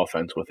running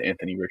offense with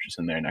Anthony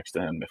Richardson there next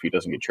to him if he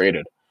doesn't get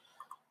traded.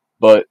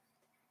 But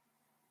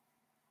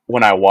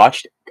when I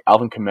watched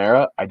Alvin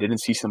Kamara, I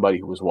didn't see somebody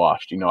who was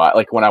washed.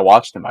 When I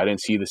watched him, I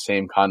didn't see the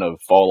same kind of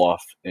fall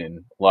off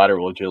in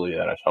lateral agility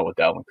that I saw with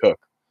Dalvin Cook.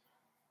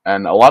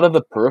 And a lot of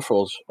the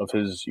peripherals of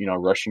his,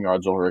 rushing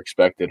yards over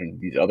expected and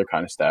these other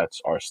kind of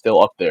stats are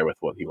still up there with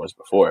what he was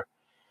before.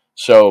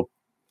 So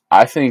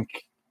I think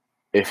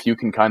if you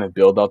can kind of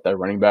build out that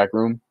running back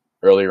room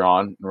earlier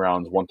on in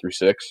rounds 1 through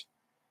 6,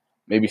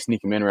 maybe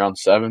sneak him in round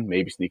 7,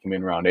 maybe sneak him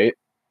in round 8.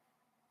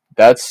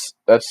 That's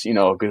a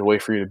good way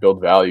for you to build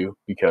value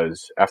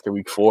because after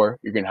week 4,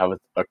 you're going to have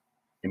a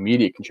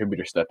immediate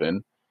contributor step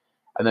in.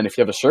 And then if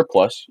you have a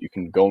surplus, you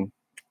can go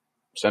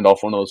send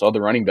off one of those other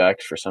running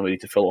backs for somebody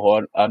to fill a hole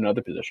at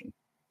another position.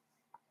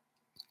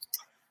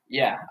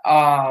 Yeah.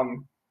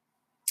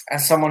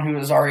 As someone who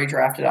has already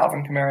drafted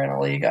Alvin Kamara in a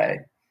league,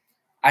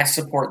 I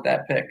support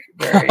that pick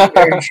very,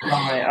 very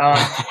strongly.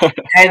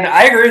 And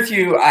I agree with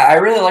you. I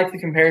really like the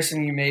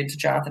comparison you made to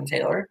Jonathan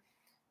Taylor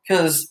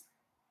because,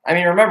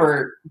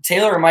 remember,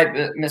 Taylor might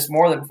miss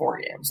more than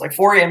 4 games.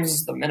 4 games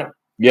is the minimum.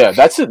 Yeah,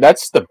 that's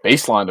the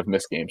baseline of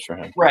missed games for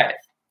him. Right.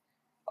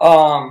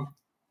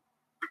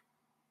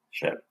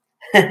 Shit.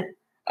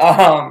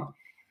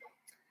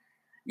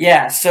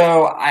 Yeah,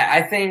 so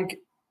I think,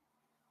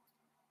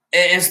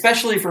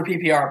 especially for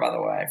PPR, by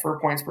the way, for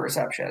points per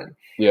reception,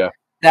 yeah,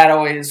 that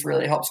always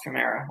really helps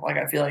Kamara.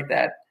 I feel like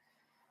that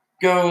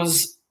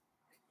goes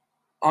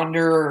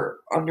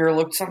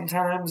underlooked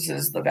sometimes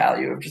is the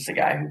value of just a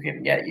guy who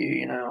can get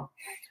you,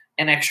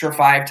 an extra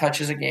 5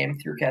 touches a game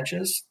through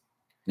catches.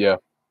 Yeah.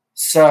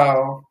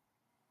 So,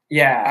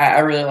 yeah,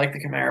 I really like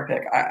the Kamara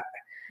pick.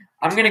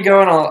 I'm going to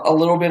go in a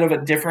little bit of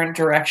a different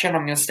direction.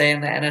 I'm going to stay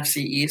in the NFC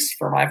East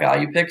for my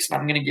value picks, and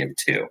I'm going to give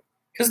 2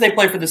 because they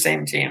play for the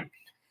same team.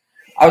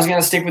 I was going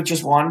to stick with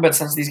just 1, but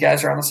since these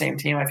guys are on the same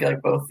team, I feel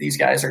like both these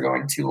guys are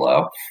going too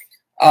low.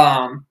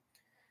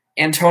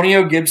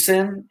 Antonio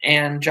Gibson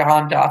and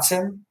Jahan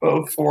Dotson,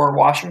 both for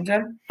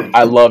Washington.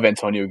 I love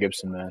Antonio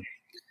Gibson, man.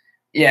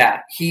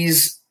 Yeah,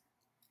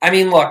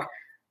 look,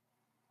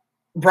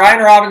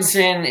 Brian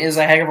Robinson is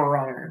a heck of a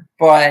runner,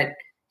 but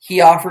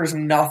he offers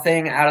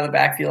nothing out of the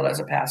backfield as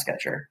a pass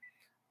catcher.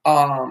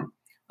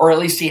 Or at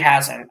least he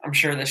hasn't. I'm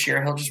sure this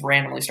year he'll just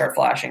randomly start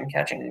flashing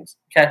catching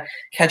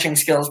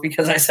skills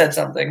because I said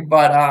something.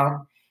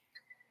 But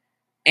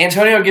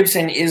Antonio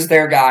Gibson is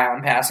their guy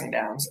on passing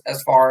downs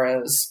as far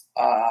as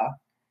I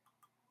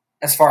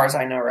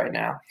know right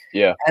now.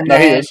 Yeah. And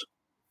he is.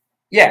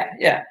 Yeah.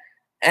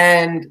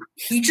 And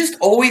he just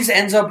always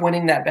ends up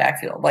winning that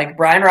backfield.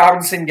 Brian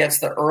Robinson gets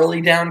the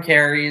early down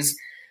carries,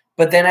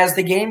 but then as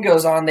the game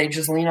goes on, they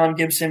just lean on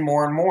Gibson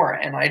more and more.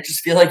 And I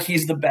just feel like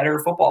he's the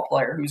better football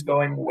player who's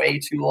going way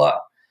too low.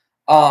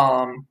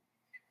 And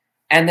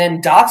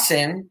then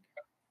Dotson,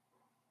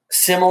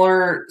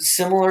 similar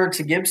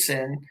to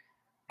Gibson,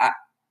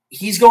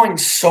 he's going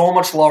so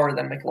much lower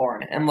than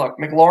McLaurin. And look,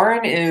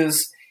 McLaurin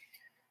is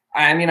 –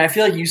 I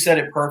feel like you said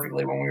it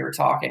perfectly when we were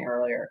talking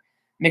earlier.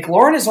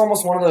 McLaurin is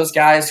almost one of those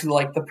guys who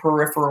the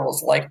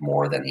peripherals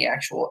more than the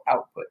actual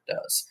output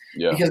does.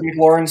 Yeah. Because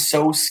McLaurin's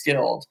so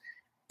skilled.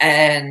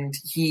 And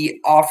he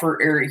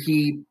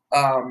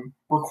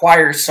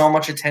requires so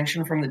much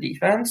attention from the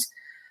defense.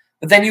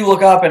 But then you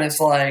look up and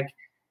it's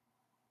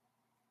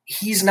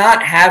he's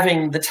not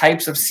having the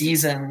types of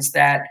seasons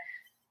that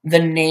the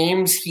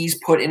names he's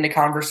put into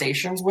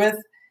conversations with,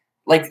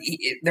 like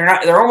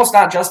they're almost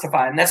not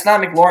justified, and that's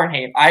not McLaurin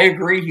hate. I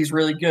agree he's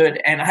really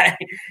good, and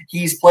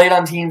he's played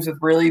on teams with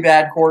really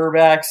bad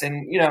quarterbacks,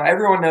 and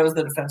everyone knows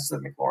the defenses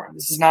of McLaurin.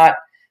 This is not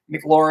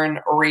McLaurin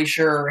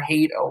erasure or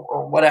hate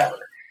or whatever.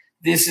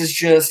 This is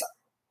just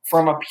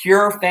from a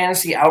pure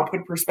fantasy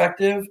output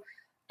perspective.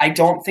 I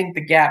don't think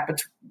the gap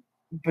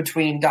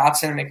between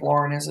Dotson and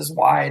McLaurin is as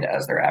wide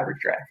as their average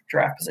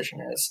draft position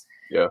is.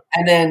 Yeah.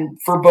 And then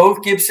for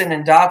both Gibson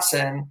and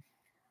Dotson,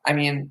 I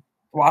mean,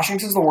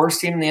 Washington's the worst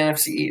team in the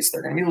NFC East.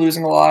 They're going to be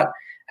losing a lot.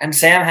 And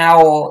Sam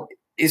Howell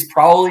is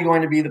probably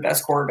going to be the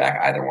best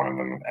quarterback either one of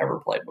them have ever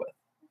played with.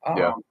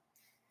 Yeah.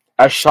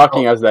 As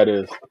shocking as that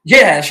is.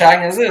 Yeah, as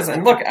shocking as it is.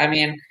 And look, I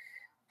mean,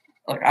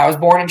 I was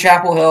born in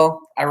Chapel Hill.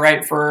 I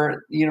write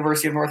for the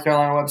University of North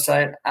Carolina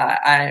website.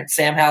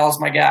 Sam Howell's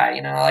my guy.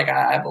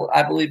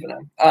 I believe in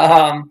him.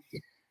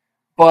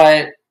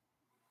 But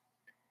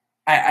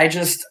I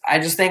just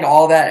think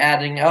all that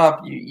adding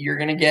up, you're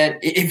going to get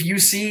 – if you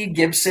see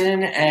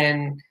Gibson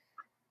and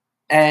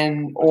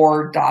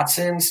or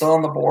Dotson still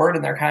on the board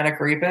and they're kind of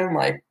creeping,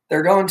 like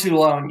they're going too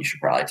low and you should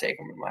probably take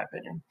them in my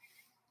opinion.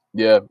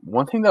 Yeah,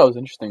 one thing that was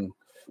interesting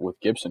with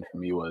Gibson for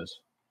me was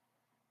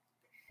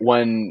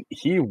when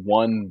he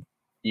won,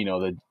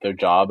 their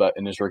job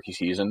in his rookie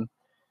season,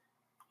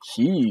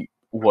 he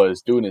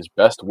was doing his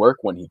best work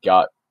when he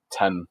got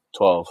 10,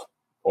 12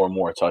 or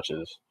more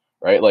touches.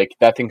 Right, like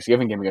that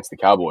Thanksgiving game against the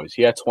Cowboys,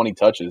 he had 20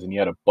 touches and he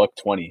had a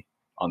 $120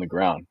 on the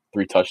ground,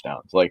 3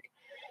 touchdowns. Like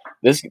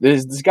this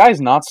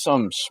guy's not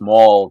some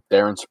small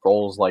Darren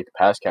Sproles like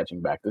pass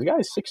catching back. This guy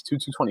is 6'2",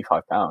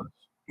 225 pounds.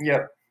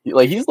 Yeah,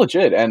 he's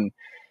legit. And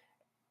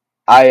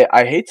I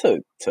hate to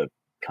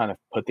kind of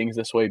put things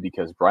this way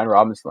because Brian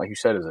Robinson, like you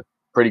said, is a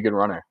pretty good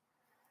runner,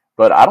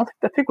 but I don't think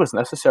that pick was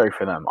necessary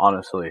for them.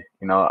 Honestly,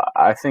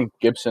 I think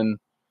Gibson.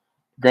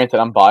 Granted,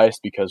 I'm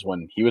biased because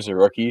when he was a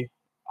rookie,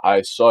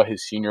 I saw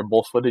his Senior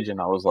Bowl footage, and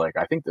I was like,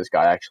 I think this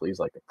guy actually is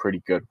like a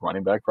pretty good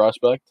running back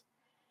prospect.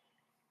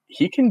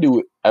 He can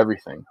do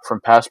everything. From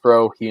pass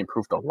pro, he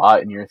improved a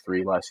lot in year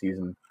 3 last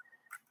season,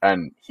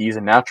 and he's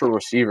a natural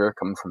receiver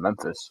coming from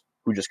Memphis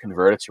who just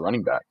converted to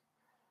running back.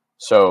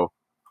 So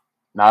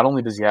not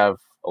only does he have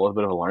a little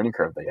bit of a learning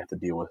curve that you have to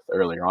deal with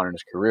earlier on in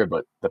his career,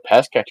 but the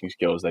pass catching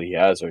skills that he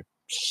has are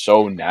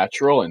so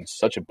natural and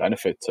such a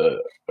benefit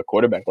to a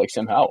quarterback like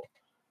Sam Howell.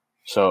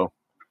 So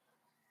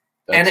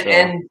I'm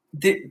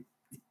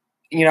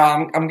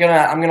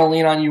gonna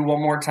lean on you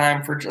one more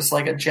time for just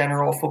like a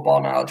general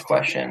football knowledge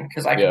question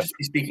because I could just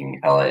be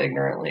speaking hella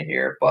ignorantly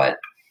here, but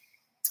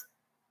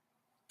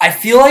I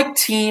feel like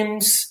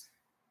teams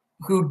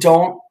who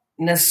don't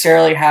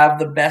necessarily have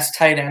the best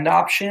tight end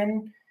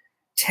option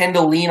tend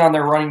to lean on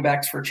their running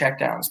backs for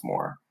checkdowns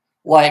more.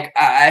 Like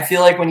I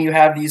feel like when you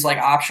have these like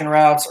option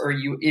routes, or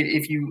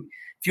if you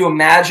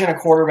imagine a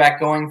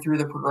quarterback going through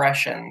the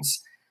progressions.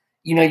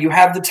 You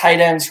have the tight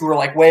ends who are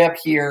like way up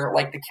here,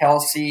 like the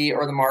Kelsey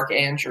or the Mark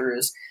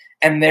Andrews,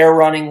 and they're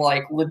running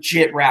like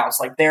legit routes.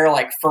 Like they're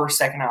like first,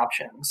 second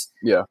options.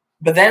 Yeah.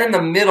 But then in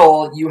the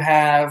middle, you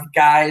have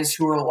guys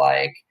who are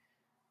like,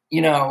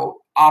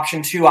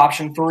 option 2,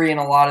 option 3 in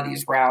a lot of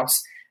these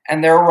routes,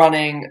 and they're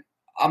running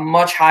a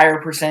much higher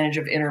percentage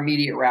of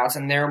intermediate routes,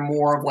 and they're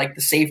more of like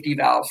the safety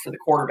valves for the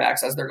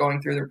quarterbacks as they're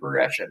going through their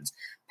progressions.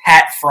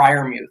 Pat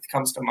Freiermuth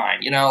comes to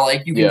mind.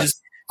 Like you can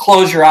just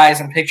close your eyes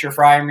and picture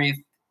Freiermuth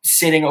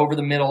sitting over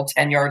the middle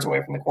 10 yards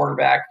away from the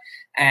quarterback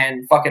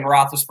and fucking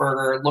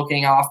Roethlisberger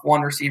looking off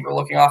one receiver,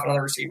 looking off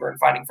another receiver, and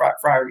finding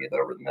Freiermuth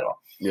over the middle.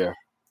 Yeah.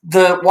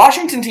 The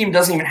Washington team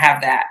doesn't even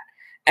have that.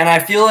 And I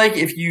feel like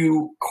if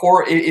you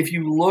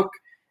look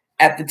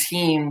at the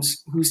teams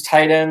whose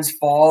tight ends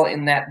fall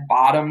in that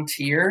bottom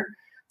tier,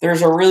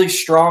 there's a really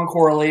strong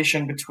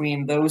correlation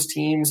between those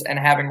teams and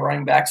having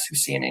running backs who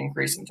see an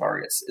increase in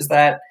targets.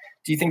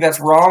 Do you think that's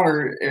wrong,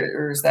 or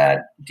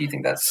do you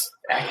think that's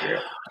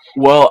accurate?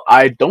 Well,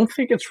 I don't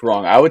think it's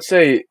wrong. I would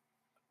say,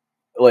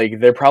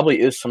 like, there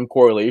probably is some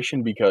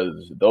correlation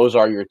because those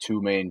are your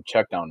 2 main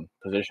checkdown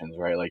positions,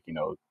 right? Like,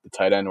 the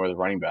tight end or the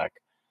running back.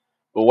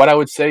 But what I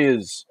would say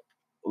is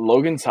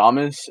Logan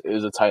Thomas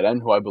is a tight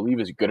end who I believe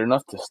is good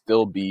enough to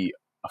still be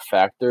a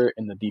factor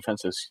in the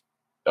defensive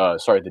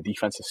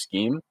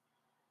scheme.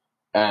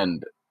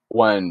 And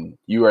when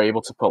you are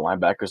able to put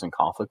linebackers in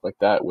conflict like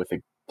that with a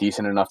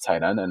decent enough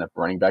tight end and a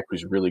running back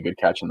who's really good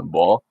catching the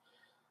ball,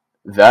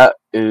 that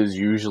is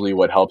usually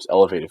what helps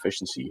elevate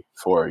efficiency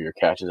for your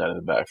catches out of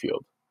the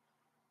backfield.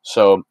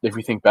 So if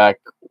we think back,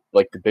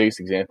 like the biggest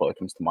example that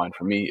comes to mind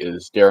for me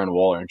is Darren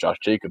Waller and Josh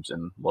Jacobs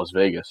in Las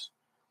Vegas.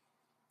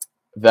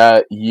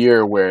 That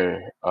year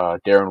where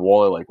Darren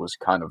Waller was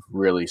kind of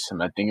really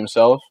cementing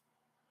himself,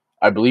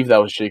 I believe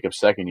that was Jacobs'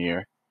 second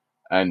year,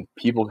 and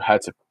people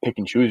had to pick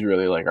and choose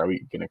really, like, are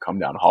we going to come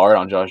down hard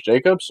on Josh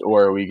Jacobs,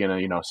 or are we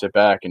going to, sit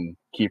back and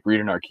keep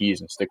reading our keys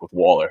and stick with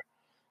Waller?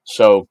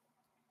 So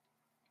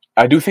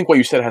I do think what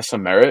you said has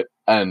some merit,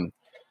 and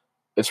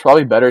it's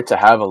probably better to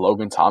have a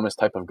Logan Thomas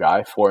type of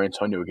guy for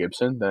Antonio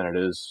Gibson than it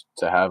is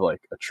to have like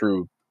a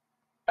true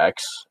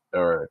X,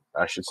 or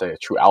I should say a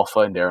true alpha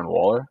in Darren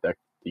Waller that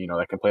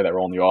that can play that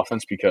role in the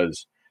offense,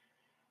 because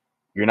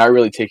you're not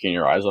really taking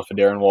your eyes off of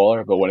Darren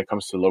Waller. But when it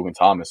comes to Logan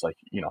Thomas, like,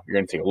 you're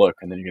going to take a look,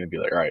 and then you're going to be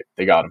like, all right,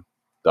 they got him.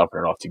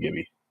 Dumping it off to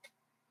Gibby.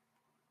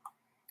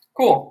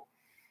 Cool.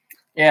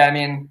 Yeah, I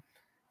mean,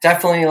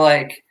 definitely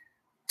like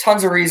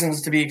tons of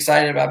reasons to be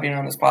excited about being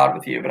on this pod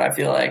with you, but I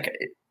feel like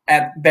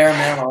at bare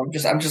minimum,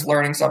 I'm just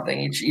learning something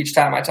each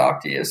time I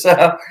talk to you.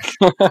 So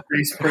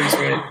pretty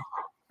sweet.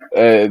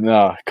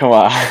 No, come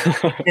on.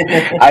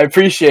 I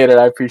appreciate it,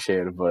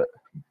 but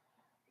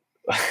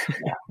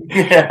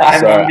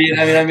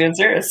I'm being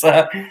serious.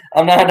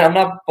 I'm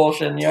not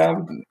bullshitting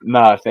you.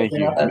 Nah, thank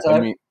you.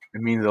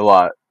 It means a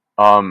lot.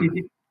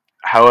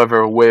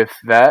 However, with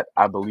that,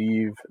 I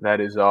believe that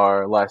is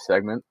our last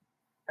segment,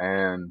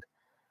 and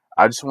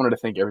I just wanted to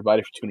thank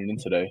everybody for tuning in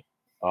today.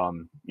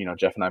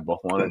 Jeff and I both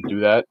wanted to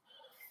do that,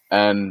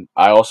 and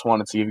I also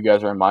wanted to give you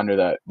guys a reminder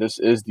that this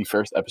is the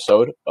first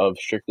episode of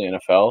Strickly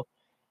NFL.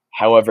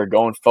 However,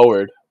 going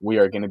forward, we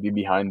are going to be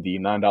behind the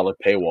 $9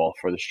 paywall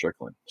for the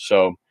Strickland.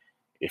 So,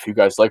 if you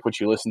guys like what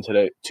you listen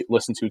to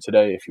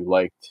today, if you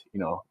liked,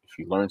 if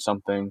you learned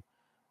something,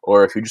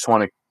 or if you just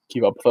want to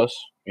keep up with us,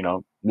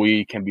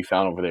 we can be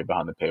found over there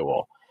behind the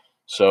paywall.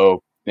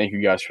 So thank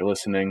you guys for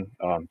listening.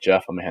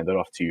 Jeff, I'm going to hand it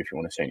off to you if you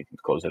want to say anything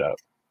to close it out.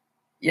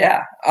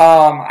 Yeah.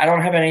 I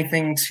don't have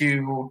anything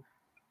to,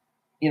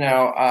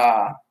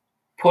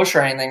 push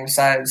or anything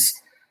besides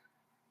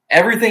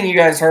everything you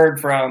guys heard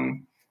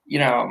from,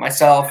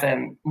 myself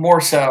and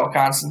more so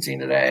Constantine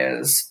today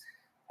is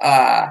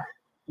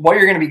what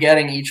you're going to be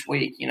getting each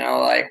week.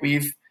 Like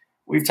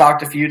we've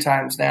talked a few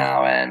times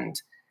now, and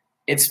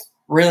it's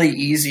really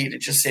easy to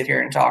just sit here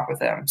and talk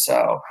with him.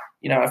 So,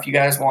 if you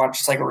guys want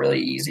just like a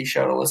really easy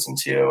show to listen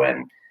to,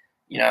 and,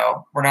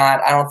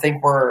 I don't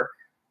think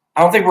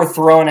we're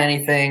throwing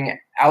anything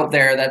out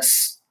there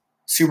that's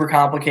super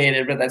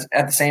complicated, but that's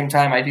at the same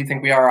time, I do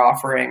think we are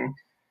offering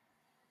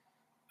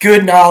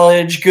good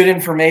knowledge, good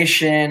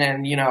information,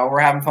 and, we're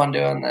having fun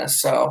doing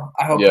this. So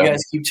I hope you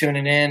guys keep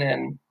tuning in,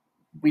 and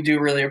we do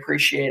really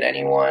appreciate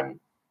anyone,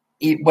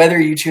 whether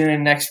you tune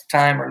in next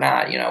time or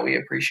not. We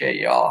appreciate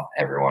y'all,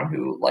 everyone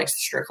who likes the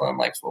Strickland,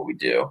 likes what we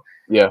do.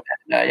 Yeah.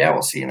 And,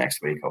 we'll see you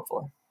next week,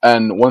 hopefully.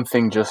 And one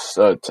thing just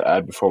to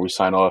add before we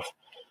sign off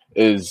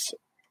is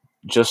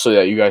just so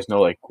that you guys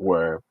know, like,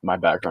 where my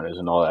background is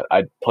and all that.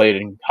 I played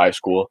in high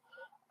school.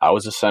 I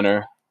was a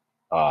center.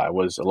 I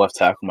was a left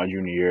tackle my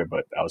junior year,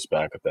 but I was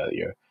backup that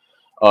year.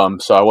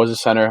 So I was a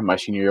center my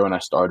senior year when I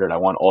started. I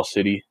won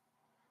All-City.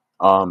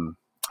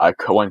 I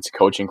went to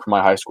coaching for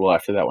my high school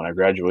after that when I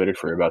graduated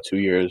for about 2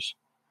 years.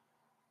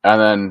 And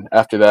then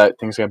after that,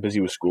 things got busy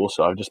with school,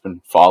 so I've just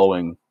been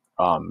following,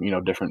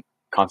 different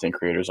content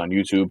creators on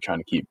YouTube, trying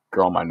to keep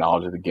growing my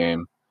knowledge of the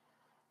game.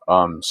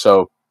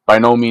 So by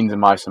no means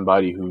am I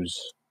somebody who's,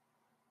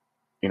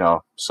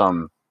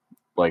 some,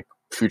 like,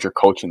 future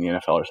coach in the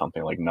NFL or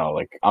something. Like, no.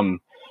 Like,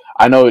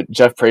 I know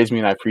Jeff praised me,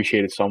 and I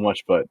appreciate it so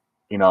much, but,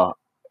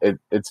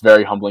 it's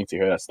very humbling to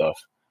hear that stuff.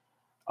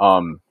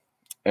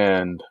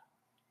 And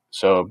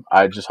so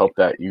I just hope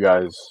that you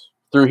guys,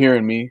 through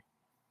hearing me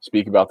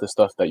speak about this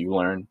stuff, that you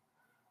learn.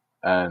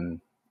 And,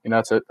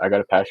 that's it. I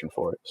got a passion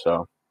for it.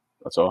 So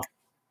that's all.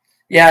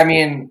 Yeah, I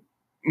mean,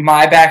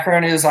 my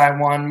background is I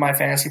won my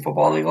fantasy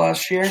football league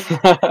last year.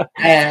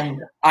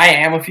 And I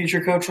am a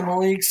future coach in the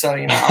league. So,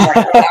 I'm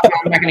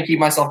not going to keep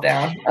myself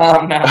down.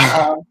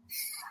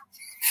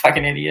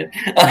 Fucking idiot.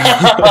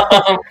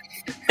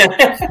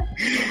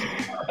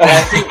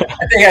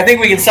 I think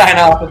we can sign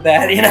off with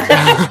that.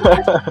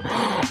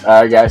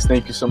 All right, guys.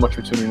 Thank you so much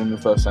for tuning in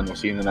with us, and we'll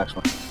see you in the next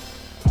one.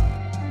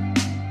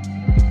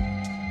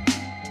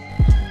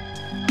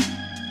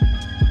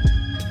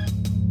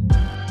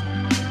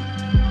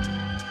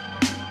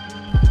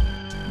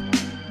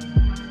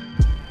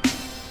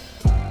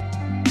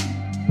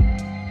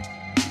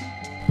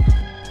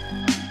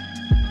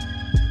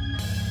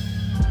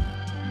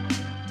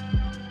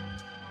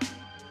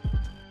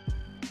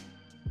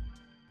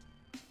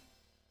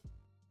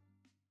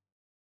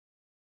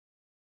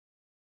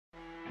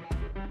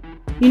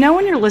 You know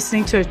when you're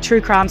listening to a true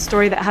crime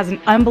story that has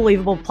an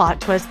unbelievable plot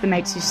twist that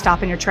makes you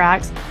stop in your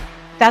tracks?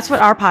 That's what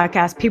our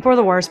podcast, People Are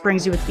the Worst,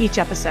 brings you with each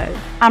episode.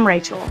 I'm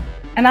Rachel.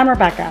 And I'm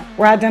Rebecca.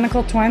 We're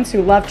identical twins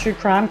who love true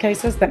crime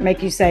cases that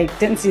make you say,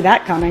 didn't see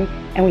that coming,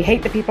 and we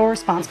hate the people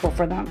responsible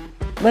for them.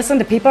 Listen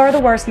to People Are the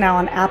Worst now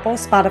on Apple,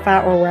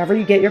 Spotify, or wherever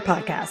you get your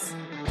podcasts.